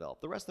really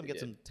developed. The rest of them get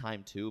some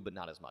time too, but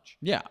not as much.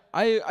 Yeah.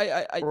 Or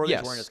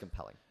Yes. they weren't as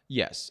compelling.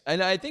 Yes.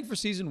 And I think for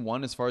season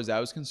 1, as far as I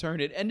was concerned,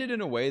 it ended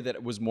in a way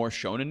that was more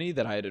shonen-y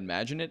than I had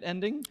imagined it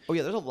ending. Oh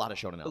yeah, there's a lot of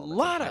shonen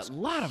elements. A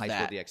lot of High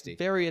that. School DxD.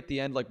 Very at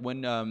the end, like when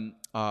Even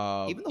the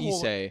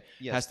whole- Issei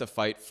yes. has to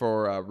fight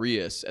for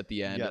Rias at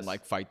the end Yes. and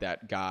like fight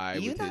that guy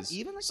with his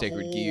like, sacred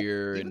the whole,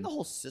 gear. even And the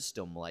whole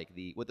system, like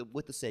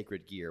with the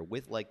sacred gear,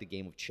 with like the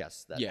game of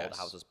chess that all Yes.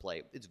 the houses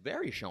play. It's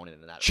very shonen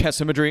in that.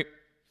 chess imagery.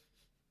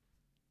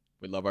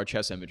 We love our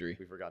chess imagery.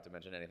 We forgot to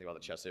mention anything about the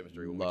chess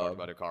imagery when Love.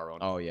 we talked about Hikaru.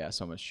 Oh yeah,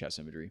 so much chess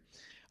imagery.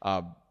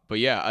 But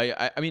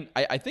yeah,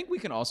 I think we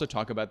can also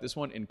talk about this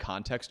one in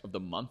context of the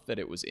month that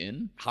it was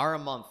in,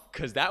 Harem month.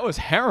 because that was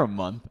Harem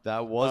month.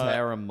 That was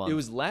Harem month. It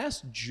was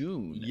last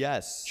June.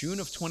 yes, June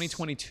of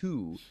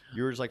 2022.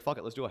 You were just like, fuck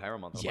it, let's do a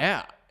Harem month. I'm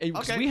like, Yeah,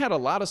 Okay. we had a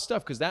lot of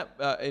stuff because that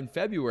in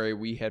February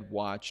we had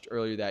watched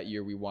earlier that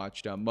year. We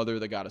watched Mother of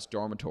the Goddess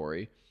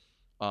Dormitory.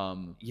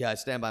 yeah, I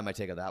stand by my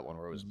take of that one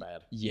where it was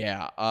bad.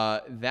 Yeah,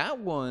 that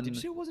one. Did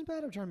you say it wasn't bad?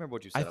 I'm trying to remember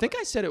what you said. I think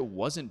I said it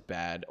wasn't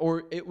bad,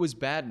 or it was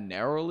bad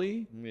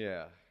narrowly.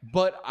 Yeah.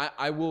 But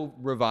I will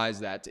revise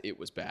that to it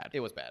was bad.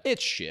 It was bad.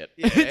 It's shit.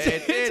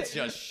 It's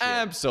just shit.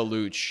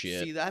 Absolute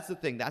shit. See, that's the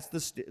thing.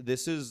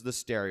 This is the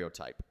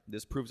stereotype.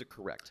 This proves it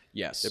correct.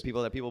 Yes. The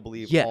people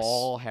believe Yes.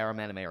 all harem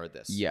anime are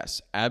this.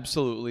 Yes,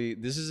 absolutely.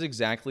 This is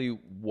exactly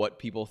what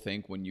people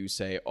think when you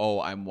say,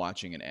 "Oh, I'm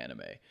watching an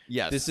anime."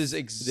 Yes. This is the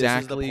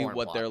exactly porn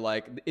what plot. they're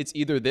like. It's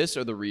either this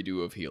or the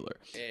redo of Healer.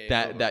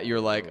 That you're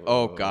like,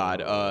 "Oh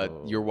God,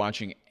 you're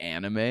watching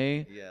anime."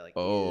 Yeah, like,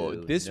 oh,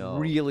 ew, this no.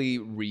 really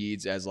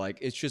reads as like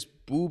it's just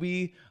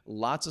booby,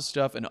 lots of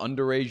stuff, an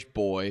underage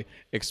boy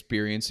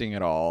experiencing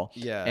it all.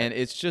 Yeah. and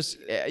it's just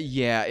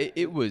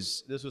it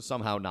was This was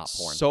somehow not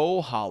porn.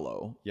 so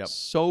hollow. Yep.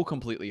 So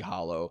completely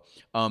hollow.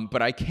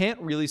 But I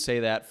can't really say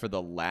that for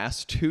the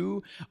last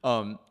two.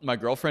 My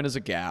Girlfriend is a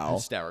Gal.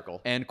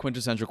 Hysterical. And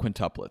Quintessential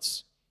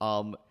Quintuplets.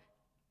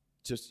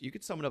 Just you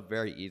could sum it up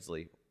very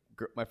easily.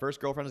 My first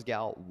girlfriend is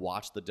gal.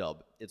 Watch the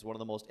dub. It's one of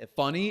the most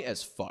Funny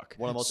as fuck.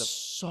 One of the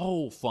most-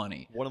 so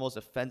funny. one of the most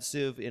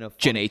offensive in a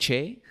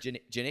Jin-H-A?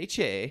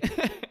 Jin-H-A.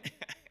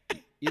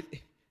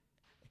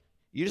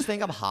 You just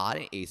think I'm hot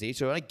and easy,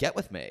 so you're gonna get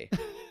with me.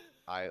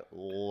 I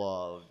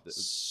loved it.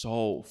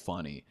 So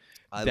funny.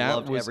 I that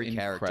loved was every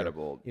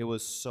incredible. character. It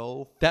was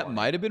so That funny.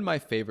 might have been my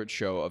favorite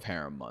show of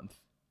Harem Month.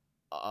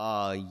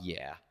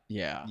 Yeah.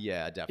 Yeah.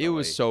 Yeah, definitely. It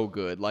was so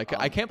good. Like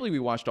I can't believe we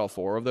watched all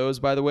 4 of those,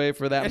 by the way,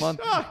 for that month.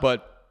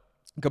 But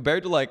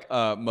compared to like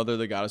Mother of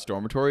the Goddess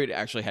Dormitory, it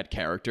actually had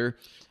character.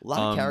 a lot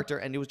of character,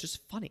 and it was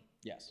just funny.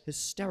 Yes.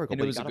 Hysterical. And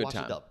but it was you a gotta good watch the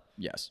time. dub.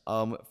 Yes.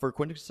 For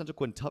Quintessential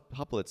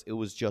Quintuplets, it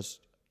was just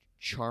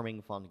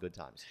charming, fun, good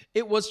times.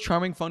 It was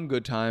charming, fun,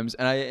 good times,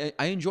 and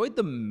I enjoyed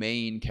the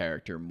main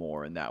character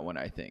more in that one.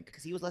 I think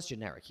Because he was less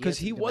generic. because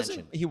had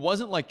some he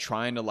wasn't like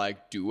trying to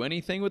like do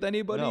anything with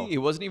anybody. No. He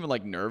wasn't even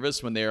like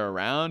nervous when they were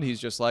around. He's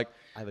just like,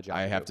 I have a job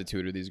I to have do." to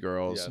tutor these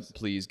girls. Yes.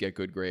 Please get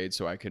good grades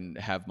so I can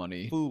have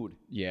money. Food.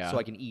 Yeah. So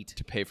I can eat.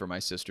 to pay for my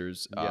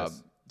sister's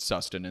Yes.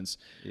 sustenance.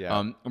 Yeah.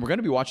 And we're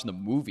gonna be watching the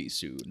movie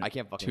soon. I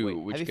can't fucking too, wait.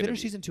 Which Have you gonna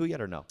finished be- season 2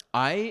 yet or no?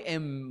 I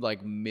am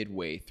like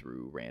midway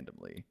through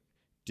randomly.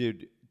 Are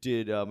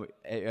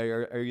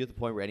you at the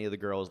point where any of the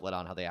girls let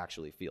on how they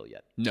actually feel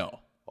yet? No.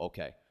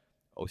 Okay.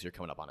 Oh, so you're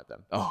coming up on it then.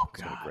 Oh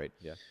It's gonna be God. great.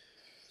 Yeah.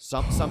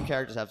 Some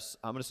characters have.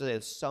 I'm gonna say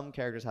that some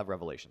characters have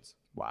revelations,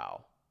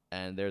 Wow.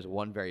 and there's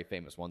one very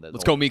famous one that.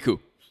 Let's go, Miku.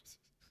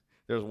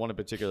 There's one in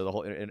particular. The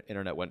whole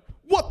internet went,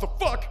 "What the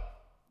fuck?"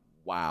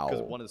 Wow.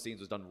 Because one of the scenes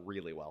was done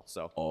really well.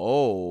 So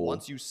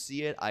once you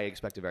see it, I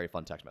expect a very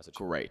fun text message.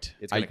 Great.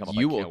 It's gonna come up.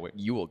 You I will. can't wait.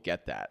 You will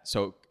get that.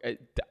 So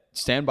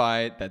stand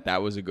by that.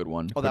 That was a good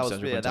one. Oh, that was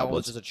Quintessential that one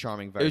was quintuplets. just a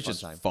charming, It very was fun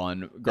just time.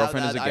 fun.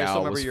 Girlfriend as a I just gal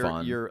remember was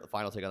fun. your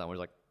final take on that one was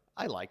like,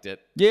 I liked it.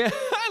 Yeah,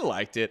 I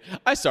liked it.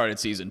 I started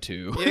season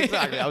 2. Yeah,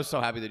 exactly. I was so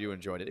happy that you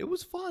enjoyed it. It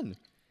was fun.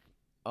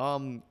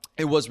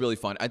 It was really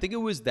fun. I think it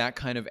was that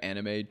kind of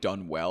anime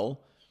done well.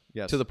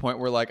 Yes. To the point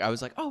where I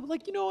was like, oh,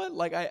 you know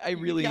what? I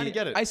really kinda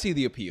get it. I see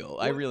the appeal.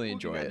 I really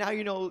enjoy it. Now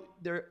you know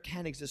there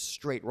can exist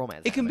straight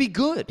romance. It can anime. be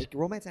good.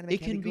 Romance anime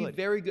It can be good.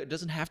 very good. It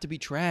doesn't have to be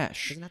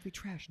trash. Doesn't have to be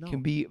trash. No. It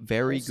can be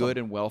very Wholesome. good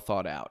and well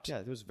thought out.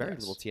 Yeah, there was very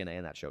little TNA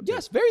in that show. Too.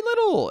 Yes, very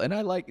little, and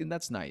and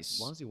that's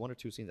nice. Honestly, 1 or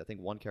 2 scenes. I think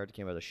one character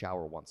came out of the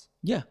shower once.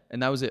 Yeah,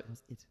 and that was it.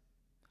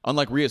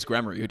 Unlike Rias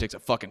Gremery, who takes a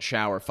fucking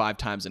shower 5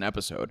 times an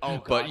episode.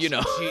 Oh, but you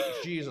know,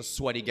 she is a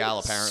sweaty gal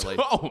apparently.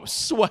 so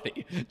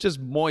sweaty, just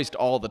moist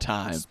all the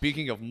time.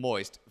 Speaking of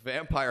moist,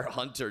 Vampire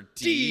Hunter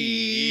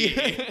D.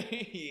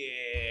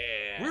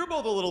 Yeah. We were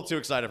both a little too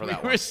excited for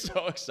that We one. were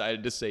so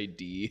excited to say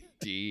D.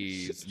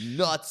 D's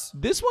nuts.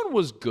 This one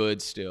was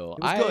good still.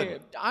 It was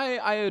good.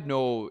 I had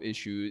no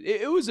issues.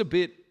 It was a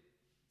bit.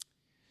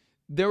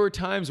 There were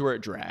times where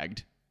it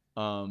dragged.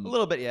 A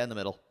little bit, yeah, in the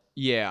middle.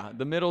 Yeah,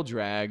 the middle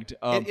dragged.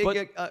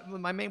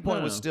 My main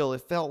point was still,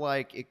 it felt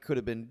like it could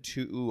have been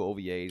 2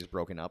 OVAs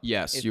broken up.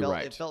 Yes, you're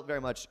right. It felt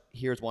very much,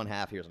 here's one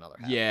half, here's another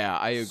half. Yeah,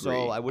 I agree.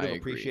 So I would have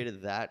agree.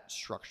 appreciated that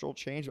structural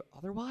change. But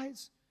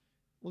otherwise,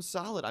 it was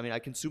solid. I mean, I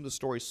consumed the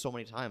story so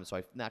many times,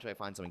 so naturally I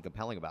find something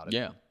compelling about it.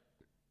 Yeah.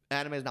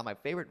 Anime is not my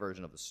favorite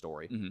version of the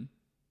story,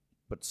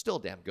 but still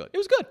damn good. It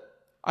was good.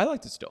 I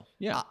liked it still.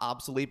 Yeah.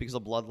 Obsolete because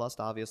of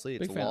Bloodlust, obviously.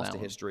 It's Big a fan of loss that to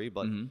one. history,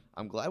 but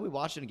I'm glad we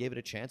watched it and gave it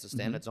a chance to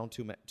stand on its own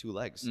two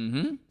legs.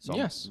 So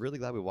Yes. I'm really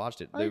glad we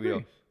watched it. I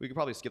agree. We could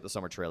probably skip the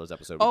summer trailers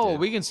episode.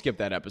 We can skip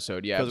that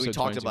episode. Yeah, because we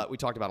episode talked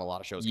 22. about a lot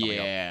of shows coming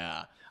up.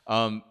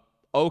 Yeah.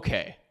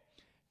 Okay.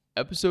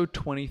 Episode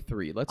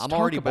 23. Let's I'm talk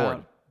already about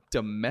bored.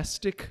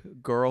 domestic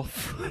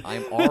girlfriend.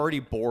 I'm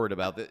already bored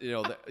about this. You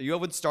know, you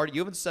haven't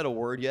said a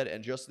word yet,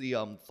 and just the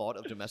thought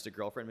of domestic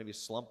girlfriend made me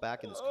slump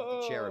back in this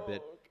comfy chair a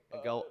bit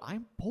and go,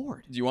 I'm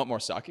bored. Do you want more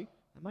sake?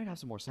 I might have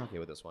some more sake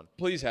with this one.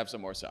 Please have some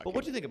more sake. But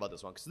what do you think about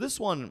this one? Because this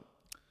one,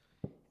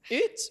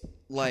 It's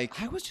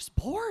like I was just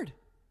bored.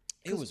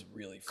 it was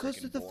really Because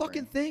freaking the boring.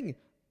 fucking thing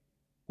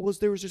was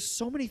there was just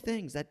so many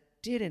things that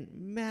didn't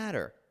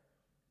matter.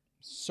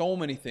 So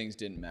many things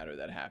didn't matter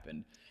that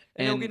happened.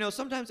 And you know,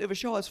 sometimes if a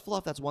show has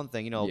fluff, that's one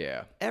thing. You know,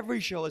 Yeah. every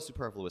show has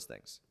superfluous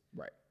things.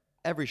 Right.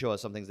 Every show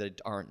has some things that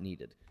aren't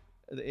needed.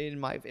 In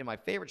my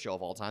favorite show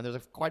of all time, there's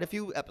quite a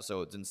few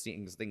episodes and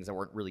things that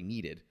weren't really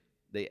needed.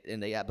 They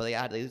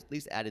at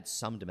least added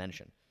some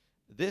dimension.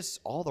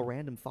 All the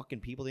random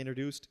fucking people they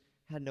introduced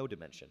had no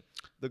dimension.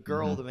 The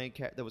girl, the main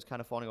that was kind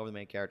of fawning over the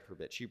main character for a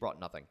bit, she brought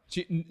nothing.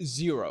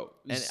 Zero.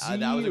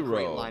 And that was a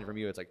great line from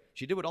you. It's like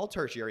she did what all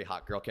tertiary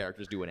hot girl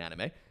characters do in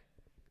anime.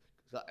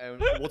 And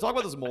we'll talk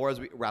about this more as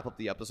we wrap up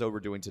the episode we're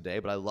doing today,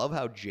 but I love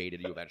how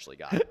jaded you eventually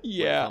got.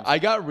 Yeah, I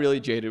got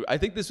really jaded. I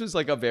think this was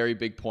like a very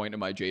big point of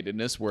my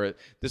jadedness where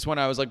this one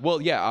I was like,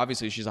 well, yeah,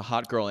 obviously she's a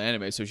hot girl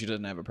anime, so she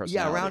doesn't have a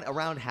personality. Yeah,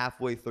 around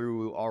halfway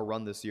through our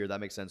run this year, that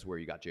makes sense where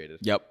you got jaded.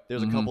 Yep.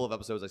 There's a couple of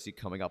episodes I see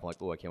coming up. I'm like,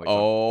 oh, I can't wait to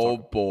Oh,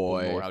 talk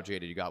boy. more how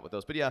jaded you got with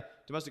those. But yeah,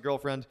 Domestic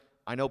Girlfriend,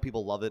 I know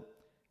people love it.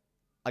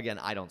 Again,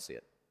 I don't see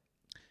it.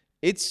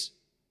 It's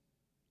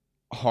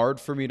hard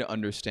for me to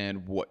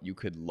understand what you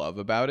could love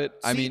about it.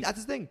 I mean, that's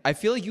the thing. I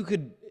feel like you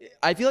could.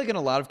 I feel like in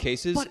a lot of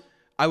cases, But-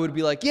 I would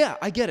be like, yeah,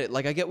 I get it.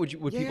 Like, I get what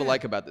people Yeah.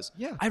 like about this.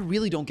 Yeah. I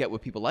really don't get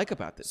what people like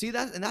about this. See,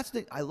 that's the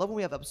thing. I love when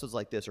we have episodes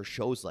like this or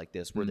shows like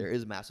this Mm-hmm. where there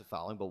is a massive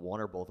following, but one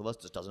or both of us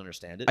just doesn't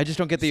understand it. I just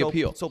don't get the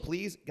appeal. So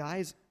please,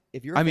 guys,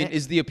 if you're I mean,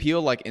 is the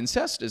appeal like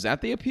incest? Is that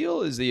the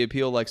appeal? Is the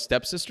appeal like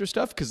stepsister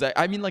stuff? Because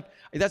I mean, like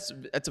that's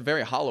a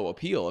very hollow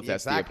appeal if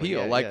that's Exactly. the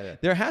appeal. Yeah, like yeah.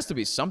 there has to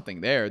be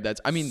something there.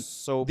 That's I mean,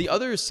 So- the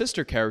other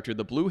sister character,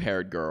 the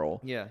blue-haired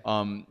girl. Yeah.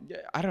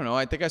 I don't know.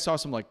 I think I saw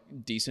some like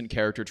decent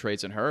character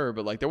traits in her,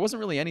 but like there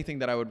wasn't really anything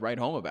that I would write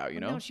home about. You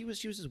know? No, she was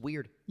just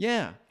weird.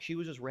 Yeah. She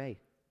was just Ray.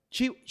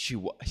 She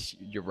was.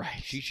 You're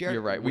right. She shared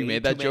You're right. We way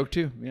made that too joke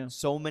too. Yeah.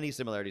 So many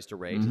similarities to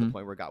Ray to the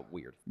point where it got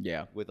weird.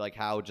 Yeah. With like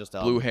how just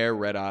Blue hair,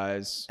 red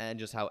eyes. and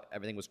just how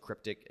everything was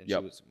cryptic and Yep.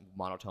 she was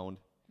monotoned.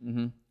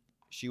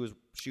 She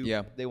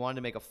Yeah. They wanted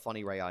to make a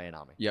funny Ray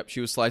Ayanami. Yep.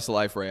 She was slice of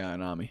life Ray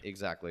Ayanami.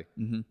 Exactly.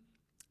 And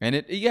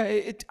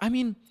I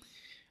mean,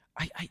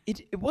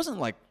 it wasn't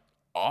like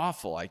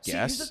awful, I See,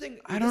 guess. here's the thing.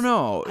 I don't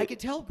know. I can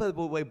tell by the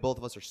way both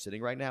of us are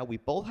sitting right now. We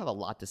both have a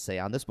lot to say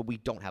on this, but we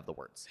don't have the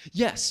words.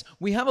 Yes,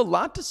 we have a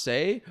lot to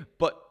say,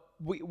 but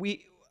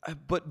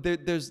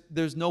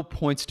there's no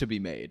points to be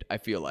made. I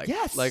feel like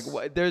Yes. like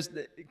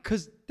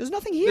because There's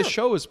nothing here. the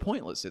show is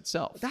pointless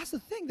itself. That's the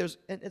thing.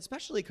 And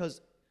especially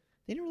because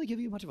they didn't really give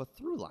you much of a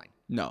through line.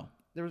 No.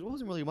 There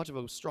wasn't really much of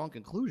a strong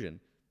conclusion.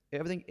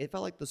 It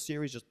felt like the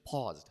series just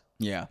paused.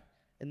 Yeah.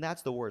 And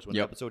that's the worst when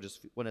the episode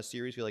when a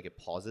series feel like it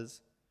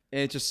pauses. And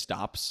it just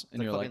stops,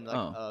 and you're like,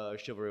 oh.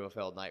 Chivalry of a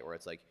Failed Knight, where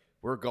it's like,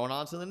 we're going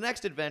on to the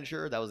next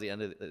adventure. That was the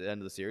end of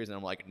the series, and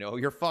I'm like, no,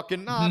 you're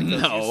fucking not. You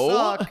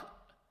suck.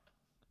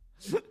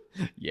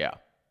 Yeah.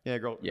 Yeah,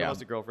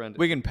 Domestic Girlfriend.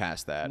 We can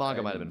pass that.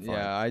 Manga might have been fun.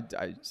 Yeah,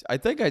 I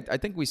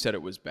think we said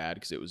it was bad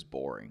because it was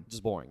boring.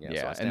 Just boring. Yeah,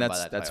 Yeah, so and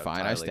that's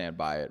fine. I stand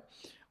by it.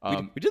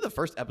 We did the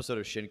first episode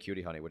of Shin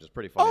Cutie Honey, which is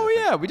pretty funny. Oh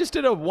yeah, we just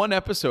did a 1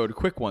 episode,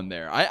 quick one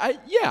there.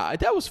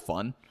 That was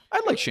fun. I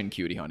like Shin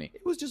Cutie Honey.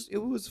 It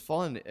was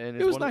fun, and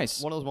it was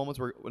nice. One of those moments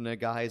when a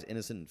guy is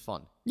innocent and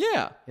fun.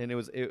 Yeah, and it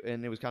was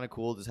kind of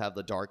cool to just have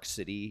the dark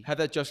city. Have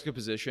that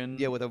juxtaposition.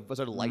 Yeah, with a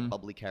sort of light,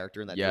 bubbly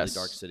character in that really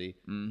dark city.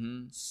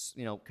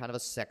 Mm-hmm. Kind of a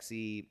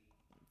sexy,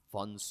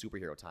 fun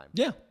superhero time.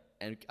 Yeah.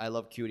 And I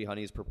love Cutie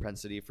Honey's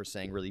propensity for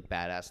saying really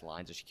badass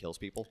lines as she kills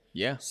people.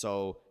 Yeah.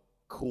 So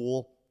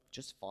cool,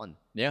 just fun.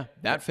 Yeah,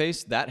 that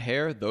face, that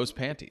hair, those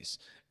panties.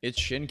 It's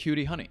Shin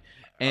Cutie Honey.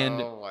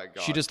 And oh my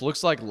God. She just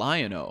looks like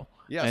Lion-O.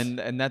 Yes.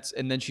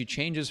 And then she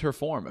changes her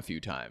form a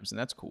few times, and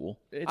that's cool.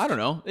 I don't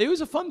know. It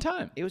was a fun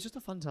time. It was just a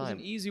fun time. It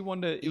was an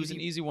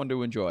easy one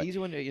to enjoy. Easy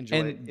one to enjoy.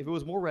 And if it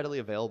was more readily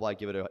available, I'd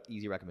give it an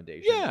easy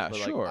recommendation. Yeah, but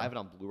sure. I have it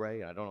on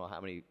Blu-ray, and I don't know how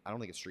many. I don't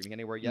think it's streaming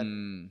anywhere yet.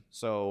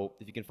 So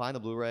if you can find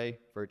the Blu-ray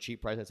for a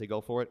cheap price, I'd say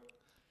go for it.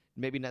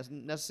 Maybe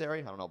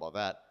necessary. I don't know about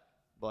that,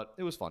 but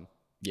it was fun.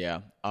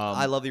 Yeah.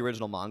 I love the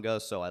original manga,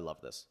 so I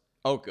love this.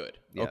 Oh, good.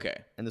 Yeah. Okay.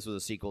 And this was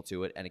a sequel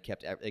to it, and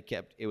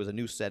it was a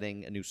new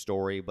setting, a new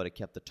story, but it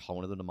kept the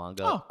tone of the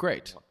manga. Oh,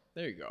 great.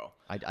 There you go.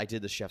 I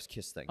did the chef's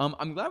kiss thing.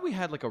 I'm glad we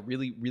had like a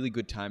really, really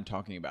good time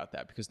talking about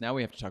that, because now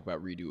we have to talk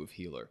about Redo of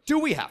Healer. Do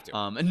we have to?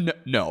 And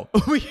no.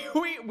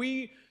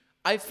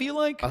 I feel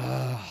like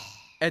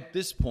at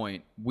this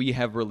point we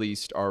have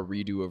released our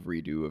Redo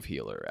of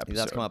Healer episode.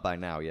 That's come up by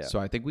now, yeah. So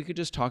I think we could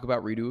just talk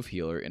about Redo of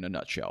Healer in a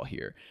nutshell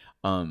here.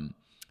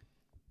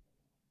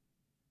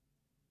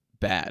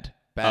 Bad.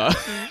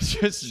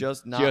 Just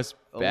bad.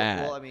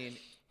 Well, I mean,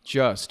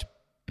 just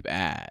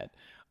bad.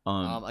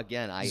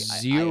 Again,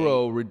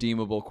 zero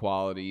redeemable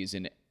qualities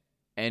in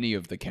any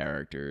of the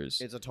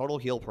characters. It's a total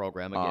heal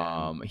program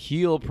again.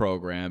 Heal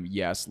program,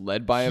 yes,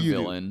 led by a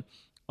villain.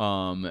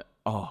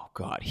 Oh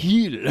God,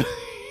 heal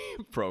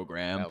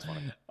program. That was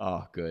funny.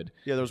 Oh, good.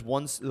 Yeah, there's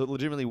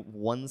legitimately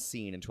one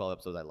scene in 12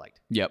 episodes I liked.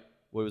 Yep.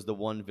 Where it was the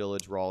one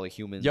village where all the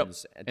humans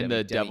and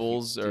the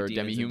devils or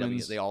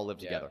demi-humans, they all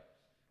lived together.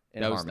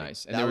 That was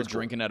nice. And they were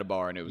drinking at a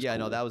bar, and it was cool.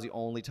 No, that was the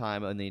only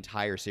time in the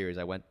entire series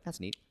I went, that's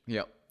neat.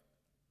 Yep.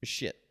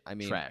 Shit. I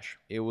mean, trash.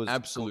 It was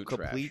absolute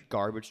complete trash.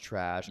 Garbage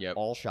trash. Yep.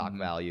 All shock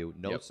value.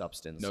 No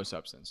substance. No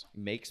substance.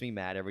 Makes me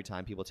mad every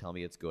time people tell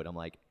me it's good. I'm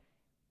like,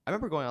 I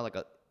remember going on like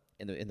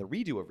in the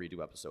Redo of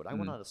Redo episode, I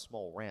went on a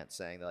small rant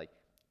saying that, like,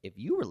 if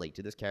you relate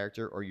to this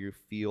character or you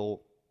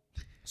feel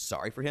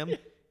sorry for him,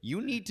 you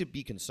need to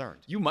be concerned.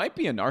 You might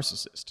be a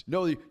narcissist.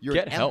 No, you're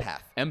Get an help. empath.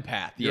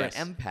 Empath, You're yes.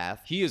 an empath.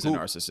 He is a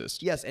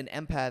narcissist. Yes, and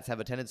empaths have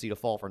a tendency to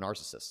fall for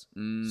narcissists.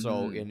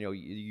 So,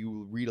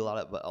 you read a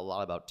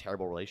lot about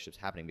terrible relationships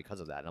happening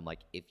because of that. And I'm like,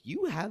 if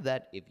you have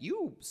that, if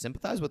you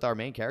sympathize with our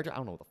main character, I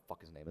don't know what the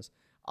fuck his name is.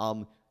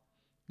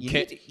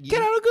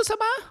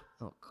 Kearugu-sama?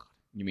 Oh, God.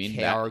 You mean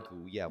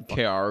Kearugu, yeah.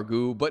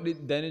 Kearugu, but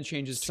then it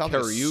changes to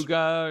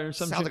Karyuga or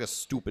something. Sounds like a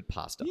stupid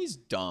pasta. He's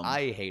dumb.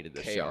 I hated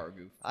this show.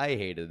 I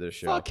hated this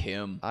show. Fuck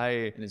him.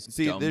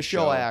 This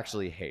show I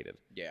actually hated.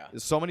 Yeah.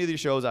 So many of these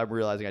shows I'm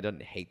realizing I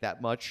didn't hate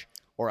that much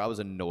or I was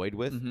annoyed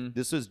with.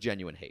 This was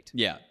genuine hate.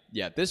 Yeah.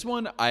 Yeah. This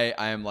one, I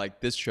am like,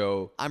 this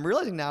show. I'm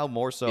realizing now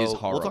more so. Is We'll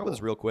talk horrible. about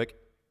this real quick.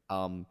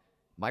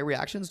 My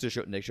reactions to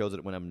shows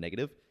when I'm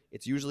negative,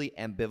 it's usually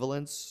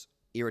ambivalence,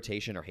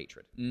 irritation, or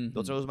hatred.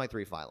 Those are my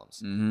 3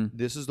 phylums.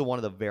 This is one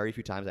of the very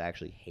few times I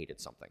actually hated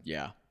something.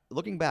 Yeah.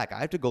 Looking back, I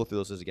have to go through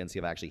those again, see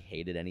if I actually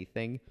hated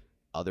anything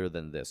other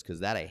than this,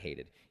 because that I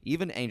hated.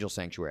 Even Angel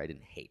Sanctuary I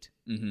didn't hate.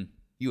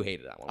 You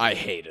hated that one. I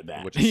hated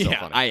that. Which is so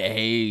funny. I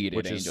hated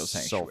which Angel is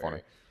Sanctuary. so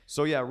funny.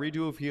 So yeah,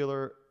 Redo of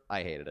Healer,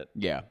 I hated it.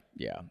 Yeah.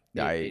 Yeah.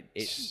 It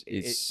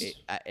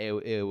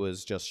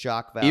was just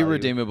shock value.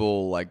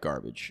 Irredeemable, like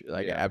garbage.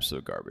 Like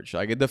absolute garbage.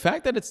 Like the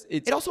fact that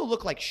it also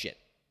looked like shit.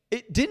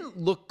 It didn't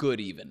look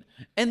good even.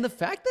 And the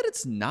fact that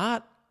it's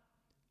not,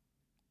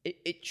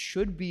 it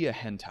should be a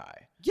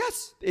hentai.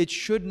 Yes. It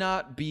should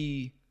not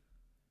be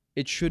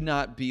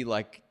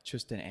like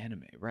just an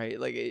anime, right?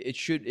 Like it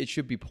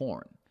should be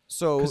porn.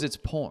 So, because it's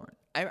porn.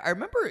 I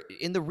remember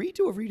in the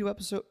Redo of Redo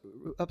episode,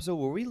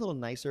 were we a little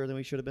nicer than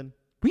we should have been?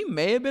 We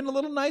may have been a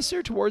little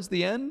nicer towards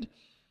the end.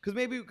 Because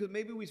maybe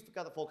we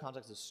got the full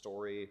context of the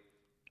story.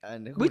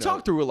 And we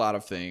talked through a lot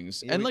of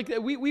things, and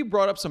we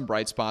brought up some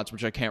bright spots,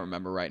 which I can't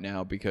remember right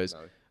now because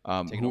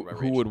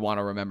who would want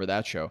to remember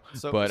that show?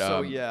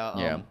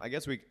 I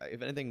guess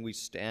if anything, we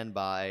stand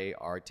by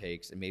our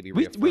takes and maybe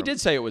we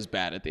did say it was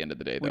bad at the end of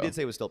the day. Though. We did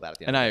say it was still bad at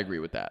the end, and I agree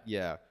with that.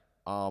 Yeah.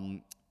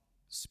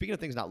 Speaking of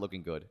things not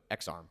looking good,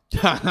 X-Arm.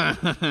 What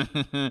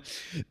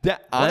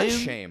a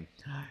shame.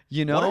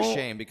 What a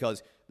shame,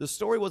 because the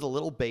story was a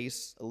little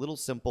base, a little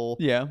simple.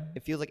 Yeah.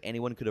 It feels like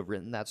anyone could have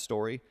written that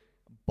story,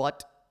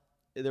 but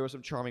there were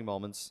some charming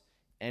moments,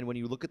 And when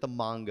you look at the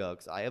manga,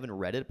 because I haven't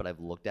read it, but I've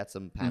looked at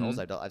some panels.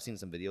 I've seen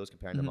some videos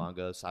comparing the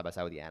manga side by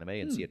side with the anime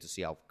and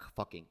see how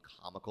fucking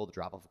comical the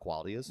drop off of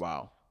quality is.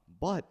 Wow.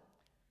 But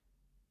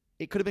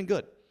it could have been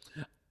good.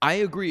 I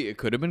agree. It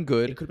could have been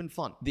good. It could have been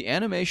fun. The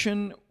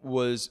animation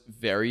was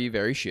very,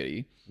 very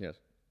shitty. Yes.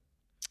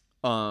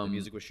 The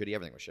music was shitty.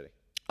 Everything was shitty.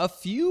 A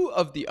few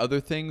of the other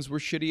things were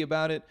shitty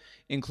about it,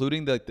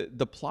 including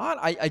the plot.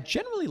 I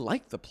generally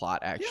liked the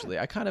plot, actually.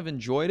 I kind of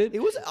enjoyed it.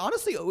 It was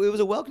honestly, it was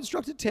a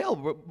well-constructed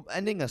tale.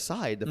 Ending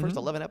aside, the first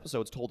 11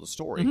 episodes told a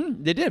story.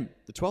 They did.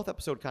 The 12th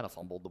episode kind of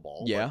fumbled the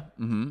ball. Yeah.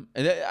 And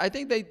I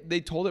think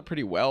they told it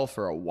pretty well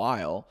for a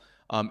while.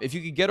 If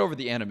you could get over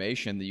the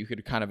animation, that you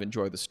could kind of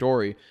enjoy the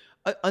story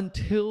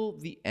until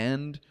the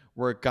end,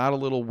 where it got a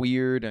little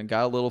weird and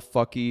got a little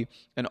fucky,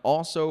 and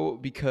also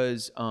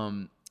because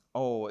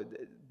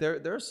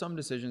there are some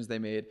decisions they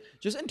made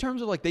just in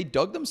terms of like they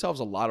dug themselves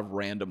a lot of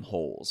random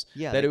holes.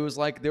 Yeah. That it was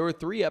like there were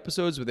 3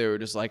 episodes where they were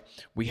just like,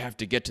 we have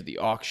to get to the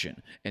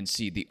auction and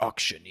see the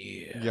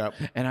auctioneer. Yep.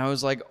 And I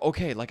was like,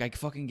 okay, like I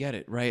fucking get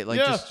it, right? Like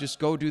just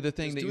go do the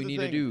thing that you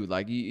need to do.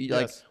 Like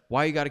like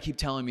why you got to keep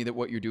telling me that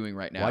what you're doing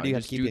right now? Why do you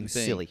have just to keep being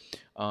silly?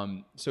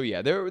 So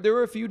yeah, there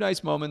were a few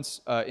nice moments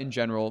in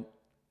general.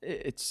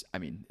 It's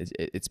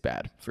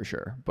bad for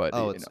sure, but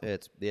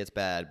it's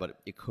bad, but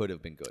it could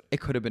have been good. it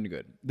could have been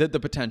good. The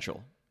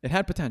potential, it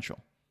had potential.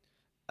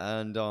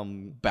 And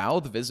Bow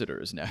the Visitor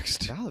is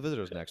next. now the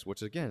Visitor's next,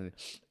 which again,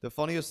 the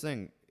funniest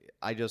thing,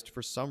 I just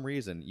for some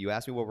reason you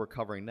asked me what we're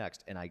covering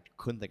next, and I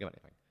couldn't think of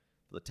anything.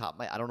 For the top,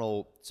 I don't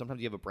know.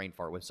 Sometimes you have a brain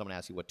fart when someone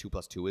asks you what 2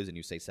 + 2 is, and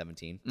you say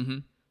 17. Mm-hmm.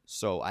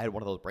 So I had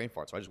one of those brain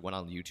farts. So I just went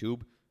on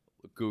YouTube,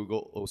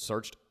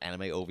 searched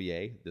anime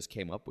OVA. This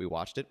came up. We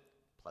watched it.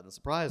 Pleasant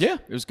surprise. Yeah,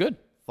 it was good.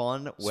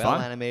 Fun,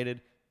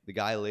 animated. The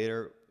guy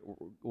later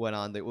went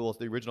on. The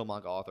original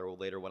manga author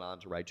later went on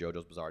to write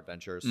JoJo's Bizarre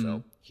Adventures.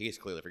 So he's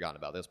clearly forgotten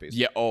about this piece.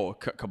 Yeah. Oh,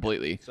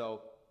 completely.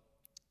 So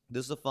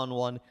this is a fun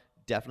one.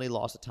 Definitely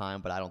lost of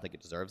time, but I don't think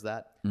it deserves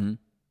that.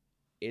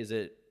 Is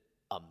it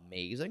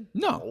amazing?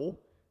 No.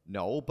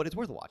 No, but it's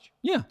worth a watch.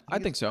 Yeah, I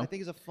think so. I think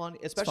it's a fun,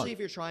 especially if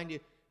you're trying to,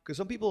 because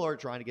some people are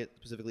trying to get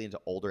specifically into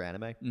older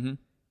anime.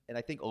 And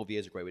I think OVA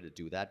is a great way to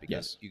do that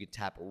because you can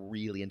tap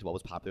really into what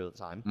was popular at the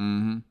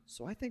time.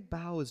 So I think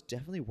Bao is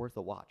definitely worth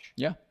a watch.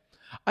 Yeah,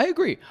 I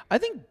agree. I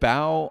think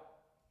Bao.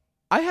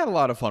 I had a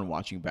lot of fun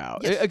watching Bao.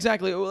 Yes.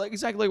 Exactly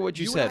what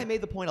you said. And I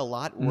made the point a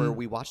lot where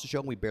we watched the show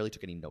and we barely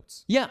took any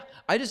notes. Yeah,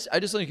 I just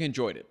like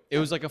enjoyed it. It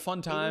was like a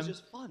fun time.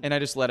 just fun. And I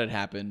just let it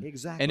happen.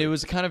 Exactly. And it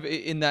was kind of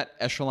in that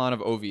echelon of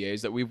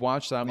OVAs that we've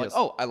watched that I'm like,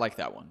 oh, I like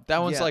that one.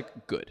 That one's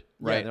like good,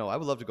 right? Yeah, no, I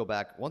would love to go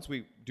back. Once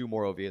we do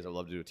more OVAs, I'd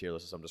love to do a tier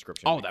list of some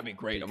description. Oh, that'd be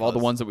great. Of all the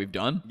ones that we've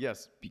done,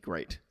 yes, be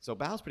great. So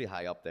Bao's pretty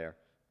high up there.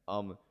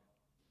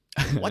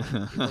 What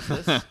was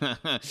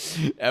this?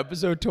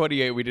 Episode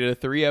 28, we did a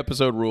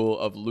 3-episode rule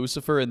of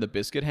Lucifer and the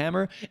Biscuit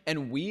Hammer,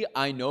 and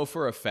I know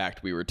for a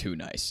fact we were too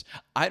nice.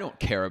 I don't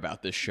care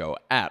about this show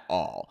at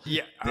all.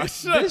 Yeah,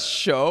 this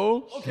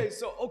show. Okay,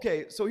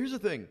 so here's the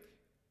thing.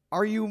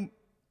 Are you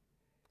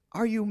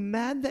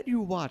mad that you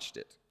watched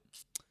it?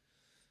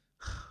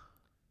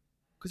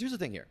 Because here's the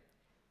thing here.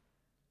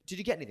 Did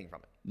you get anything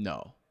from it?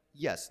 No.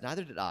 Yes,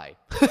 neither did I.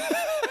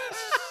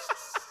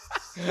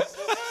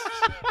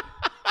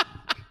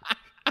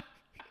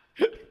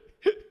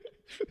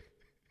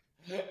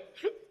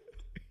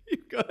 You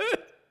good?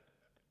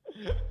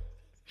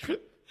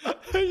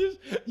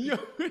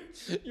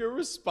 Your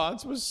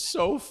response was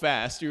so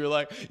fast. You were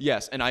like,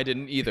 yes, and I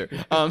didn't either.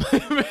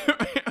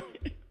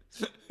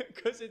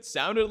 Because it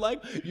sounded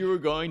like you were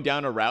going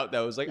down a route that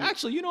was like,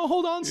 actually,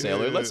 hold on,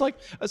 sailor. Let's like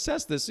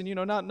assess this and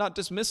not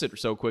dismiss it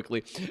so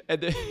quickly.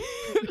 And then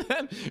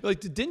like,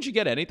 didn't you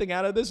get anything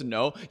out of this?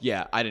 No.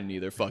 Yeah, I didn't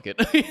either. Fuck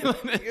it.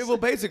 Well,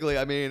 basically,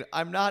 I mean,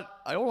 I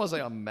don't want to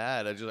say I'm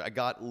mad. I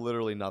got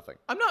literally nothing.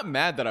 I'm not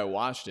mad that I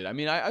watched it. I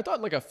mean, I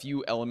thought like a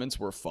few elements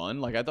were fun.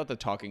 Like I thought the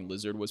talking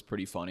lizard was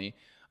pretty funny.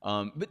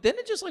 But then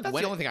it just like That's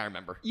the only thing I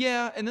remember.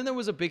 Yeah, and then there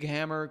was a big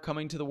hammer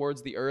coming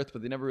towards the earth,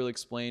 but they never really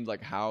explained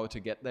like how to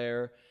get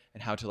there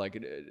and how to like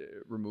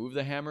remove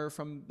the hammer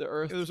from the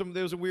earth.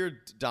 There was a weird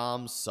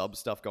Dom sub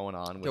stuff going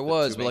on. With There the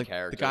was, two but main like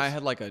characters. the guy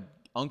had like a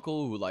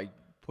uncle who like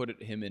put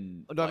him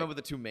in. No, I remember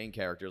the two main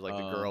characters. Like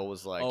the girl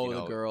was like,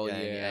 the girl,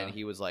 and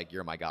he was like,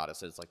 "You're my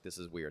goddess." It's like, this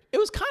is weird. It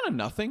was kind of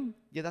nothing.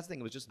 Yeah, that's the thing.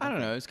 It was just I don't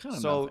nothing. know. It's kind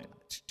of so nothing.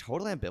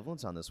 Total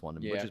ambivalence on this one,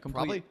 Yeah,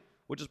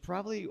 which is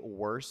probably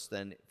worse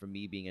than for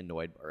me being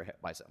annoyed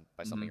by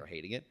something or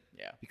hating it.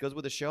 Yeah. Because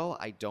with a show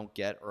I don't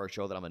get, or a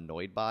show that I'm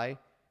annoyed by,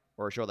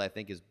 or a show that I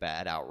think is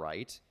bad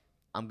outright,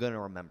 I'm gonna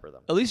remember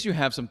them. At least you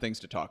have some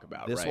things to talk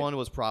about. This right? one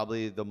was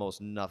probably the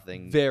most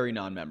nothing. Very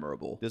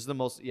non-memorable. This is the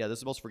most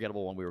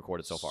forgettable one we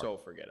recorded so far. So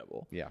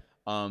forgettable. Yeah.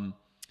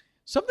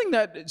 Something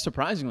that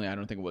surprisingly I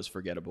don't think it was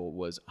forgettable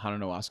was Hana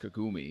no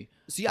Asukagumi.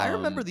 See, I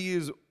remember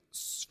these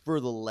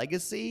for the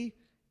legacy.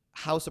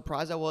 How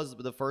surprised I was.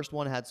 The first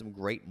one had some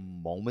great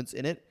moments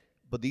in it,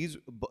 but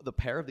the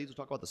pair of these, we'll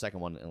talk about the second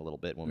one in a little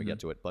bit when we get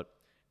to it. But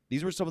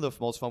These were some of the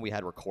most fun we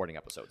had recording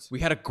episodes. We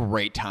had a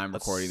great time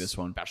recording this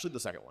one. Especially the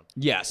second one.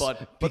 Yes.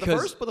 But the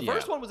first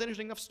one was an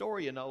interesting enough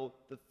story, you know.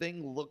 The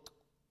thing looked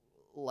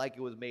like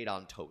it was made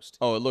on toast.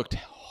 Oh, it looked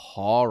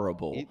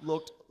horrible. It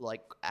looked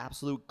like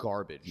absolute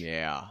garbage.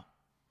 Yeah.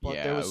 But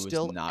yeah, there was it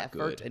still not effort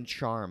good. and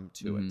charm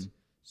to it.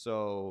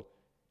 So,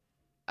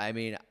 I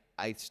mean,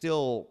 I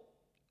still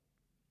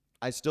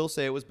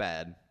say it was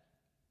bad.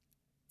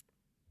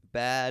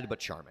 Bad, but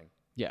charming.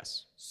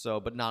 Yes. So,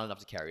 but not enough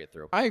to carry it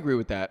through. I agree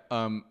with that.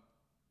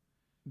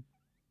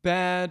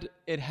 Bad.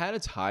 It had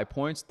its high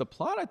points. The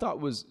plot I thought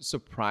was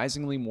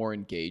surprisingly more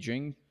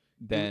engaging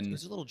than It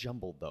was a little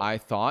jumbled, though. I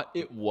thought.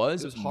 It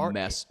was hard.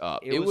 messed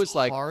up. It was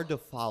like hard to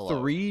follow.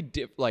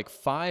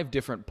 5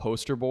 different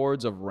poster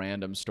boards of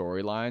random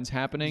storylines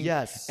happening.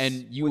 Yes.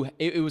 And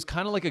it was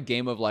kind of like a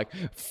game of like,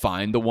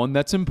 find the one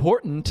that's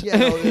important. Yeah,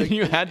 no, like,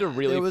 you had to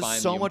really there was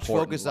find so the much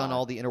important focus on line.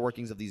 all the inner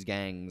workings of these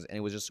gangs, and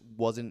it was just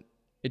wasn't.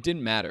 It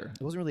didn't matter.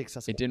 It wasn't really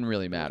accessible. It didn't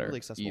really It matter wasn't really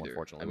accessible, either.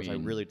 unfortunately, I which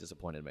mean, really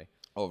disappointed me.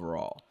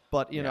 overall.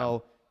 But you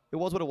know, it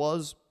was what it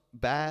was.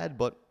 Bad,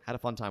 but had a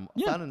fun time.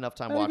 Yeah, Found enough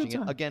time had a good watching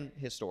time. it again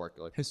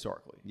historically.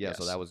 Historically. Yeah, yes.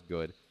 so that was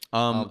good.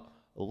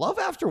 Love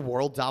After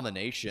World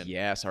Domination.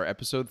 Yes, our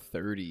episode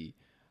 30.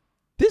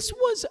 This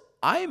was.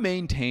 I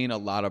maintain a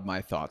lot of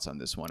my thoughts on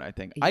this one. I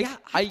think. I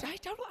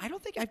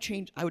don't think I've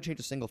changed. I would change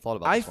a single thought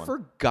about I this one.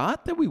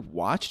 forgot that we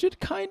watched it,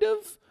 kind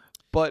of,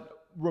 but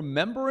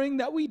remembering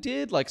that we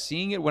did, like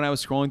seeing it when I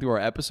was scrolling through our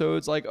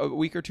episodes like a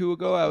week or two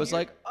ago, I was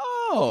like,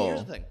 oh.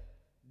 Here's the thing.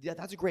 Yeah,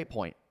 that's a great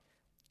point.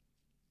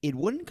 It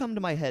wouldn't come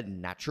to my head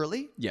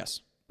naturally,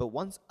 Yes, but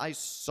once I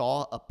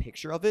saw a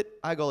picture of it,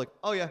 I go like,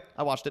 oh yeah,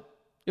 I watched it.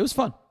 it was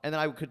fun. And then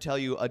I could tell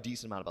you a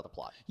decent amount about the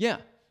plot. Yeah,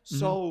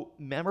 So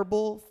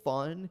memorable,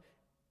 fun.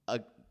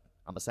 I'm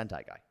a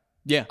Sentai guy.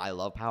 yeah. I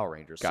love Power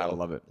Rangers. Gotta so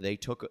love it. They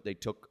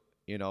took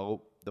you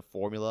know the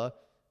formula.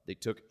 They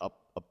took up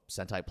a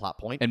Sentai plot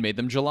point And made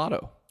them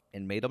gelato.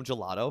 and made them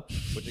gelato.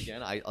 Which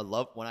again, I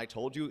love. When I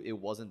told you it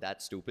wasn't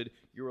that stupid,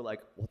 you were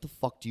like, "What the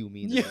fuck do you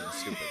mean this isn't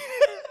stupid?"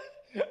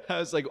 I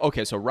was like,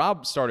 okay, so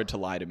Rob started to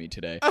lie to me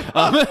today.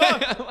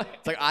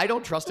 It's like I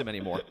don't trust him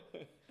anymore.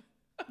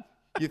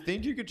 You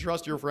think you could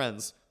trust your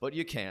friends, but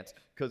you can't,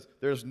 because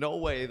there's no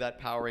way that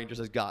Power Rangers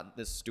has gotten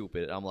this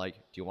stupid. I'm like,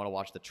 do you want to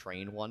watch the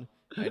train one?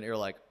 And you're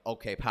like,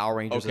 okay, Power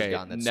Rangers has Okay,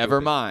 gotten that never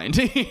stupid. mind.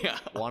 Yeah.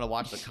 Want to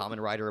watch the Kamen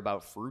Rider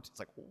about fruit? It's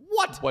like,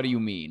 what? What do you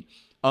mean?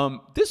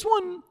 This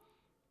one,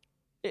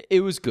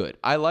 it was good.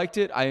 I liked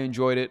it. I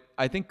enjoyed it.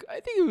 I think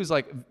it was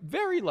like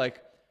very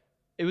like,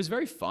 it was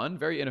very fun,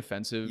 very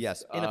inoffensive.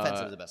 Yes,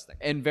 inoffensive is the best thing.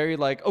 And very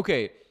like,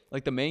 okay,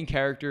 like the main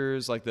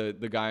characters, like the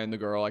guy and the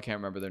girl. I can't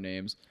remember their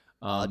names.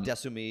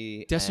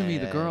 Desumi. Desumi,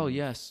 the girl, and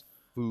yes.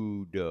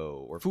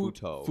 Fudo or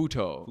Futo.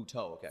 Futo.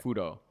 Okay.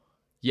 Fudo.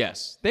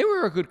 Yes, they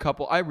were a good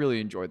couple. I really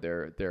enjoyed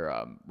their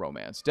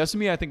romance.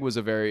 Desumi, I think, was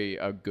a very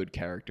good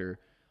character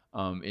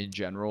in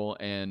general.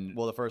 And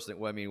Well, the first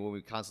thing, I mean, when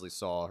we constantly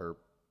saw her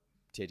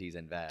titties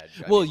and vag.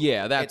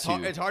 yeah, that it's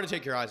too. it's hard to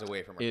take your eyes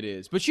away from her. It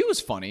is, but she was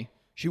funny.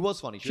 She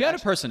was funny. She had a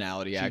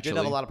personality. She Actually, did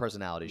have a lot of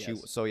personality.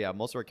 Yes. So yeah,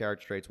 most of her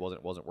character traits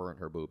weren't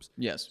her boobs.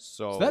 Yes.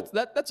 So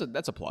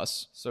that's a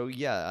plus. So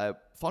yeah,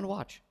 fun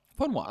watch.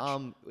 Fun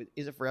watch.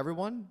 Is it for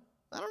everyone?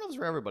 I don't know if it's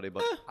for everybody,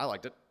 but I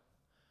liked it.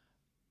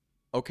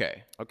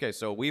 Okay. Okay,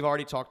 so we've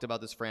already talked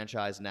about this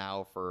franchise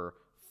now for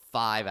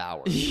 5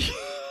 hours.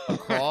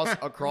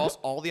 across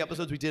all the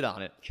episodes we did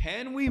on it.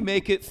 Can we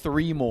make it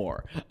 3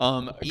 more?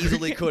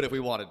 Easily could if we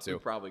wanted to. We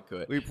probably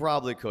could. We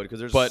probably could because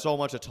there's But, so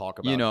much to talk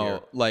about. You know, here.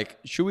 like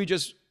should we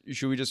just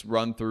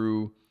run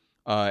through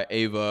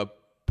Ava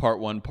part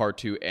 1, part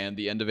 2, and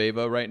the end of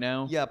Ava right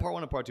now? Yeah, part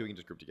 1 and part 2 we can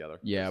just group together.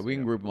 Yeah, we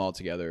can group them all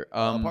together.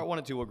 Part 1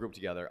 and 2 will group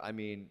together. I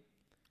mean,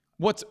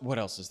 What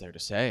else is there to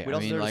say? What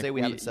else is there to say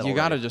we haven't said You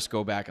got to already? just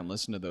go back and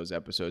listen to those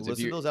episodes.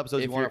 Listen to those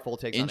episodes. If You want you're our full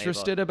takes on Ava.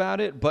 interested about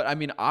it, but I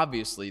mean,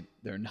 obviously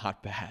they're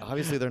not bad.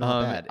 obviously they're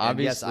not bad. And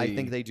yes, I obviously,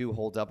 think they do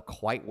hold up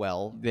quite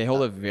well. they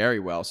hold up very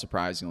well,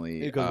 surprisingly.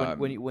 Because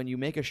when you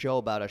make a show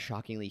about a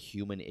shockingly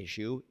human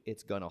issue,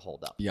 it's gonna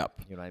hold up.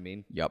 Yep. You know what I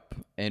mean? Yep.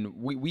 And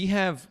we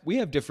have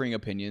differing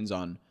opinions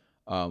on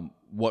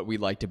what we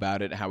liked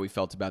about it, how we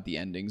felt about the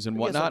endings and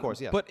Yes, of whatnot. course,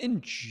 yeah. But in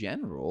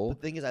general, The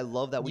thing is, I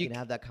love that we can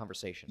have that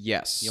conversation.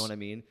 yes. You know what I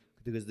mean?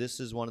 Because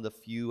this is one of the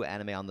few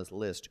anime on this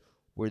list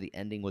where the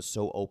ending was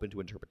so open to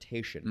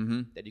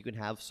interpretation that you can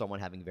have someone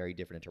having very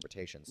different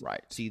interpretations.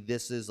 Right. See,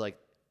 this is like,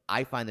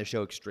 I find the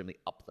show extremely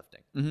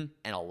uplifting,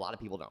 and a lot of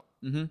people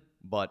don't.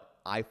 But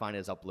I find it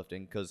as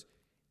uplifting because,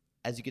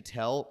 as you could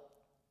tell,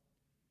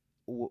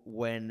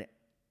 when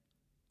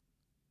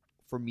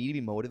for me to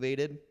be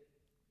motivated,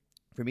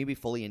 for me to be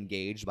fully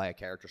engaged by a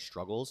character's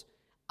struggles,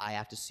 I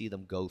have to see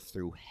them go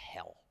through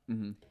hell,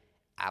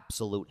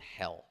 absolute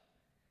hell,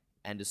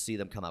 and to see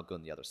them come out good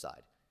on the other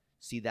side.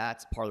 See,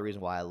 that's part of the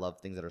reason why I love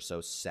things that are so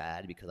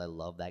sad, because I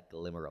love that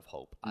glimmer of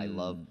hope. I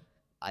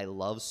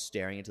love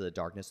staring into the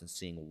darkness and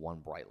seeing one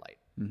bright light.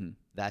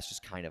 That's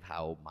just kind of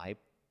how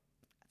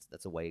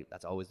that's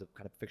always the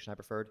kind of fiction I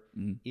preferred.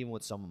 Even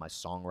with some of my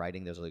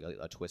songwriting, there's like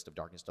a twist of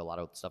darkness to a lot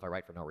of stuff I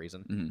write for no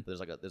reason.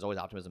 There's always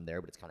optimism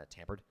there, but it's kind of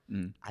tampered.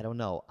 I don't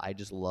know. I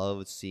just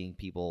love seeing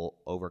people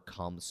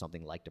overcome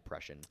something like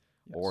depression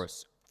or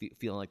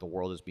feeling like the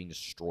world is being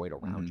destroyed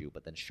around you,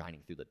 but then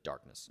shining through the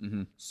darkness.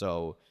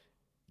 So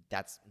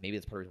that's part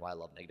of the reason why I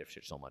love negative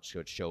shit so much. So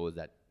it shows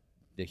that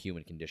the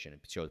human condition, it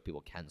shows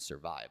people can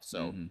survive.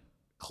 So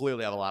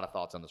clearly I have a lot of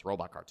thoughts on this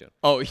robot cartoon.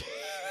 Oh, yeah.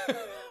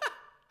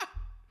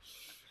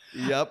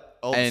 Yep.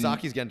 Oh,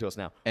 Saki's getting to us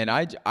now. And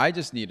I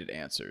just needed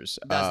answers.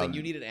 That's the thing.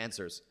 You needed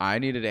answers. I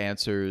needed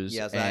answers.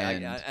 Yes,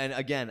 and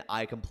again,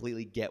 I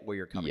completely get where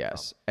you're coming from.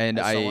 Yes, and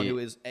as someone who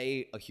is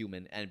a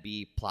human and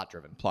B plot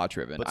driven,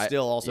 but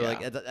still also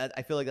like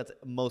I feel like that's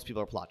most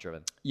people are plot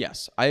driven.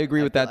 Yes, I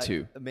agree with that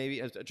too. Maybe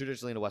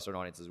traditionally in the Western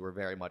audiences, we're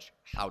very much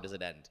how does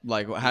it end?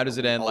 Like how does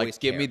it end? Like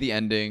give me the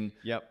ending.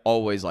 Yep.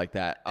 Always like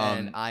that.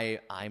 And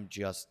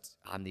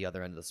I'm the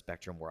other end of the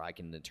spectrum where I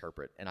can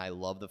interpret, and I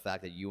love the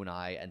fact that you and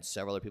I and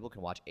several other people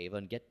can watch Ava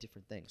and get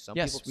different things.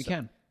 We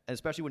can. And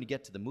especially when you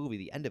get to the movie,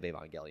 the end of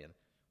Evangelion,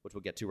 which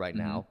we'll get to right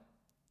now,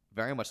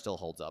 very much still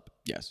holds up.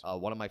 Yes.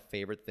 One of my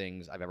favorite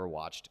things I've ever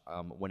watched.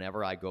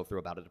 Whenever I go through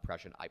a bout of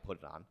depression, I put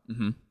it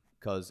on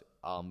because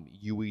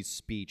Yui's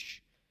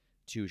speech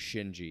to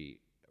Shinji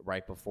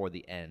right before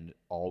the end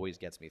always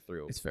gets me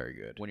through. It's very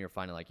good. When you're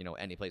finding like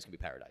any place can be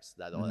paradise.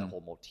 That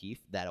whole motif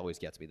that always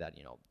gets me. That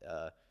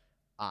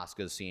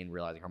Asuka's scene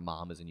realizing her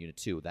mom is in Unit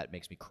 2, that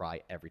makes me cry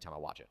every time I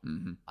watch it.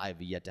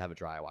 I've yet to have a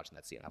dry eye watching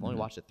that scene. I've only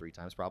watched it 3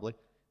 times probably,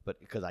 but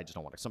because I just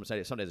don't want to. Some days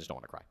I just don't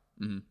want to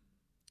cry.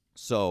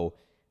 So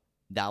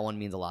that one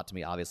means a lot to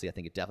me. Obviously, I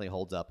think it definitely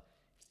holds up.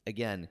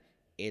 Again,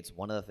 it's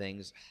one of the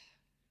things.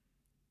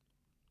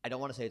 I don't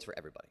want to say it's for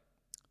everybody,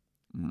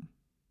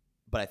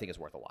 but I think it's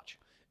worth a watch.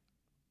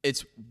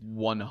 It's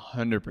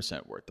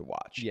 100% worth the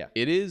watch. Yeah.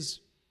 It is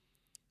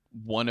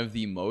one of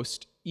the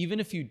most, even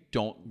if you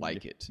don't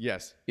like it,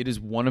 Yes. it is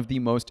one of the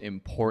most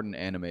important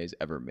animes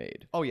ever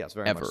made. Oh yes,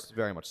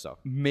 very much so.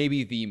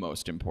 Maybe the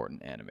most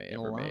important anime In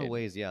ever a lot made. of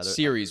ways, yeah.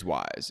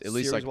 Series-wise, at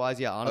least like Series-wise,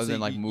 yeah. Honestly, other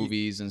than like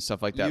movies and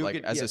stuff like that. you Like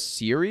could- as a yes.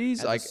 series,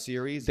 As a like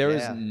series, there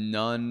is yeah.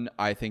 none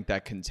I think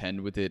that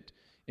contend with it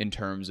in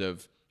terms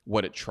of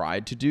what it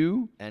tried to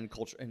do. And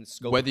culture and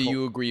scope. Whether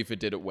you agree if it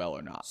did it well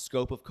or not.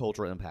 scope of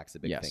cultural impact's the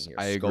big Yes, thing here.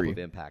 I Scope agree. of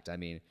impact. I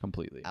mean,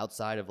 Completely.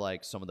 outside of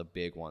like some of the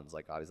big ones,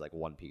 like obviously like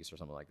One Piece or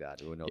something like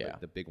that. We know Yeah.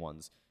 the big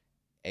ones.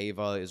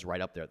 Ava is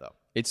right up there though.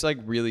 It's like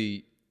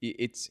really,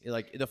 it's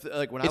Like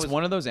when it's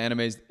one of those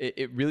animes.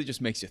 It really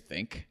just makes you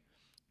think.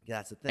 Yeah,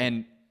 that's the thing.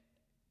 And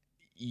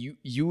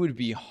you would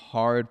be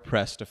hard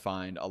pressed to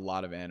find a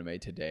lot of anime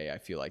today. I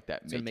feel like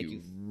that gonna make make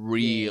you you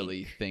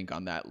really think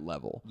on that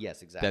level.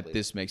 Yes, exactly. That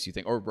this makes you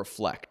think or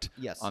reflect.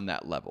 Yes. On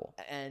that level.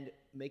 and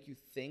make you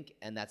think,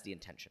 and that's the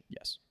intention.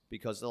 Yes.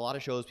 Because a lot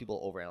of shows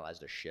people overanalyze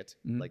their shit.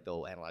 Like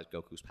they'll analyze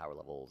Goku's power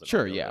levels. And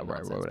Sure, all the yeah, other right,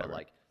 nonsense, whatever. But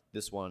like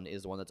this one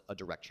is the one that's a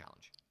direct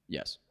challenge.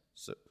 Yes.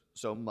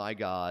 So my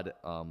God,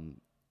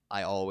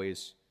 I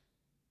always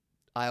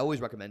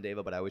recommend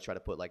Ava, but I always try to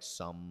put like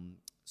some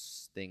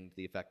thing to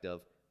the effect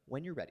of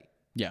when you're ready,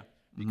 Yeah.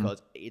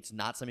 because it's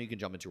not something you can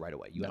jump into right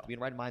away. You have to be in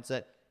the right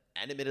mindset,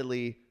 and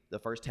admittedly, the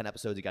first 10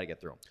 episodes you got to get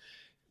through 'em.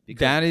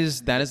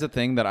 Because That is the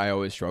thing that I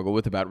always struggle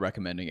with about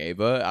recommending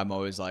Ava. I'm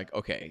always like,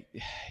 okay,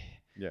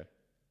 yeah,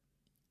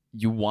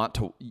 you want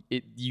to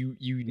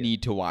you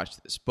need to watch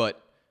this,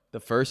 but the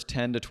first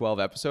 10 to 12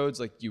 episodes,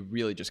 like you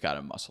really just got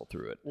to muscle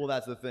through it. well,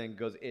 that's the thing,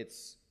 because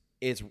it's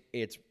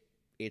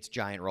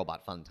giant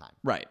robot fun time.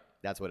 Right.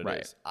 That's what it is.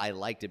 Right. I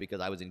liked it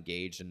because I was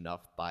engaged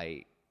enough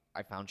by.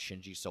 I found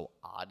Shinji so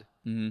odd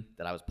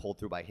that I was pulled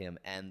through by him,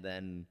 and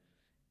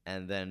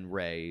then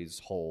Ray's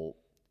whole.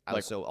 I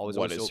was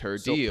what is her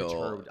so deal?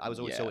 perturbed. I was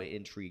always so Yeah.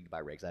 intrigued by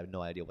Ray because I had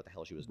no idea what the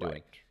hell she was Right,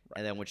 doing.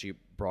 And then once she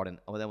brought in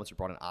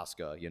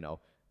Asuka,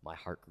 my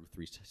heart grew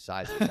 3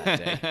 sizes that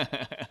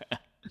day,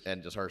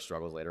 and just her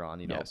struggles later on.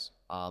 Yes.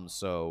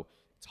 So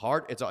it's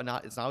hard. It's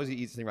not always the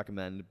easiest thing to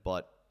recommend,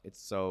 but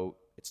it's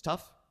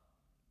tough.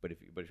 But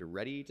if you're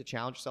ready to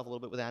challenge yourself a little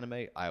bit with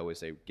anime, I always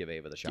say give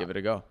Ava the shot. Give it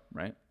a go,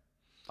 right?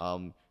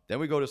 Then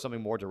we go to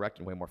something more direct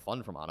and way more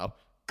fun from Ano.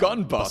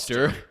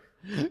 Gunbuster.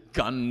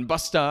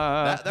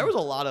 Gunbuster. There was a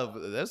lot of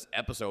this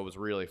episode was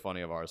really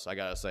funny of ours. I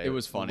gotta say It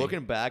was funny.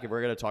 Looking back, if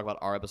we're gonna talk about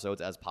our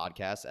episodes as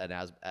podcasts and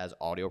as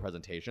audio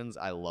presentations,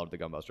 I loved the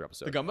Gunbuster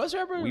episode. The Gunbuster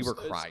episode, We were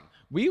crying.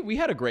 We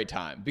had a great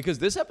time because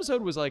this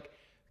episode was like,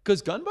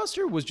 because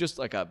Gunbuster was just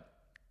like a,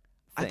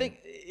 I Thing. think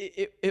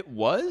it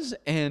was,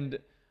 and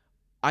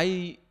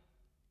I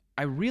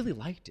really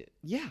liked it.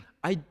 Yeah.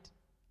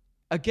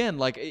 Again,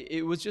 like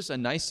it was just a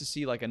nice to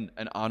see like an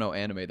Ano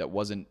anime that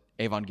wasn't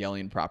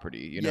Evangelion property,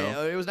 you know?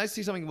 Yeah, it was nice to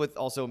see something with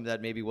also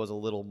that maybe was a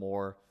little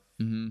more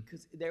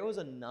because there was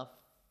enough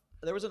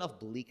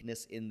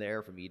bleakness in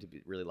there for me to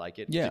really like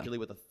it. Yeah. Particularly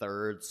with the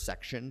third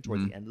section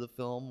towards the end of the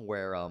film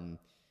where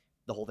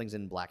the whole thing's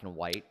in black and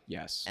white.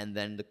 Yes. And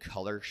then the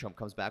color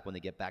comes back when they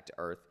get back to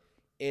Earth.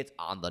 It's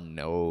on the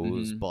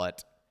nose,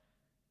 but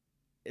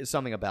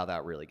something about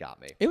that really got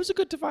me. It was a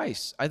good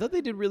device. I thought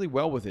they did really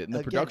well with it, and the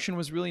Again- production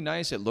was really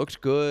nice. It looked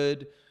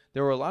good.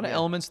 There were a lot of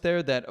elements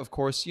there that, of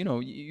course,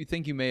 you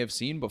think you may have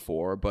seen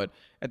before, but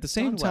at the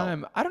same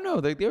time, I don't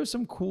know. There was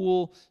some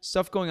cool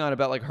stuff going on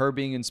about like her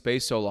being in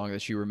space so long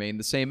that she remained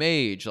the same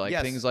age, like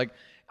things like.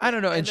 I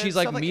don't know, and she's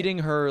like meeting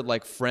her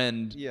like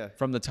friend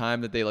from the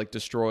time that they like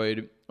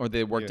destroyed or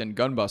they worked in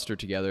Gunbuster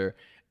together,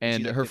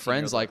 and her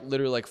friend's like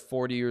literally like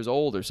 40 years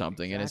old or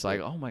something, and it's like,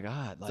 oh my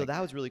god! Like, so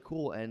that was really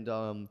cool, and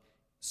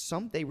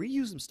they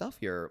reused some stuff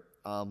here.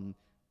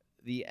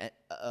 The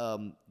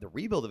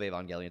rebuild of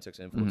Evangelion took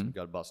some influence from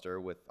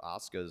Gunbuster with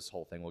Asuka's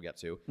whole thing. We'll get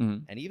to,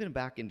 and even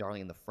back in Darling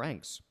in the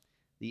Franxx.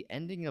 The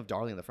ending of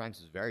Darling in the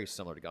Franxx is very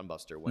similar to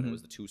Gunbuster when it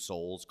was the two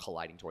souls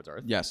colliding towards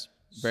Earth. Yes,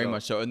 very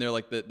much so. And they're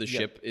like the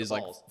ship is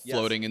like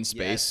floating in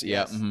space.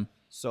 Yes.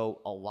 So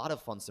a lot of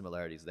fun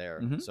similarities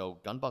there. So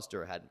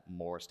Gunbuster had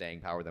more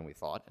staying power than we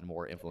thought and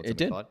more influence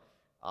than we thought.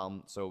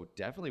 So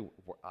definitely,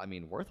 I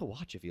mean, worth a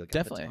watch if you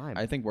get the time.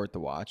 I think worth the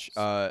watch.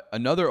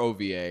 Another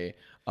OVA,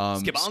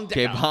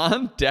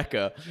 Skibon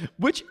Deka,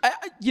 which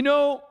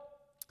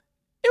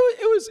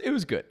it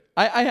was good.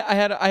 I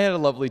had a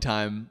lovely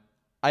time.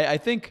 I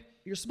think.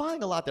 You're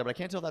smiling a lot there, but I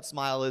can't tell that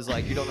smile is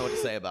like you don't know what to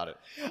say about it.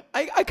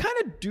 I kind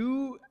of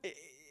do.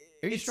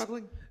 Are you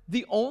struggling?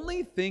 The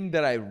only thing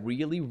that I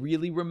really,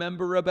 really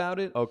remember about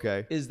it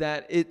is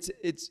that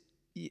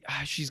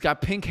she's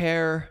got pink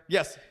hair.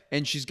 Yes.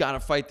 And she's got to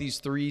fight these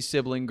 3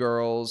 sibling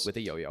girls. With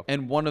a yo-yo.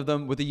 And one of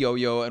them with a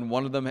yo-yo, and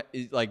one of them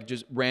is like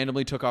just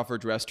randomly took off her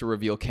dress to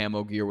reveal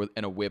camo gear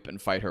and a whip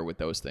and fight her with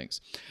those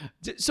things.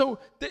 So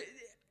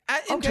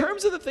in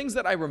terms of the things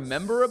that I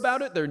remember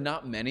about it, they're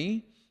not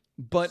many.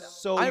 But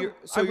I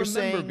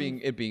remember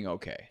it being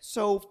okay.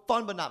 So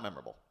fun but not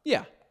memorable.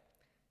 Yeah,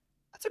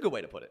 that's a good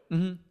way to put it.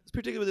 It's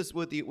particularly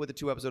with the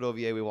 2-episode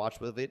OVA we watched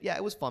with it. Yeah,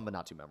 it was fun but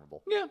not too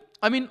memorable. Yeah,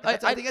 I mean, I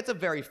think that's a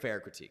very fair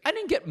critique. I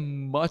didn't get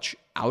much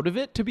out of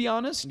it, to be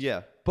honest.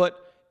 Yeah,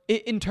 but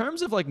in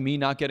terms of like me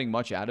not getting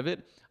much out of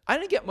it, I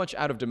didn't get much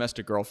out of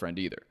Domestic Girlfriend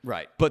either.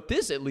 Right. But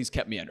this at least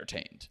kept me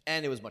entertained.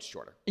 And it was much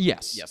shorter.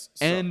 Yes.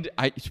 So. And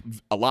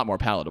a lot more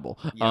palatable.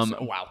 Yes.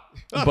 Wow.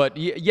 But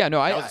that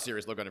was a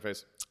serious look on your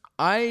face.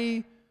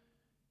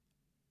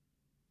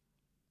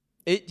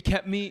 It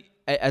kept me,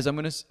 as I'm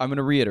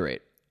gonna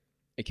reiterate,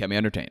 it kept me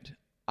entertained.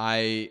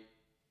 I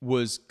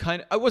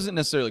wasn't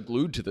necessarily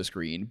glued to the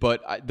screen,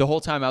 but the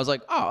whole time I was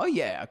like, oh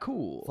yeah,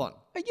 cool, fun.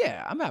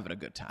 Yeah, I'm having a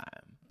good time.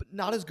 But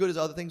not as good as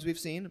other things we've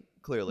seen,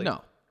 clearly.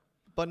 No.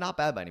 But not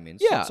bad by any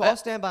means. Yeah, so I'll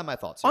stand by my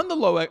thoughts here. On the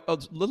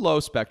low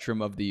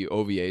spectrum of the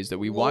OVAs that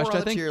we watched,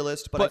 I think tier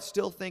list, but I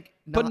still think,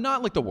 but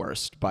not like the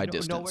worst by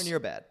distance. Nowhere near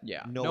bad.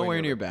 Yeah,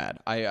 nowhere near bad.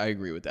 I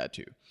agree with that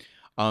too.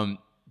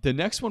 The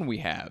next one we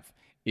have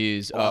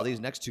is these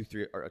next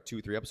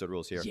 2-3 episode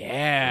rules here.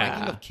 Yeah,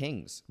 Ranking of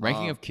Kings.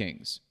 Ranking of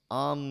Kings.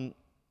 I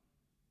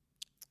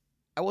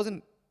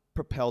wasn't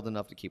propelled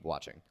enough to keep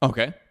watching.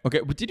 Okay.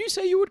 But did you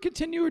say you would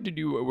continue,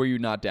 or were you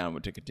not down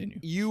to continue?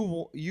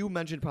 You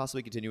mentioned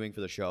possibly continuing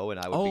for the show, and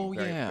I would be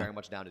very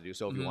much down to do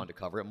so if you wanted to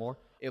cover it more.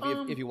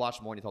 If you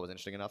watched more and you thought it was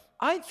interesting enough.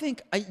 I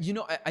think I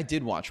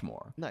did watch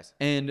more. Nice.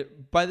 And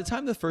by the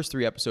time the first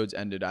 3 episodes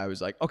ended, I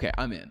was like, okay,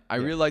 I'm in. I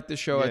really like this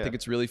show. Yeah. I think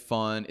it's really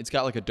fun. It's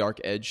got like a dark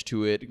edge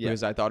to it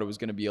because I thought it was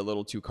going to be a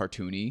little too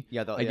cartoony.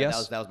 Yeah, I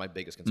guess that was my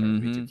biggest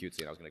concern. It was too cutesy,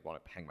 and I was going to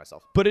want to hang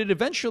myself. But it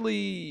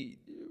eventually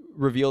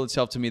revealed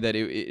itself to me that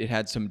it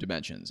had some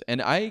dimensions,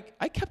 and I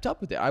kept up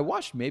with it. I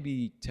watched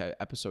maybe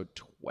to episode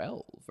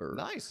 12 or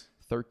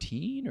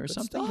 13 or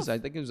something, because I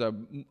think it was a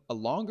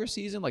longer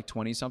season, like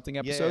 20-something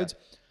episodes.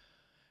 Yeah.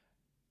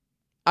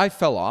 I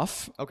fell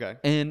off. Okay.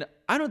 And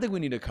I don't think we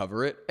need to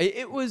cover it.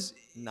 It was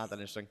not that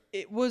interesting.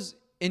 It was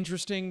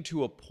interesting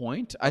to a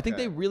point. I think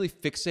they really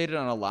fixated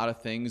on a lot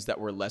of things that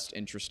were less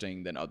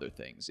interesting than other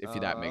things, if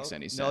that makes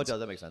any sense. No, it does.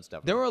 That makes sense,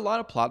 definitely. There were a lot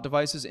of plot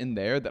devices in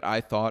there that I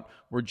thought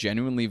were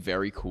genuinely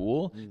very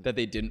cool that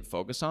they didn't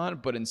focus on,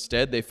 but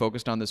instead they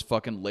focused on this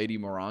fucking Lady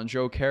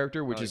Moranjo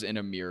character, which is in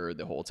a mirror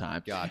the whole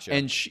time. Gotcha.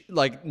 And she,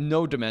 like,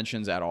 no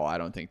dimensions at all, I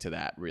don't think, to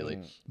that,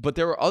 really. But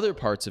there were other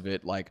parts of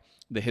it, like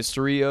the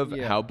history of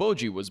how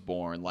Boji was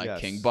born, like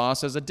King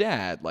Boss as a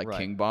dad, like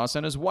King Boss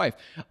and his wife.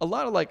 A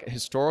lot of like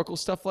historical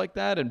stuff like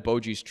that, and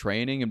Boji's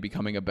training and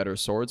becoming a better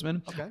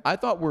swordsman. I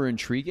thought were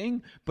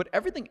intriguing, but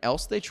everything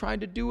else they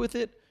tried to do with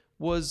it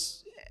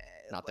was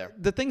not there.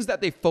 The things that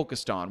they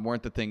focused on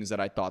weren't the things that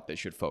I thought they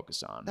should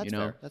focus on. That's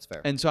fair. That's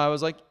fair. And so I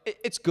was like,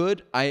 it's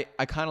good. I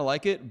kind of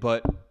like it,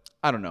 but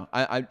I don't know.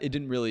 It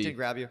didn't really. Didn't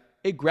grab you?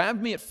 It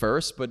grabbed me at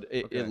first, but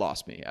it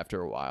lost me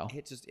after a while.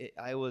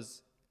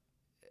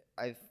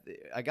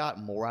 I got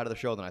more out of the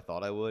show than I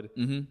thought I would.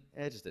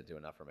 It just didn't do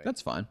enough for me.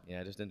 That's fine. Yeah,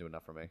 it just didn't do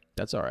enough for me.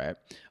 That's all right.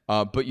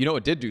 But you know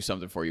it did do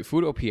something for you.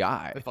 Fudo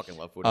PI. I fucking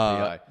love Fudo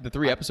PI. The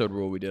 3-episode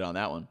rule we did on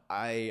that one.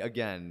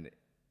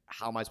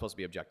 How am I supposed to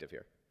be objective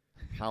here?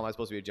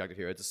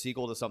 It's a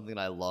sequel to something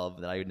that I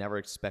love that I never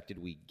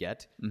expected we'd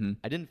get.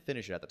 I didn't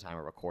finish it at the time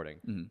of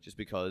recording just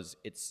because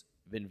it's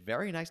been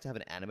very nice to have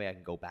an anime I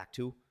can go back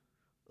to,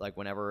 like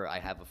whenever I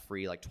have a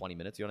free like 20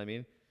 minutes. You know what I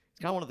mean?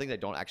 It's kind of one of the things I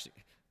don't actually.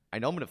 I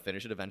know I'm going to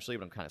finish it eventually,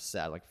 but I'm kind of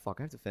sad. Like, fuck,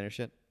 I have to finish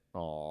it?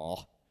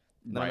 Aww.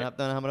 Then I'm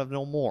going to have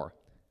no more.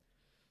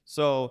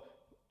 So,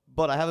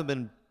 But I haven't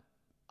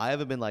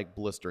been like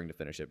blistering to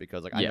finish it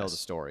because like I know the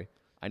story.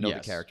 I know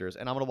the characters,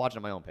 and I'm gonna watch it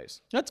at my own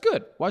pace. That's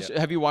good.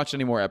 Have you watched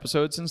any more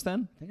episodes since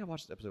then? I think I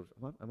watched the episode.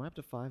 Am I up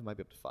to 5? Might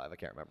be up to 5. I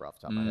can't remember off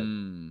the top of my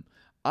head.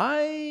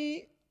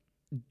 I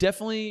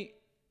definitely.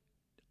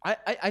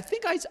 I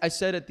think I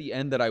said at the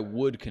end that I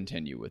would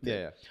continue with it.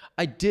 Yeah.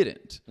 I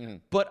didn't,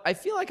 but I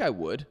feel like I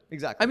would.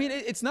 Exactly. I mean,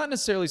 it's not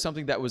necessarily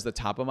something that was the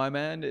top of my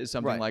mind. It's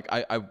something like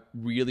I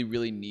really,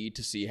 really need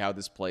to see how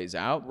this plays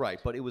out. Right,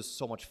 but it was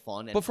so much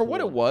fun. And But for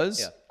what it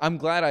was, Yeah. I'm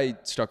glad I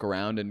stuck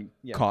around and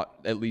caught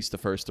at least the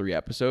first 3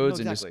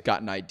 episodes and just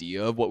got an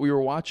idea of what we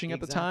were watching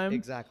at the time.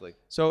 Exactly.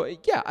 So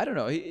yeah, I don't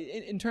know.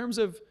 In terms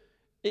of,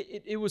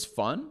 it was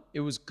fun. It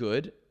was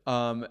good.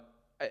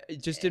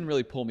 It just didn't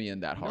really pull me in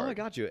that hard. No, I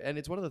got you. And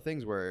it's one of the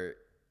things where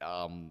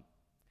I'm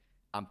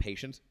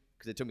patient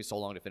because it took me so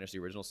long to finish the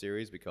original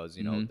series because,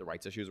 you know, the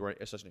rights issues were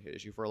such an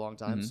issue for a long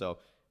time. So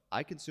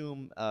I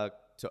consume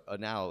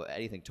now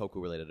anything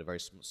Toku related at a very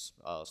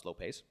slow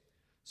pace.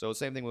 So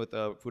same thing with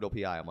Fudo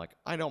PI. I'm like,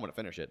 I know I'm going to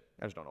finish it.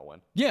 I just don't know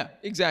when. Yeah,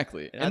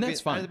 exactly. And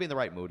that's fine. I have to be in the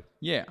right mood.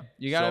 Yeah.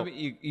 You got to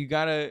you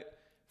got to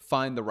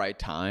find the right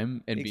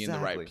time and be in the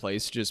right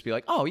place. Just be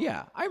like, oh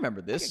yeah, I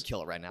remember this. I can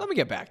kill it right now. Let me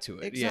get back to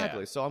it. Exactly.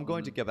 Yeah. So I'm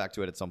going to get back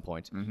to it at some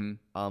point.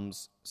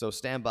 So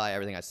stand by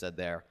everything I said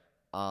there.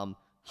 Hana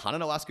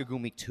no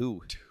Asukagumi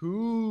 2.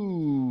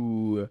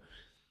 2.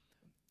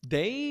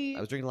 I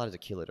was drinking a lot of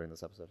tequila during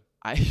this episode.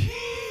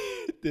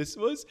 This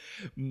was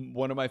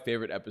one of my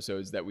favorite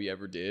episodes that we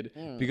ever did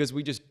because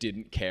we just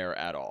didn't care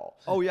at all.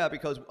 Oh yeah,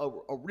 because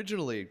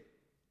originally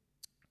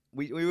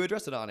we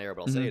addressed it on air,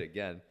 but I'll say it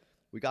again.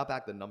 We got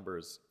back the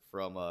numbers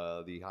from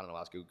the Hana no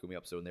Asukagumi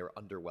episode, and they were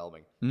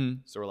underwhelming.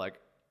 So we're like,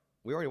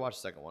 we already watched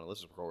the second one.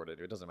 Let's just record it.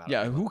 It doesn't matter.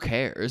 Yeah, who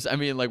cares? I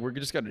mean, like, we're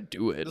just gonna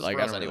do it. This Like, is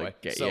for I us don't anyway. really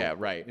get. So, yeah,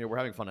 right. You know, we're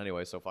having fun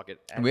anyway, so fuck it.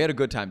 And we had a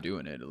good time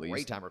doing it. At least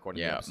Great time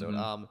recording the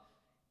episode.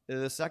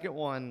 The second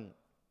one,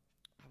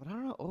 but I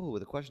don't know. Oh,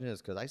 the question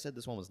is because I said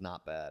this one was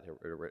not bad.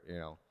 You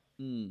know,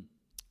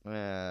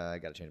 I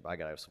gotta change. I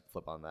gotta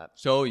flip on that.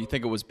 So you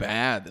think it was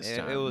bad this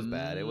time? It was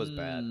bad. It was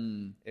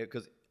bad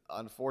because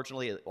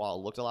unfortunately, while it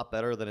looked a lot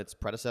better than its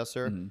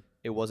predecessor,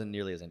 it wasn't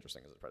nearly as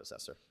interesting as its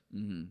predecessor.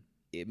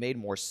 It made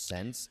more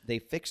sense. They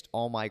fixed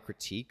all my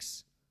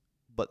critiques,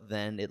 but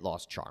then it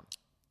lost charm.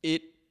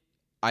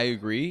 I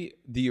agree.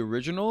 The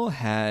original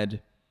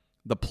had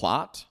the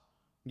plot,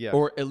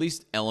 or at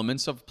least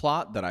elements of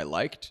plot that I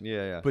liked,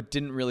 but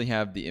didn't really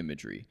have the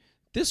imagery.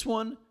 This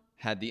one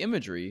had the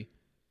imagery,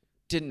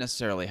 didn't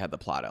necessarily have the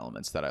plot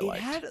elements that I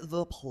liked. It had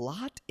the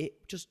plot.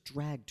 It just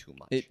dragged too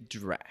much. It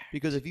dragged.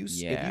 Because if you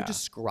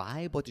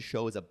describe what the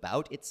show is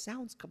about, it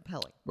sounds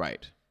compelling.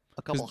 Right.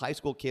 A couple high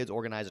school kids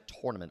organize a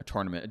tournament.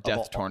 A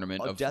death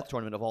tournament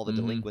of all the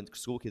delinquent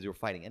school kids who were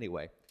fighting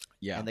anyway.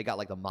 Yeah. And they got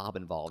like the mob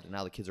involved, and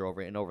now the kids are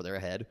over their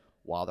head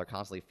while they're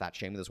constantly fat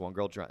shaming this one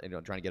girl, trying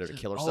to get her to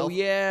kill herself. Oh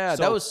yeah,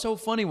 that was so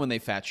funny when they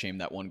fat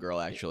shamed that one girl.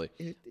 Actually,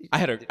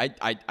 I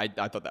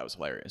thought that was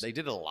hilarious. They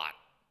did it a lot.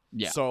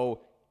 Yeah.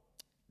 So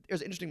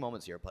there's interesting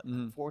moments here, but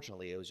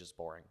unfortunately, it was just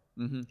boring.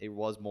 It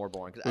was more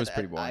boring. It was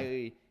pretty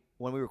boring.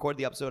 When we recorded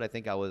the episode, I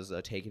think I was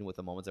taken with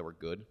the moments that were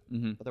good,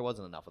 but there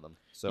wasn't enough of them.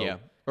 So yeah,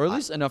 or at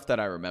least enough that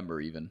I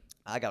remember. Even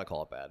I gotta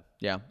call it bad.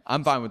 Yeah,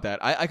 I'm fine with that.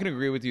 I can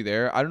agree with you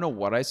there. I don't know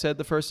what I said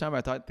the first time.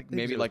 I thought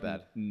maybe like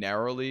bad.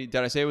 Narrowly.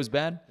 Did I say it was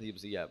bad?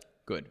 Yeah.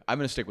 Good. I'm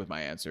gonna stick with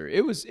my answer.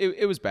 It was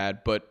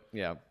bad, but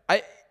yeah,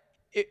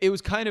 it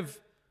was kind of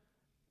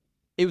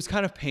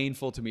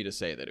painful to me to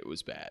say that it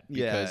was bad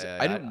because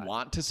I didn't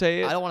want to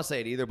say it. I don't want to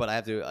say it either, but I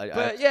have to.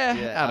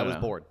 I was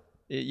bored.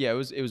 It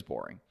was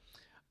boring.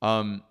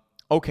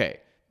 Okay.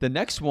 The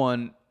next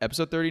one,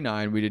 episode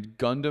 39, we did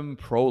Gundam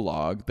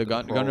Prologue. The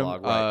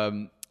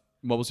Gundam,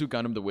 Mobile Suit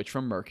Gundam, The Witch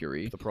from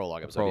Mercury. The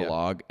prologue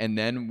episode. And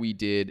then we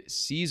did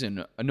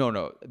the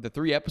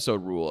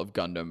 3-episode rule of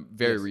Gundam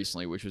very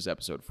recently, which was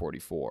episode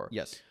 44.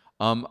 Yes.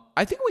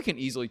 I think we can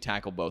easily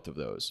tackle both of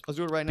those. Let's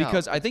do it right now.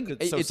 Because I think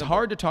it's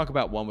hard to talk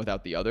about one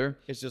without the other.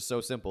 It's just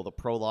so simple. The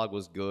prologue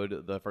was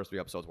good. The first 3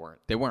 episodes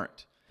weren't. They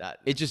weren't.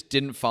 It just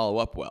didn't follow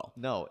up well.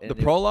 No, the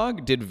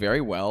prologue did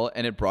very well,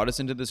 and it brought us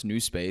into this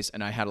new space.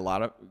 And I had a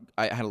lot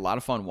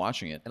of fun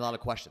watching it, and a lot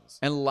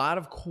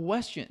of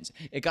questions.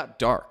 It got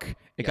dark.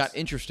 It got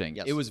interesting.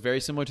 Yes. It was very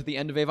similar to the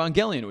end of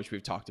Evangelion, which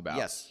we've talked about.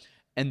 Yes,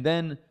 and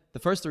then the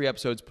first 3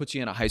 episodes puts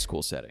you in a high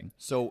school setting.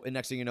 So, and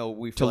next thing you know,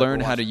 we feel to learn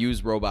how to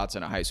use robots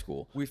in a high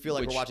school. We feel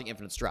like we're watching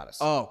Infinite Stratos.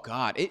 Oh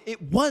God,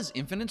 it was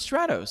Infinite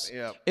Stratos.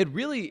 Yeah, it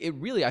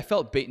really. I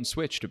felt bait and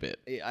switched a bit.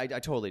 I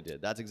totally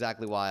did. That's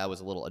exactly why I was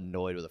a little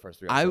annoyed with the first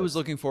 3 episodes. I was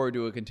looking forward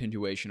to a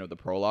continuation of the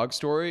prologue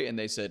story, and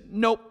they said,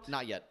 nope,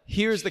 not yet.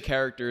 Here's the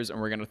characters, and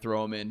we're gonna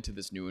throw them into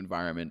this new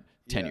environment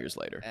 10 years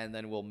later. And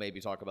then we'll maybe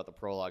talk about the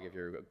prologue if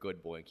you're a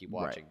good boy and keep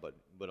watching. Right.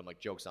 But I'm like,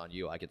 joke's on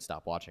you. I could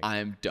stop watching.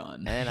 I'm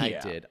done. And I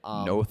did.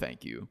 No,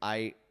 thank you.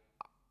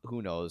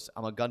 Who knows?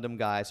 I'm a Gundam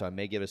guy, so I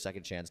may give it a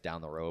second chance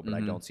down the road, but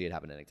I don't see it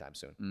happening anytime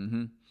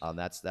soon.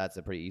 That's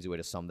a pretty easy way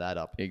to sum that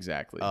up.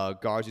 Exactly.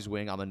 Garzy's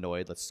wing, I'm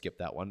annoyed. Let's skip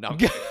that one. No.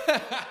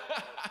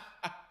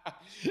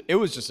 It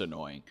was just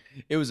annoying.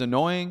 It was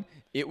annoying,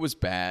 It was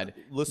bad.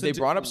 Listen They to-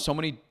 brought up so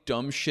many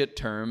dumb shit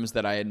terms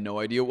that I had no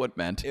idea what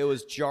meant. It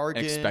was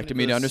jargon. Expected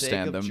me for to the understand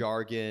sake of them.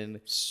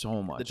 Jargon.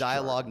 So much. The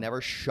dialogue never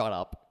shut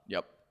up,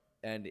 Yep.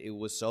 and it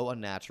was so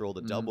unnatural.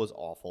 The dub was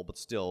awful, but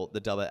still, the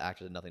dub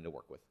actually had nothing to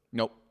work with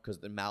Nope. because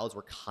the mouths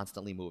were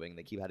constantly moving.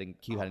 They keep having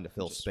to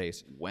fill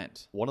space.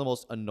 Went. One of the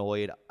most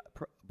annoyed,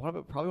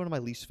 probably one of my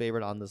least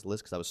favorite on this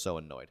list because I was so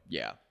annoyed.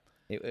 Yeah.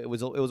 It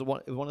was one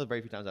of the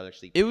very few times I was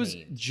actually. It was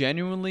pained.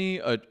 genuinely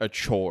a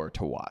chore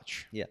to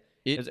watch. Yeah.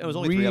 It was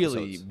only 3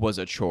 really episodes. was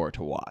a chore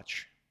to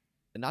watch.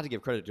 And not to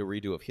give credit to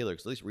Redo of Healer,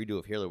 because at least Redo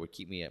of Healer would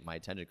keep me at my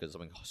attention because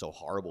something so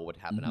horrible would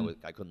happen.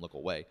 I couldn't look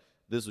away.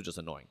 This was just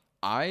annoying.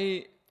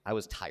 I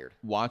was tired.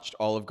 watched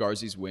all of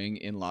Garzy's Wing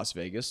in Las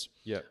Vegas.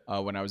 Yeah.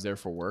 When I was there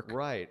for work.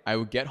 Right. I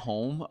would get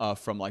home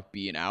from like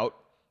being out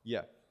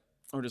Yeah.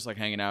 or just like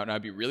hanging out, and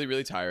I'd be really,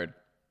 really tired.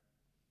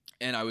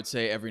 And I would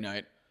say every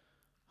night,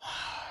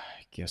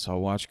 guess I'll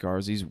watch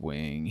Garzy's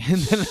Wing.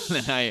 And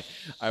then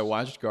I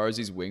watched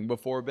Garzy's Wing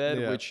before bed,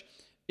 Yeah. which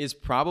is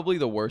probably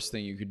the worst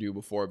thing you could do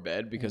before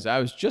bed because I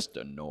was just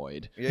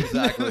annoyed. Yeah,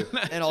 exactly.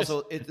 And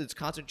also, it's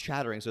constant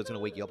chattering, so it's going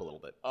to wake you up a little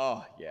bit.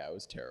 Oh, yeah, it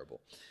was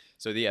terrible.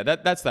 So, yeah,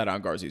 that's that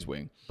on Garzy's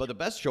Wing. But the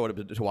best show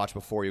to watch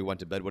before you went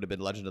to bed would have been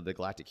Legend of the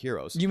Galactic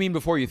Heroes. You mean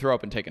before you throw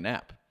up and take a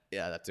nap?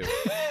 Yeah, that too.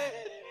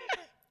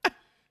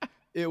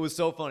 It was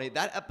so funny.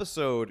 That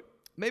episode,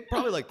 maybe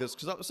probably like this,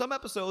 because some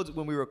episodes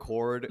when we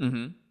record,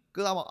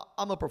 because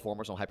I'm a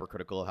performer, so I'm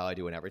hypercritical of how I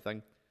do and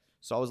everything.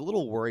 So I was a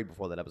little worried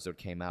before that episode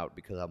came out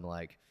because I'm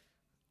like,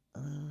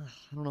 I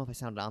don't know if I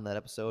sounded on that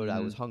episode.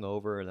 I was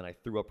hungover, and then I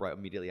threw up right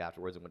immediately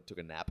afterwards and took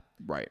a nap.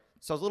 Right.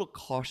 So I was a little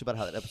cautious about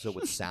how that episode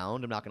would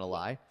sound. I'm not gonna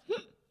lie,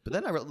 but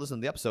then I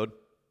listened to the episode.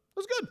 It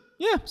was good.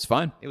 Yeah, it's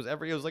fine. It was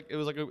like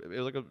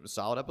a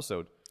solid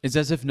episode. It's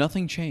as if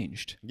nothing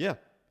changed. Yeah,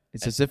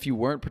 It's as if you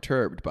weren't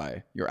perturbed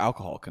by your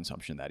alcohol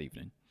consumption that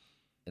evening.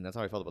 and that's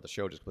how I felt about the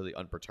show, just completely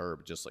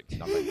unperturbed, just like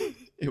nothing.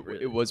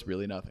 It was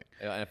really nothing.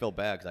 And I feel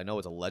bad because I know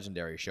it's a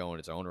legendary show in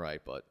its own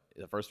right, but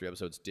the first 3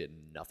 episodes did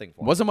nothing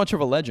for me. Wasn't much of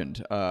a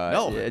legend.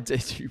 No.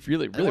 It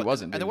really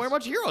wasn't. And there weren't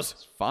much heroes.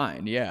 It's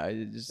fine. Yeah.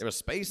 It just, There was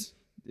space.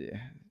 yeah.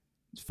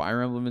 It's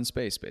Fire Emblem in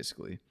space,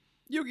 basically.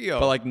 Yu-Gi-Oh.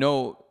 But like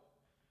no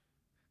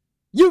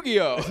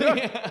Yu-Gi-Oh!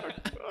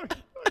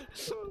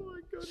 Oh my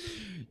goodness.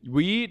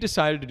 We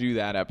decided to do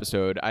that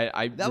episode.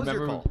 I That was remember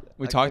your call.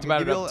 we talked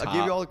about it up I give you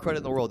top. all the credit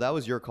in the world. That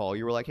was your call.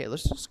 You were like, "Hey,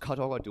 let's just talk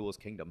about Duelist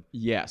Kingdom."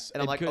 Yes.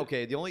 And I'm it like, could-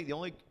 okay. The only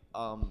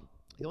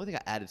thing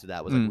I added to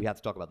that was like we have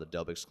to talk about the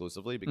dub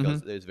exclusively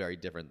because it's very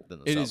different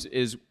than the It sub.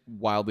 is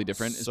wildly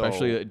different, So-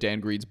 especially Dan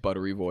Greed's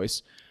buttery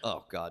voice.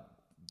 Oh God,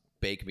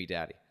 bake me,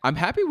 daddy. I'm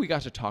happy we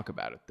got to talk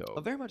about it though.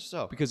 Very much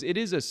so. Because it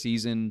is a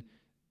season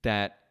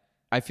that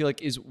I feel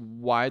like is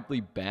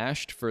widely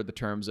bashed for the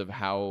terms of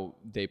how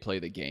they play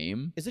the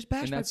game. Is this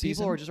bashed in by that people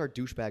season? or just our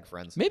douchebag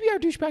friends? Maybe our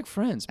douchebag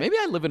friends. Maybe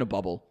I live in a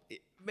bubble.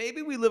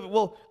 Maybe we live.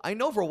 Well, I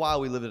know for a while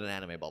we lived in an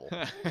anime bubble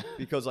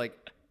because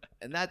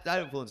and that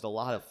influenced a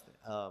lot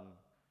of.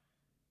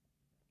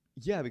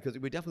 Yeah, because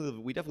we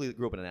definitely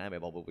grew up in an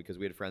anime bubble because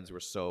we had friends who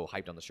were so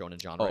hyped on the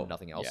shonen genre and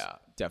nothing else. Yeah,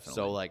 definitely.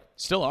 So like,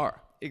 still are.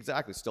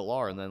 exactly, still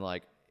are. And then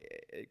like,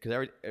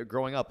 because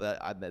growing up,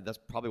 that's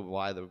probably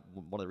why one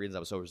of the reasons I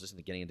was so resistant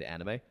to getting into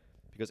anime.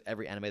 Because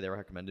every anime they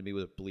recommended me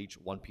was Bleach,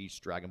 One Piece,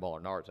 Dragon Ball,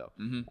 or Naruto.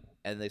 Mm-hmm.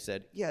 And they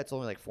said, yeah, it's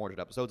only like 400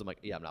 episodes. I'm like,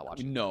 yeah, I'm not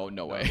watching. No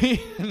way.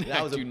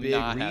 That was I a do big,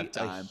 not have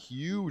time. a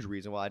huge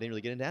reason why I didn't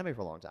really get into anime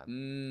for a long time.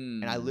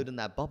 And I lived in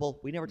that bubble.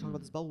 We never talked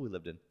about this bubble we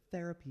lived in.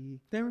 Therapy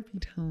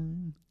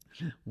time.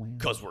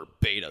 because we're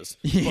betas.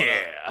 Yeah.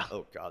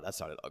 Oh God, that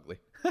sounded ugly.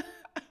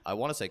 I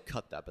want to say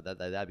cut that, but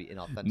that'd be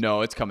inauthentic.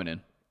 No, it's coming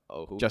in.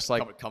 Oh, who? Just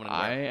like coming in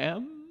I where?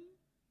 am.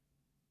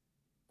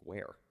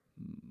 Where?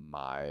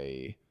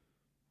 My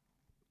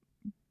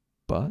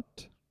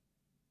butt.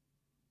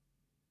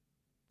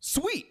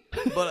 Sweet,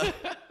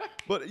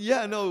 but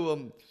yeah,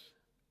 no.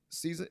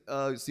 Season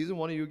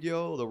 1 of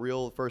Yu-Gi-Oh, the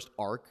real first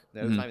arc.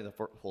 No, it's not even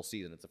the whole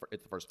season. It's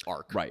the first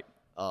arc. Right.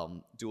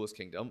 Duelist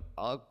Kingdom,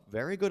 a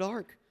very good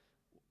arc.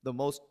 The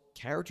most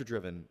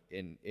character-driven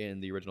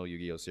in the original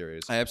Yu-Gi-Oh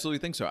series. I absolutely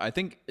think so. I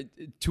think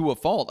to a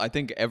fault, I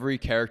think every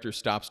character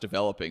stops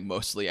developing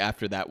mostly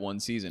after that one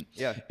season.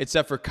 Yeah.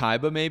 Except for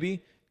Kaiba,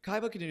 maybe.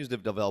 Kaiba continues to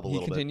develop a He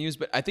little continues,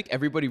 but I think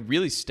everybody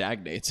really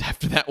stagnates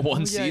after that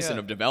one season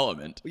of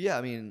development. bit. Yeah,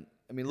 I mean,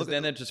 look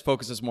Then at it just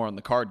focuses more on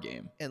the card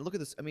game. and look at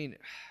this. I mean,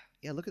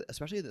 yeah, look at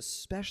especially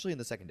in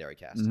the secondary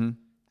cast.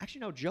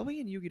 Actually, no, Joey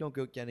and Yugi don't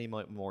get any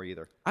more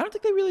either. I don't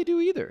think they really do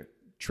either.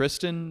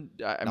 Tristan,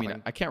 I mean,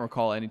 Nothing. I can't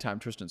recall any time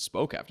Tristan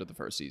spoke after the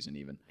first season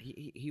even.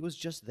 He was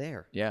just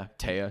there. Yeah,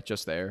 Taya,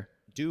 just there.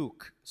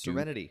 Duke,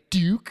 Serenity.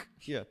 Duke?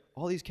 Yeah,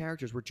 all these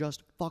characters were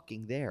just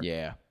fucking there.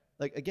 Yeah.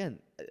 Like again,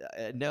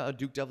 now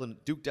Duke Devlin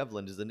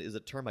is a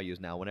term I use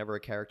now whenever a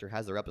character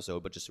has their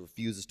episode but just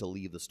refuses to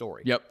leave the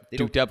story. Yep, They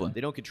Duke don't- Devlin.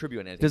 They don't contribute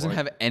anything. Doesn't for it.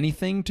 have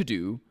anything to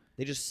do,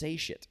 They just say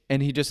shit.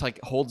 and he just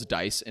like holds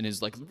dice and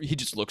is like, he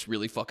just looks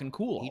really fucking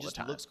cool all He the just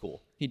time. looks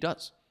cool. He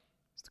does.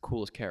 He's the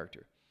coolest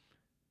character.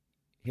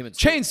 Him and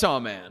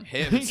Chainsaw Man.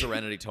 Him and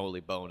Serenity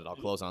totally boned, and I'll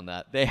close on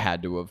that. They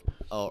had to have.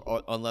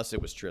 Or unless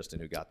it was Tristan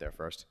who got there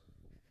first.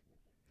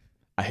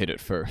 I hit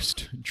it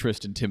first.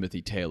 Tristan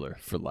Timothy Taylor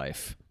for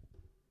life.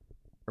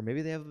 Or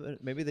maybe they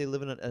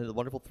live in a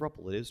wonderful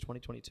throuple. It is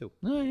 2022.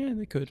 Oh yeah,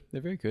 they could.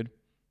 They're very good.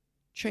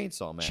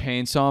 Chainsaw Man.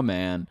 Chainsaw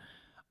Man.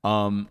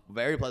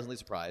 Very pleasantly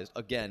surprised.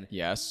 Again,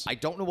 Yes. I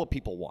don't know what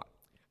people want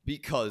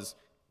because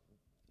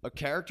a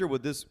character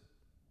with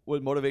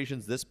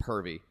motivations this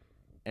pervy,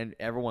 and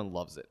everyone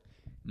loves it.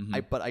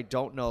 But I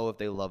don't know if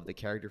they love the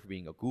character for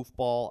being a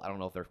goofball. I don't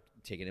know if they're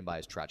taken in by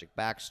his tragic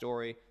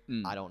backstory.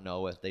 I don't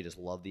know if they just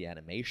love the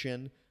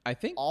animation. I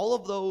think All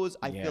of those,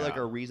 I feel like,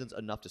 Yeah. are reasons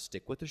enough to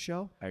stick with the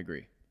show. I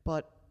agree.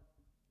 But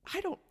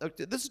I don't.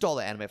 This is to all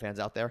the anime fans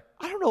out there.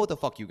 I don't know what the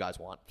fuck you guys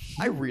want.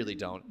 I really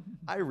don't.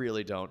 I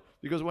really don't.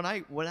 Because when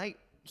I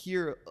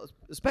hear,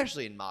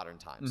 especially in modern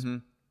times,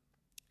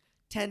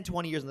 10,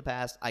 20 years in the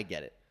past, I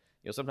get it.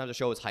 Sometimes a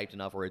show is hyped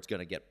enough where it's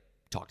going to get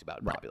talked about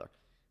and popular.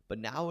 But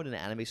now in an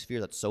anime sphere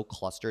that's so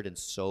clustered and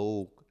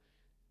so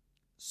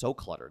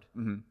cluttered,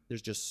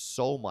 there's just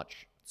so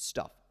much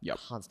stuff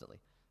constantly.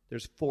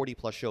 There's 40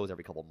 plus shows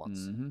every couple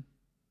months.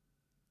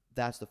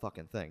 That's the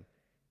fucking thing.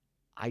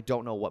 I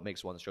don't know what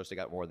makes one show stick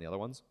out more than the other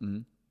ones.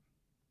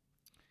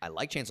 I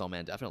like Chainsaw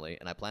Man definitely,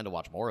 and I plan to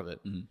watch more of it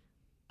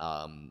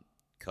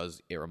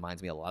because it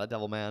reminds me a lot of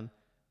Devilman.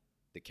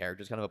 The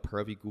character's kind of a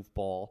pervy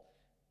goofball.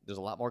 There's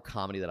a lot more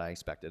comedy than I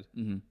expected.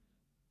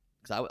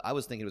 Because I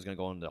was thinking it was going to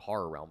go into the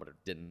horror realm, but it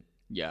didn't.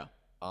 Yeah.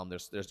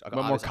 There's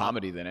But more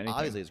comedy than anything.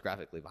 Obviously, it's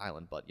graphically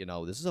violent, but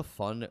this is a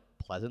fun,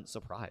 pleasant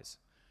surprise.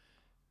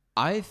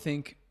 I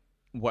think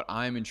what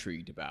I'm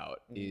intrigued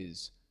about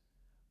is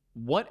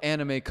what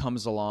anime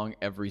comes along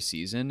every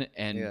season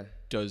and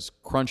does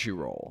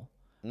Crunchyroll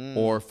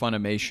or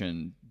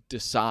Funimation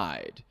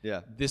decide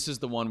this is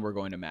the one we're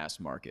going to mass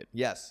market?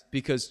 Yes.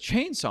 Because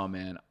Chainsaw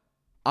Man,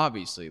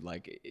 obviously,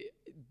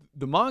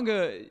 the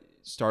manga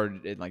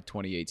started in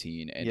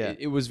 2018 and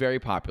it was very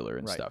popular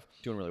and stuff.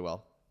 Doing really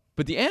well.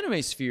 But the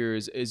anime sphere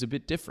is a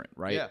bit different,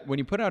 right? Yeah. When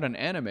you put out an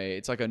anime,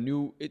 it's like a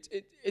new, it's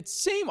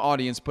same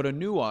audience, but a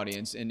new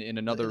audience in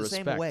another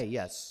respect. Same way,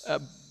 yes.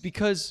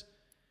 Because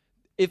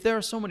if there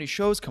are so many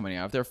shows coming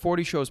out, if there are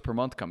 40 shows per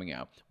month coming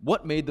out,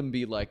 what made them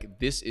be like,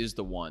 this is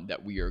the one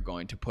that we are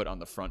going to put on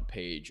the front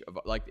page of,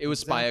 it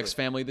was Spy X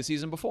Family the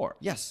season before.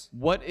 Yes.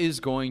 What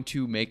is going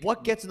to make...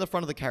 What gets in the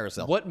front of the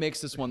carousel? What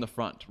makes this one the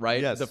front,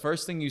 right? Yes. The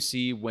first thing you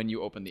see when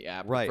you open the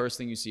app, Right. the first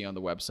thing you see on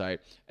the website,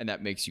 and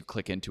that makes you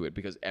click into it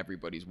because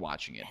everybody's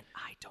watching it. And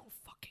I don't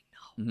fucking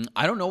know.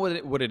 I don't know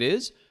what it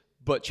is,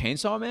 but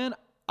Chainsaw Man,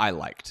 I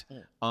liked.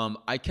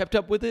 I kept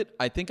up with it.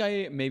 I think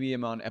I maybe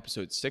am on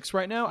episode 6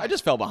 right now. I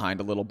just fell behind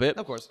a little bit.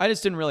 Of course. I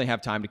just didn't really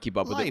have time to keep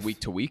up with it week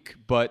to week,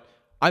 but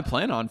I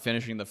plan on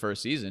finishing the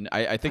first season.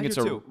 I think it's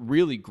a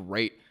really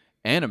great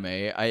anime,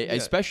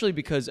 especially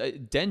because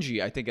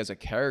Denji, I think as a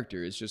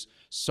character, is just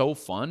so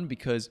fun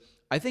because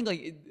I think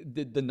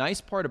the nice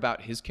part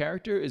about his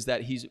character is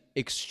that he's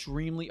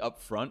extremely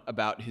upfront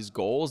about his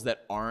goals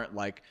that aren't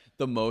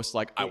the most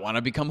I want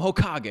to become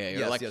Hokage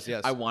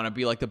or I want to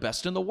be the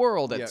best in the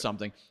world at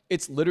something.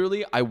 It's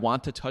literally I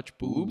want to touch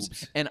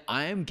boobs and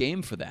I am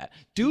game for that.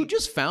 Dude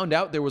just found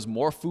out there was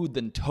more food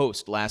than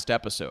toast last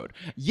episode.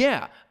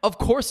 Yeah, of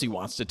course he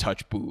wants to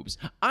touch boobs.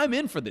 I'm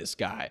in for this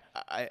guy.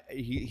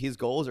 His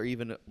goals are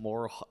even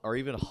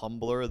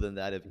humbler than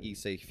that of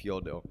Issei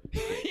Fyodo.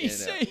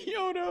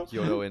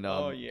 Fyodo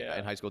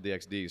in High School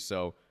DxD.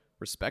 So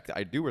respect.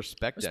 I do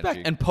respect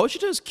Denji. And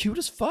Pochita's cute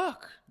as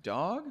fuck,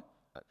 dog.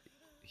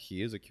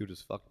 He is a cute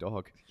as fuck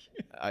dog.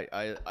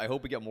 I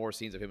hope we get more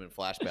scenes of him in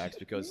flashbacks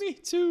because Me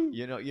too.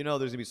 You know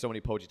there's gonna be so many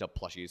Pochita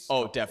plushies.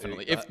 Oh,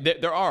 definitely. If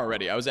there are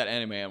already. I was at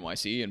Anime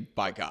NYC and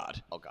by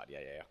God. Oh God, yeah.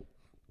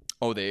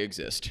 Oh, they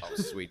exist. Oh,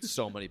 sweet.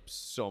 So many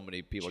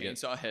people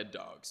Chainsaw head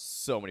dogs.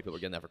 So many people are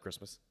getting that for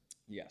Christmas.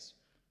 Yes.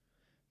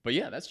 But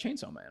yeah, that's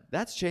Chainsaw Man.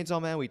 That's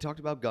Chainsaw Man. We talked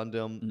about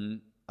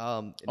Gundam.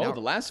 The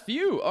last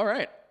few. All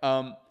right.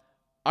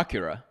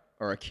 Akira,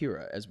 or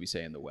Akira, as we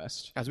say in the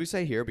West. As we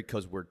say here,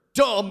 because we're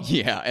dumb.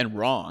 Yeah, and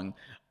wrong.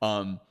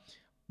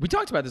 We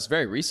talked about this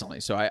very recently,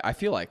 so I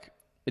feel like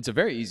it's a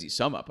very easy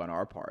sum up on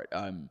our part.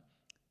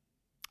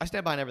 I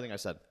stand behind everything I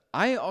said.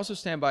 I also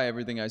stand by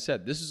everything I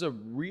said. This is a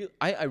real...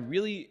 I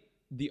really...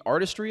 The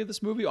artistry of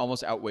this movie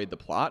almost outweighed the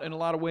plot in a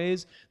lot of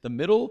ways. The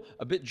middle,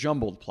 a bit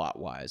jumbled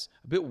plot-wise.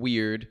 A bit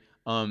weird.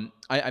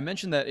 I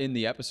mentioned that in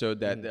the episode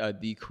that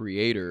the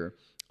creator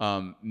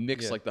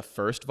mixed the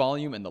first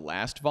volume and the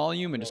last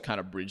volume and just kind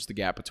of bridged the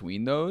gap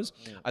between those.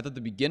 I thought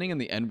the beginning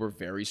and the end were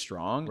very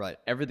strong. Right.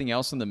 Everything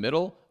else in the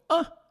middle,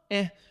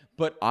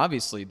 But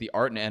obviously, the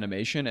art and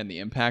animation and the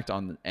impact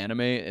on anime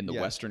in the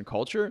Western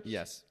culture,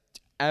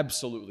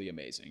 absolutely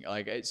amazing.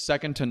 It's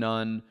second to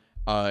none.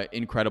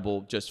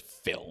 Incredible, just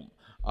film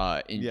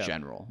in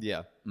general.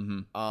 Yeah.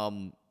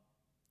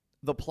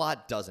 The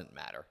plot doesn't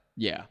matter.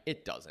 Yeah.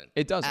 It doesn't.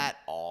 It doesn't. At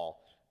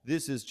all.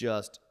 This is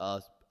just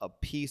a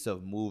piece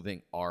of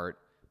moving art,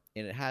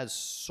 and it has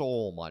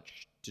so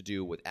much to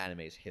do with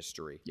anime's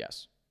history.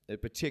 Yes.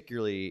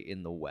 Particularly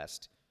in the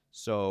West.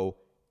 So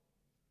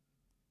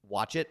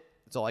watch it.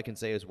 That's all I can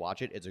say is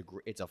watch it.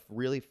 It's a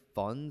really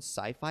fun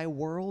sci-fi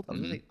world.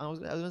 I was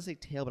gonna say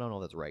tale, but I don't know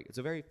if that's right. It's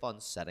a very fun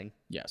setting.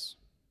 Yes.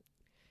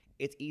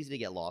 It's easy to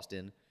get lost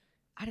in.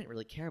 I didn't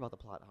really care about the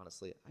plot,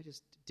 honestly. I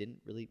just didn't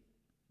really.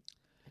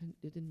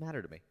 It didn't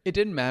matter to me. It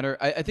didn't matter.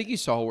 I think you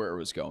saw where it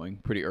was going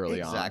pretty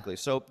early on. Exactly.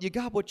 So you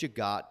got what you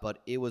got, but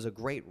it was a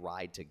great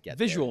ride to get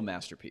Visual there.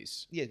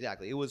 masterpiece. Yeah,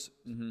 exactly. It was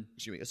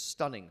excuse me, a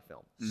stunning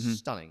film.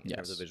 Stunning in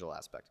terms of visual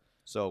aspect.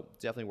 So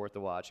definitely worth the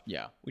watch.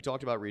 Yeah. We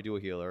talked about Redo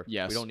a Healer.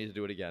 Yes. We don't need to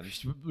do it again.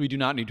 We do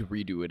not need to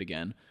redo it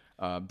again.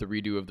 The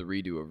redo of the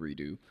redo of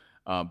redo.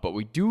 But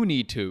we do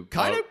need to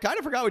Kind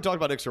of forgot we talked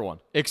about Ixer 1.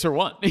 Ixer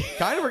 1.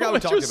 Kind of forgot we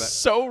Which talked was about it.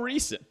 so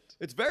recent.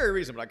 It's very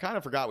recent, but I kind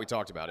of forgot we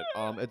talked about it.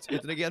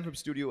 It's again from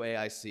Studio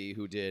AIC,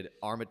 who did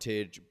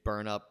Armitage,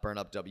 Burn Up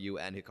W,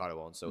 and Hikaru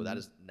One. So that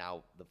is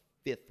now the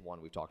 5th one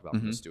we've talked about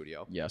from the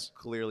studio. Yes.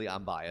 Clearly,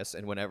 I'm biased,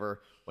 and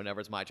whenever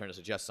it's my turn to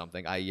suggest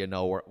something,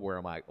 where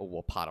am I? Oh,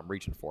 what pot I'm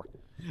reaching for?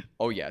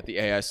 Oh yeah, the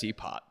AIC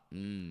pot.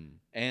 And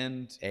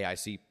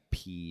AIC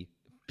P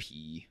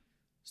P.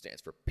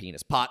 stands for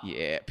penis pot.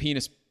 Yeah,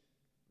 penis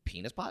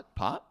Penis pot?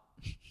 pot.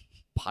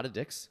 Pot of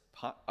dicks?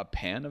 Pot. A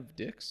pan of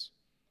dicks.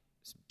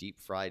 Some deep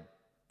fried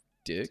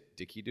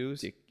dicky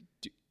doos?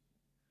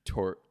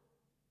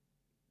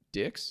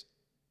 Dicks.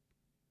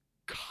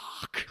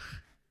 Cock.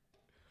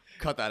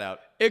 Cut that out.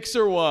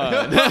 Ixer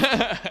 1.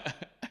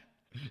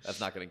 That's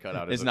not getting cut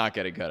out. It's Is it? not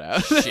getting cut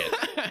out.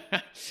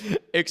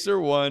 Shit.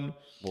 Ixer 1.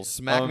 Well,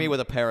 smack me with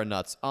a pair of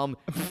nuts.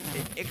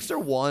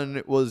 Ixer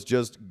 1 was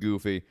just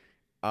goofy.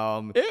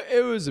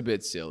 It was a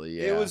bit silly,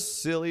 yeah. It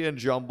was silly and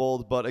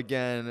jumbled, but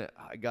again,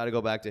 I got to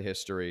go back to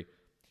history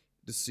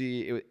to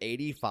see. It was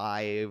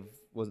 85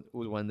 was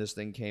when this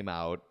thing came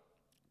out,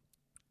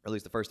 or at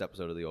least the first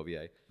episode of the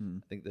OVA. I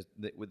think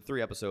with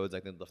 3 episodes,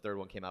 I think the third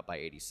one came out by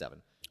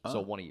 87,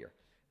 so 1 a year.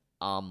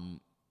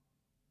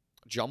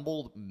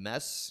 Jumbled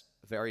mess,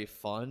 very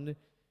fun.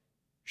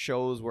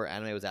 Shows where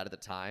anime was at the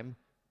time.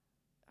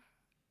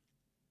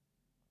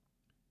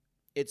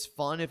 It's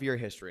fun if you're a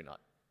history nut.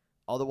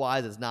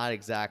 Otherwise, it's not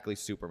exactly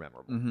super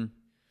memorable.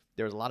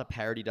 There was a lot of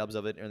parody dubs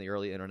of it in the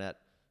early internet,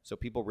 so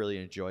people really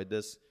enjoyed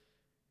this.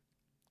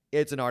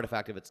 It's an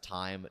artifact of its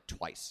time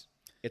twice.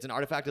 It's an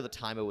artifact of the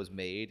time it was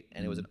made,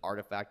 and it was an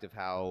artifact of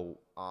how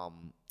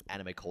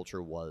anime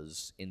culture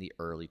was in the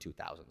early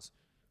 2000s.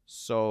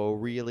 So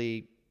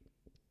really,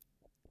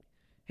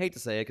 hate to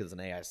say it because it's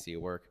an AIC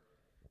work,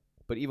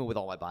 but even with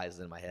all my biases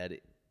in my head,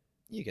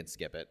 you can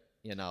skip it.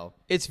 You know,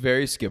 it's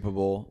very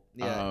skippable.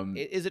 Yeah.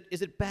 Is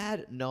it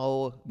bad?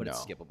 No, but No. it's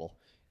skippable.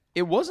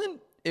 It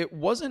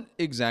wasn't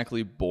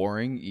exactly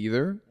boring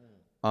either.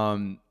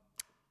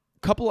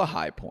 Couple of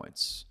high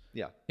points.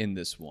 Yeah. In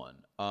this one.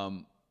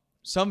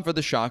 Some for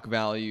the shock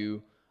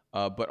value,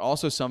 but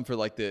also some for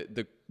like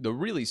the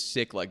really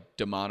sick like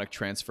demonic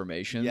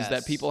transformations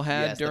that people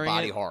had during the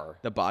body it. horror.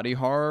 The body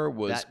horror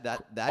was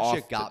that off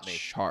shit got the me.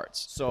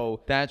 charts.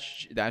 So that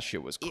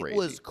shit was crazy. it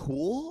was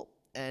cool,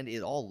 and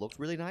it all looked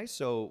really nice.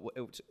 So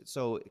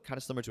kind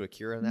of similar to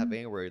Akira in that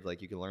vein, where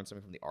like you can learn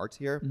something from the arts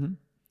here,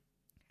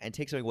 and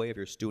take something away if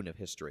you're a student of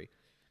history.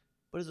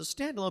 But as a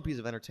standalone piece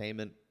of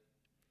entertainment,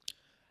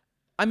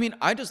 I mean,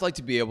 I just like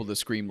to be able to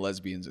scream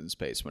lesbians in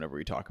space whenever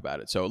we talk about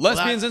it. So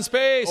lesbians in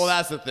space. well,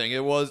 that's the thing.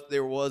 There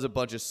was a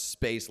bunch of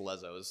space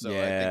lesos, so I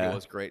think it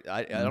was great.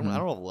 I don't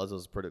know if lesos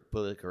is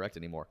politically correct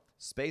anymore.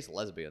 Space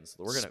lesbians.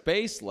 We're gonna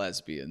space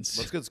lesbians.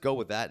 let's just go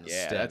with that Yeah,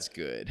 instead. that's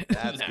good.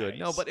 That's good. Nice.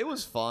 No, but it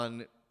was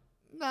fun.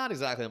 Not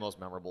exactly the most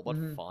memorable, but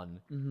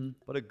fun.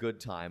 But a good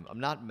time. I'm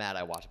not mad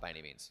I watched it by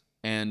any means.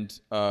 And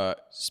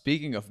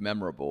speaking of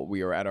memorable,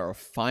 we are at our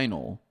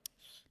final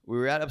We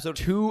were at episode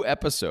 2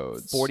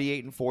 episodes.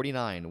 48 and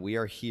 49. We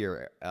are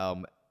here. I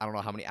don't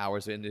know how many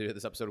hours into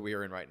this episode we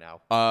are in right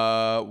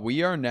now.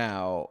 We are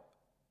now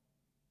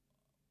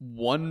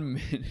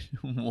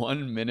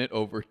 1 minute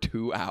over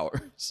 2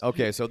 hours.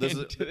 Okay, so this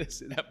into is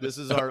this this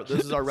is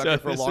our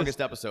record for this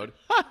longest episode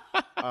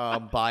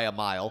by a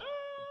mile.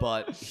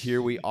 But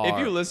here we are. If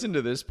you listen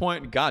to this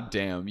point,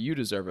 goddamn, you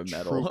deserve a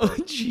medal. Trooper.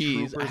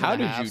 Jeez, Troopers how and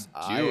did a you halves. do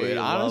I it?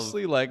 love-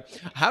 Honestly, like,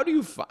 how do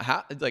you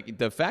like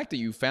the fact that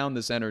you found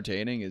this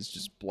entertaining is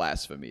just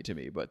blasphemy to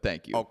me. But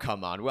thank you. Oh,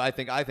 come on. Well, I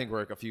think we're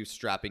like a few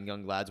strapping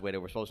young lads. Wait,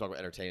 we're supposed to talk about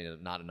entertaining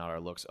and not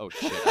our looks. Oh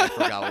shit, I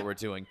forgot what we're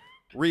doing.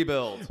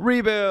 Rebuild.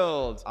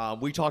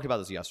 We talked about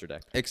this yesterday.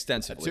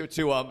 Extensively.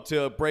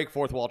 To break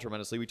fourth wall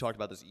tremendously, we talked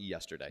about this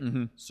yesterday.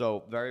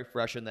 So very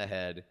fresh in the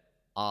head.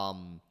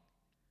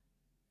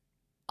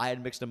 I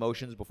had mixed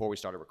emotions before we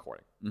started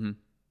recording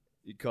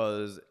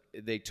because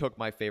they took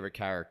my favorite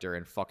character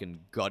and fucking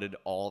gutted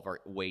all of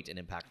our weight and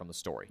impact from the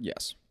story.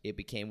 Yes. It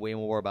became way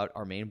more about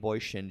our main boy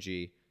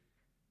Shinji.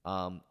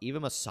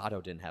 Even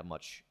Masato didn't have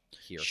much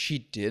here. She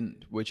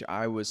didn't, which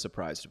I was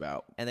surprised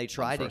about. And they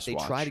tried watch.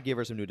 to give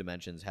her some new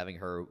dimensions, having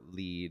her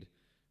lead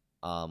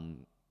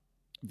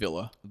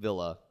Villa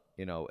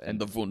you know, and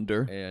the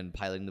Wunder. and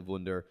piloting the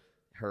Wunder,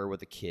 her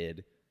with a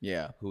kid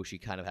Yeah. who she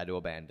kind of had to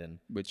abandon.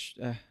 Which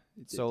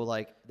So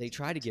like they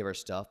tried to give her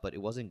stuff, but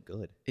it wasn't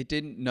good. it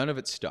didn't. None of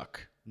it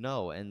stuck.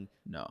 No, and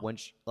No. when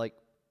she, like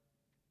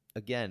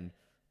again,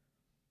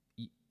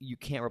 you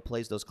can't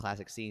replace those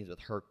classic scenes with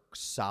her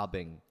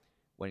sobbing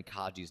when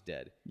Kaji's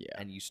dead. Yeah.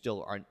 And you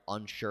still aren't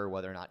unsure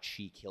whether or not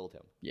she killed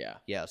him. Yeah.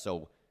 Yeah,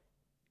 so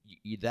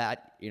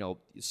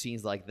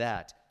scenes like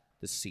that,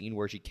 the scene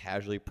where she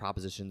casually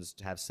propositions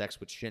to have sex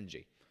with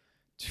Shinji,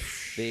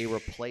 they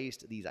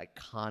replaced these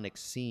iconic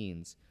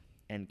scenes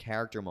and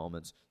character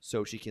moments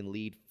so she can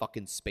lead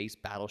fucking space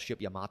battleship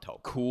Yamato.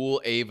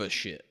 Cool Ava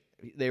shit.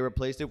 They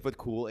replaced it with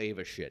cool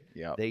Ava shit.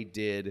 Yeah. They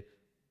did.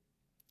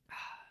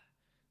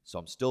 So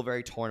I'm still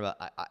very torn about.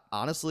 I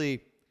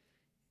honestly,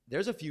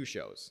 there's a few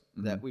shows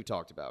that we've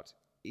talked about.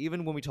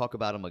 Even when we talk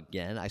about them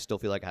again, I still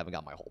feel like I haven't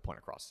got my whole point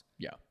across.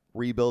 Yeah.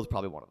 Rebuild is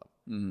probably one of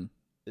them.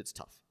 It's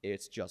tough.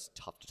 It's just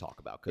tough to talk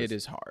about. It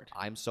is hard.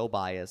 I'm so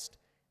biased.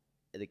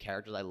 The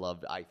characters I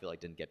loved, I feel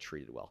like didn't get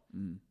treated well.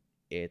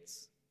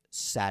 It's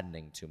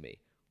saddening to me.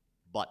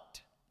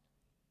 But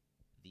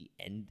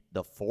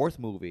the fourth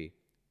movie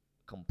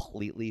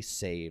completely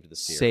saved the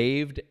series.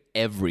 Saved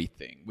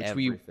everything, which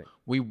Everything.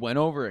 we went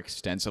over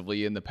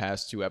extensively in the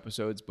past 2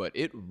 episodes, but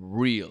it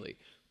really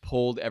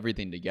pulled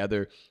everything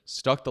together,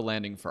 stuck the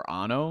landing for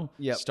Ano,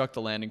 Yep. stuck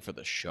the landing for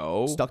the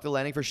show, Stuck the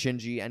landing for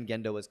Shinji and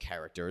Gendo as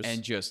characters.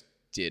 and just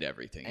did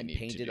everything and it needed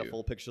painted to a do.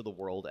 full picture of the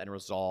world and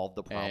resolved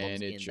the problems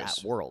And it in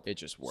just- that world. it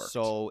just worked.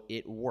 So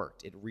it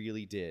worked. It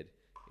really did.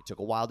 It took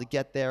a while to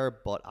get there,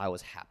 but I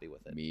was happy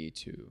with it. Me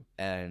too.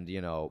 And,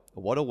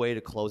 what a way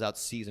to close out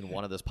season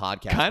 1 of this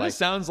podcast. Kind by- of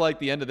sounds like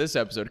the end of this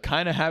episode.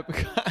 Kind of happy,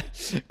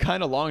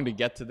 kind of long to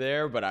get to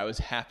there, but I was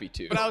happy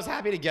to. But I was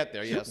happy to get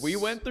there, yes. We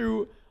went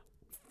through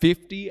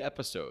 50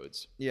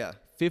 episodes, Yeah.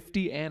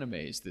 50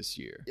 animes this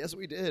year. Yes,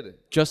 we did.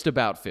 Just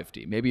about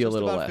 50, maybe a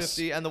little about less.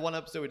 50, and the one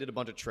episode we did a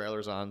bunch of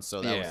trailers on,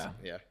 so that was,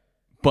 yeah.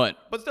 But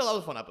But still, that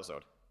was a fun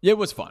episode. it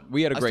was fun.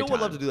 We had a I great still time.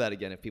 would love to do that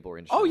again if people were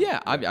interested. Oh yeah,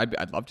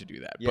 I'd love to do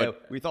that. Yeah,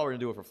 But we thought we were going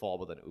to do it for fall,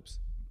 but then oops.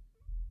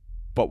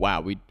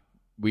 wow, we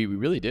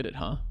really did it,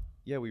 huh?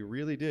 Yeah, we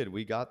really did.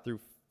 We got through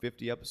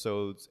 50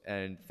 episodes,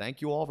 and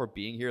thank you all for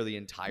being here the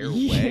entire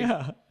way.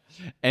 Yeah.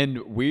 And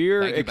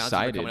we're Thank you, Bouncy, for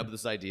excited. coming up with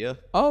this idea.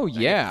 Oh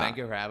yeah. Thank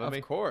you for having me.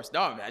 Of course.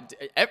 No, man,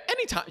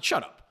 anytime.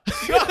 Shut up.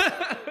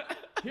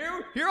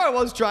 Here I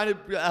was trying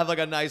to have like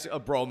a nice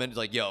broman. It's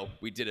like, yo,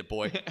 we did it,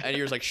 boy. And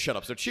you're just like, shut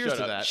up. So cheers Shut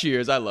to up. that.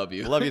 Cheers. I love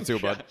you. Love you too,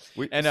 bud.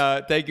 And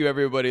thank you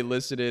everybody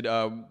listening.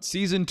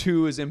 Season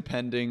 2 is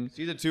impending.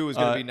 Season 2 is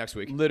going to be next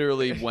week.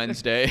 Literally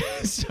Wednesday.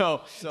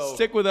 so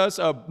stick with us.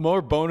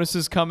 More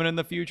bonuses coming in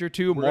the future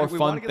too. More We fun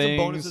want to get things.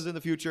 some bonuses in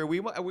the future. We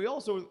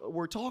also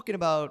we're talking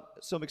about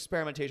some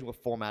experimentation with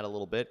format a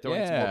little bit.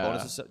 Throwing some more Yeah.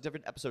 bonuses,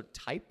 different episode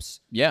types.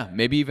 Yeah,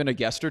 maybe even a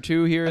guest or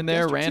two here and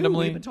there Guest or two.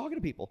 randomly. We've been talking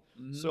to people,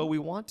 so we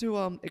want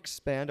to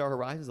expand our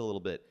horizons a little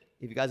bit.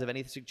 If you guys have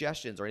any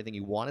suggestions or anything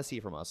you want to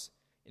see from us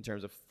in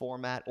terms of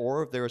format,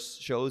 or if there are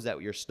shows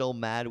that you're still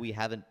mad we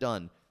haven't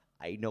done,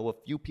 I know a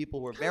few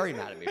people were very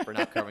mad at me for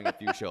not covering a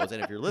few shows,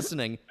 and if you're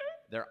listening,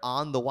 they're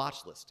on the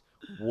watch list.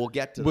 We'll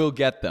get to them. We'll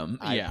get them.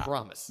 I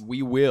promise.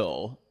 We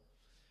will.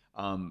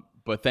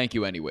 But thank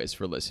you anyways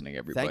for listening,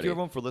 everybody. Thank you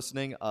everyone for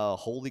listening.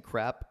 Holy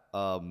crap,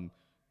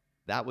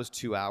 that was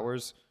 2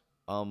 hours.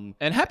 And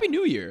Happy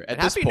New Year at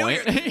this Happy New point.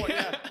 Year at this point,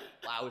 yeah.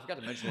 Wow, we forgot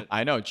to mention it.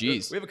 I know,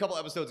 jeez. We have a couple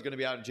episodes going to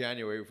be out in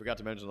January. We forgot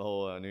to mention the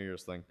whole New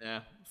Year's thing.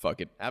 Yeah,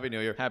 fuck it. Happy New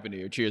Year. Happy New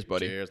Year. Cheers,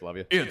 buddy. Cheers. Love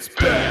you. It's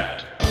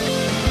bad.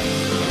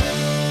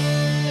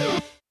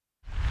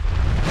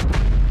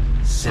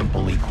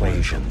 Simple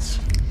Equations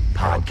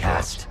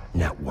Podcast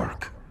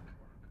Network.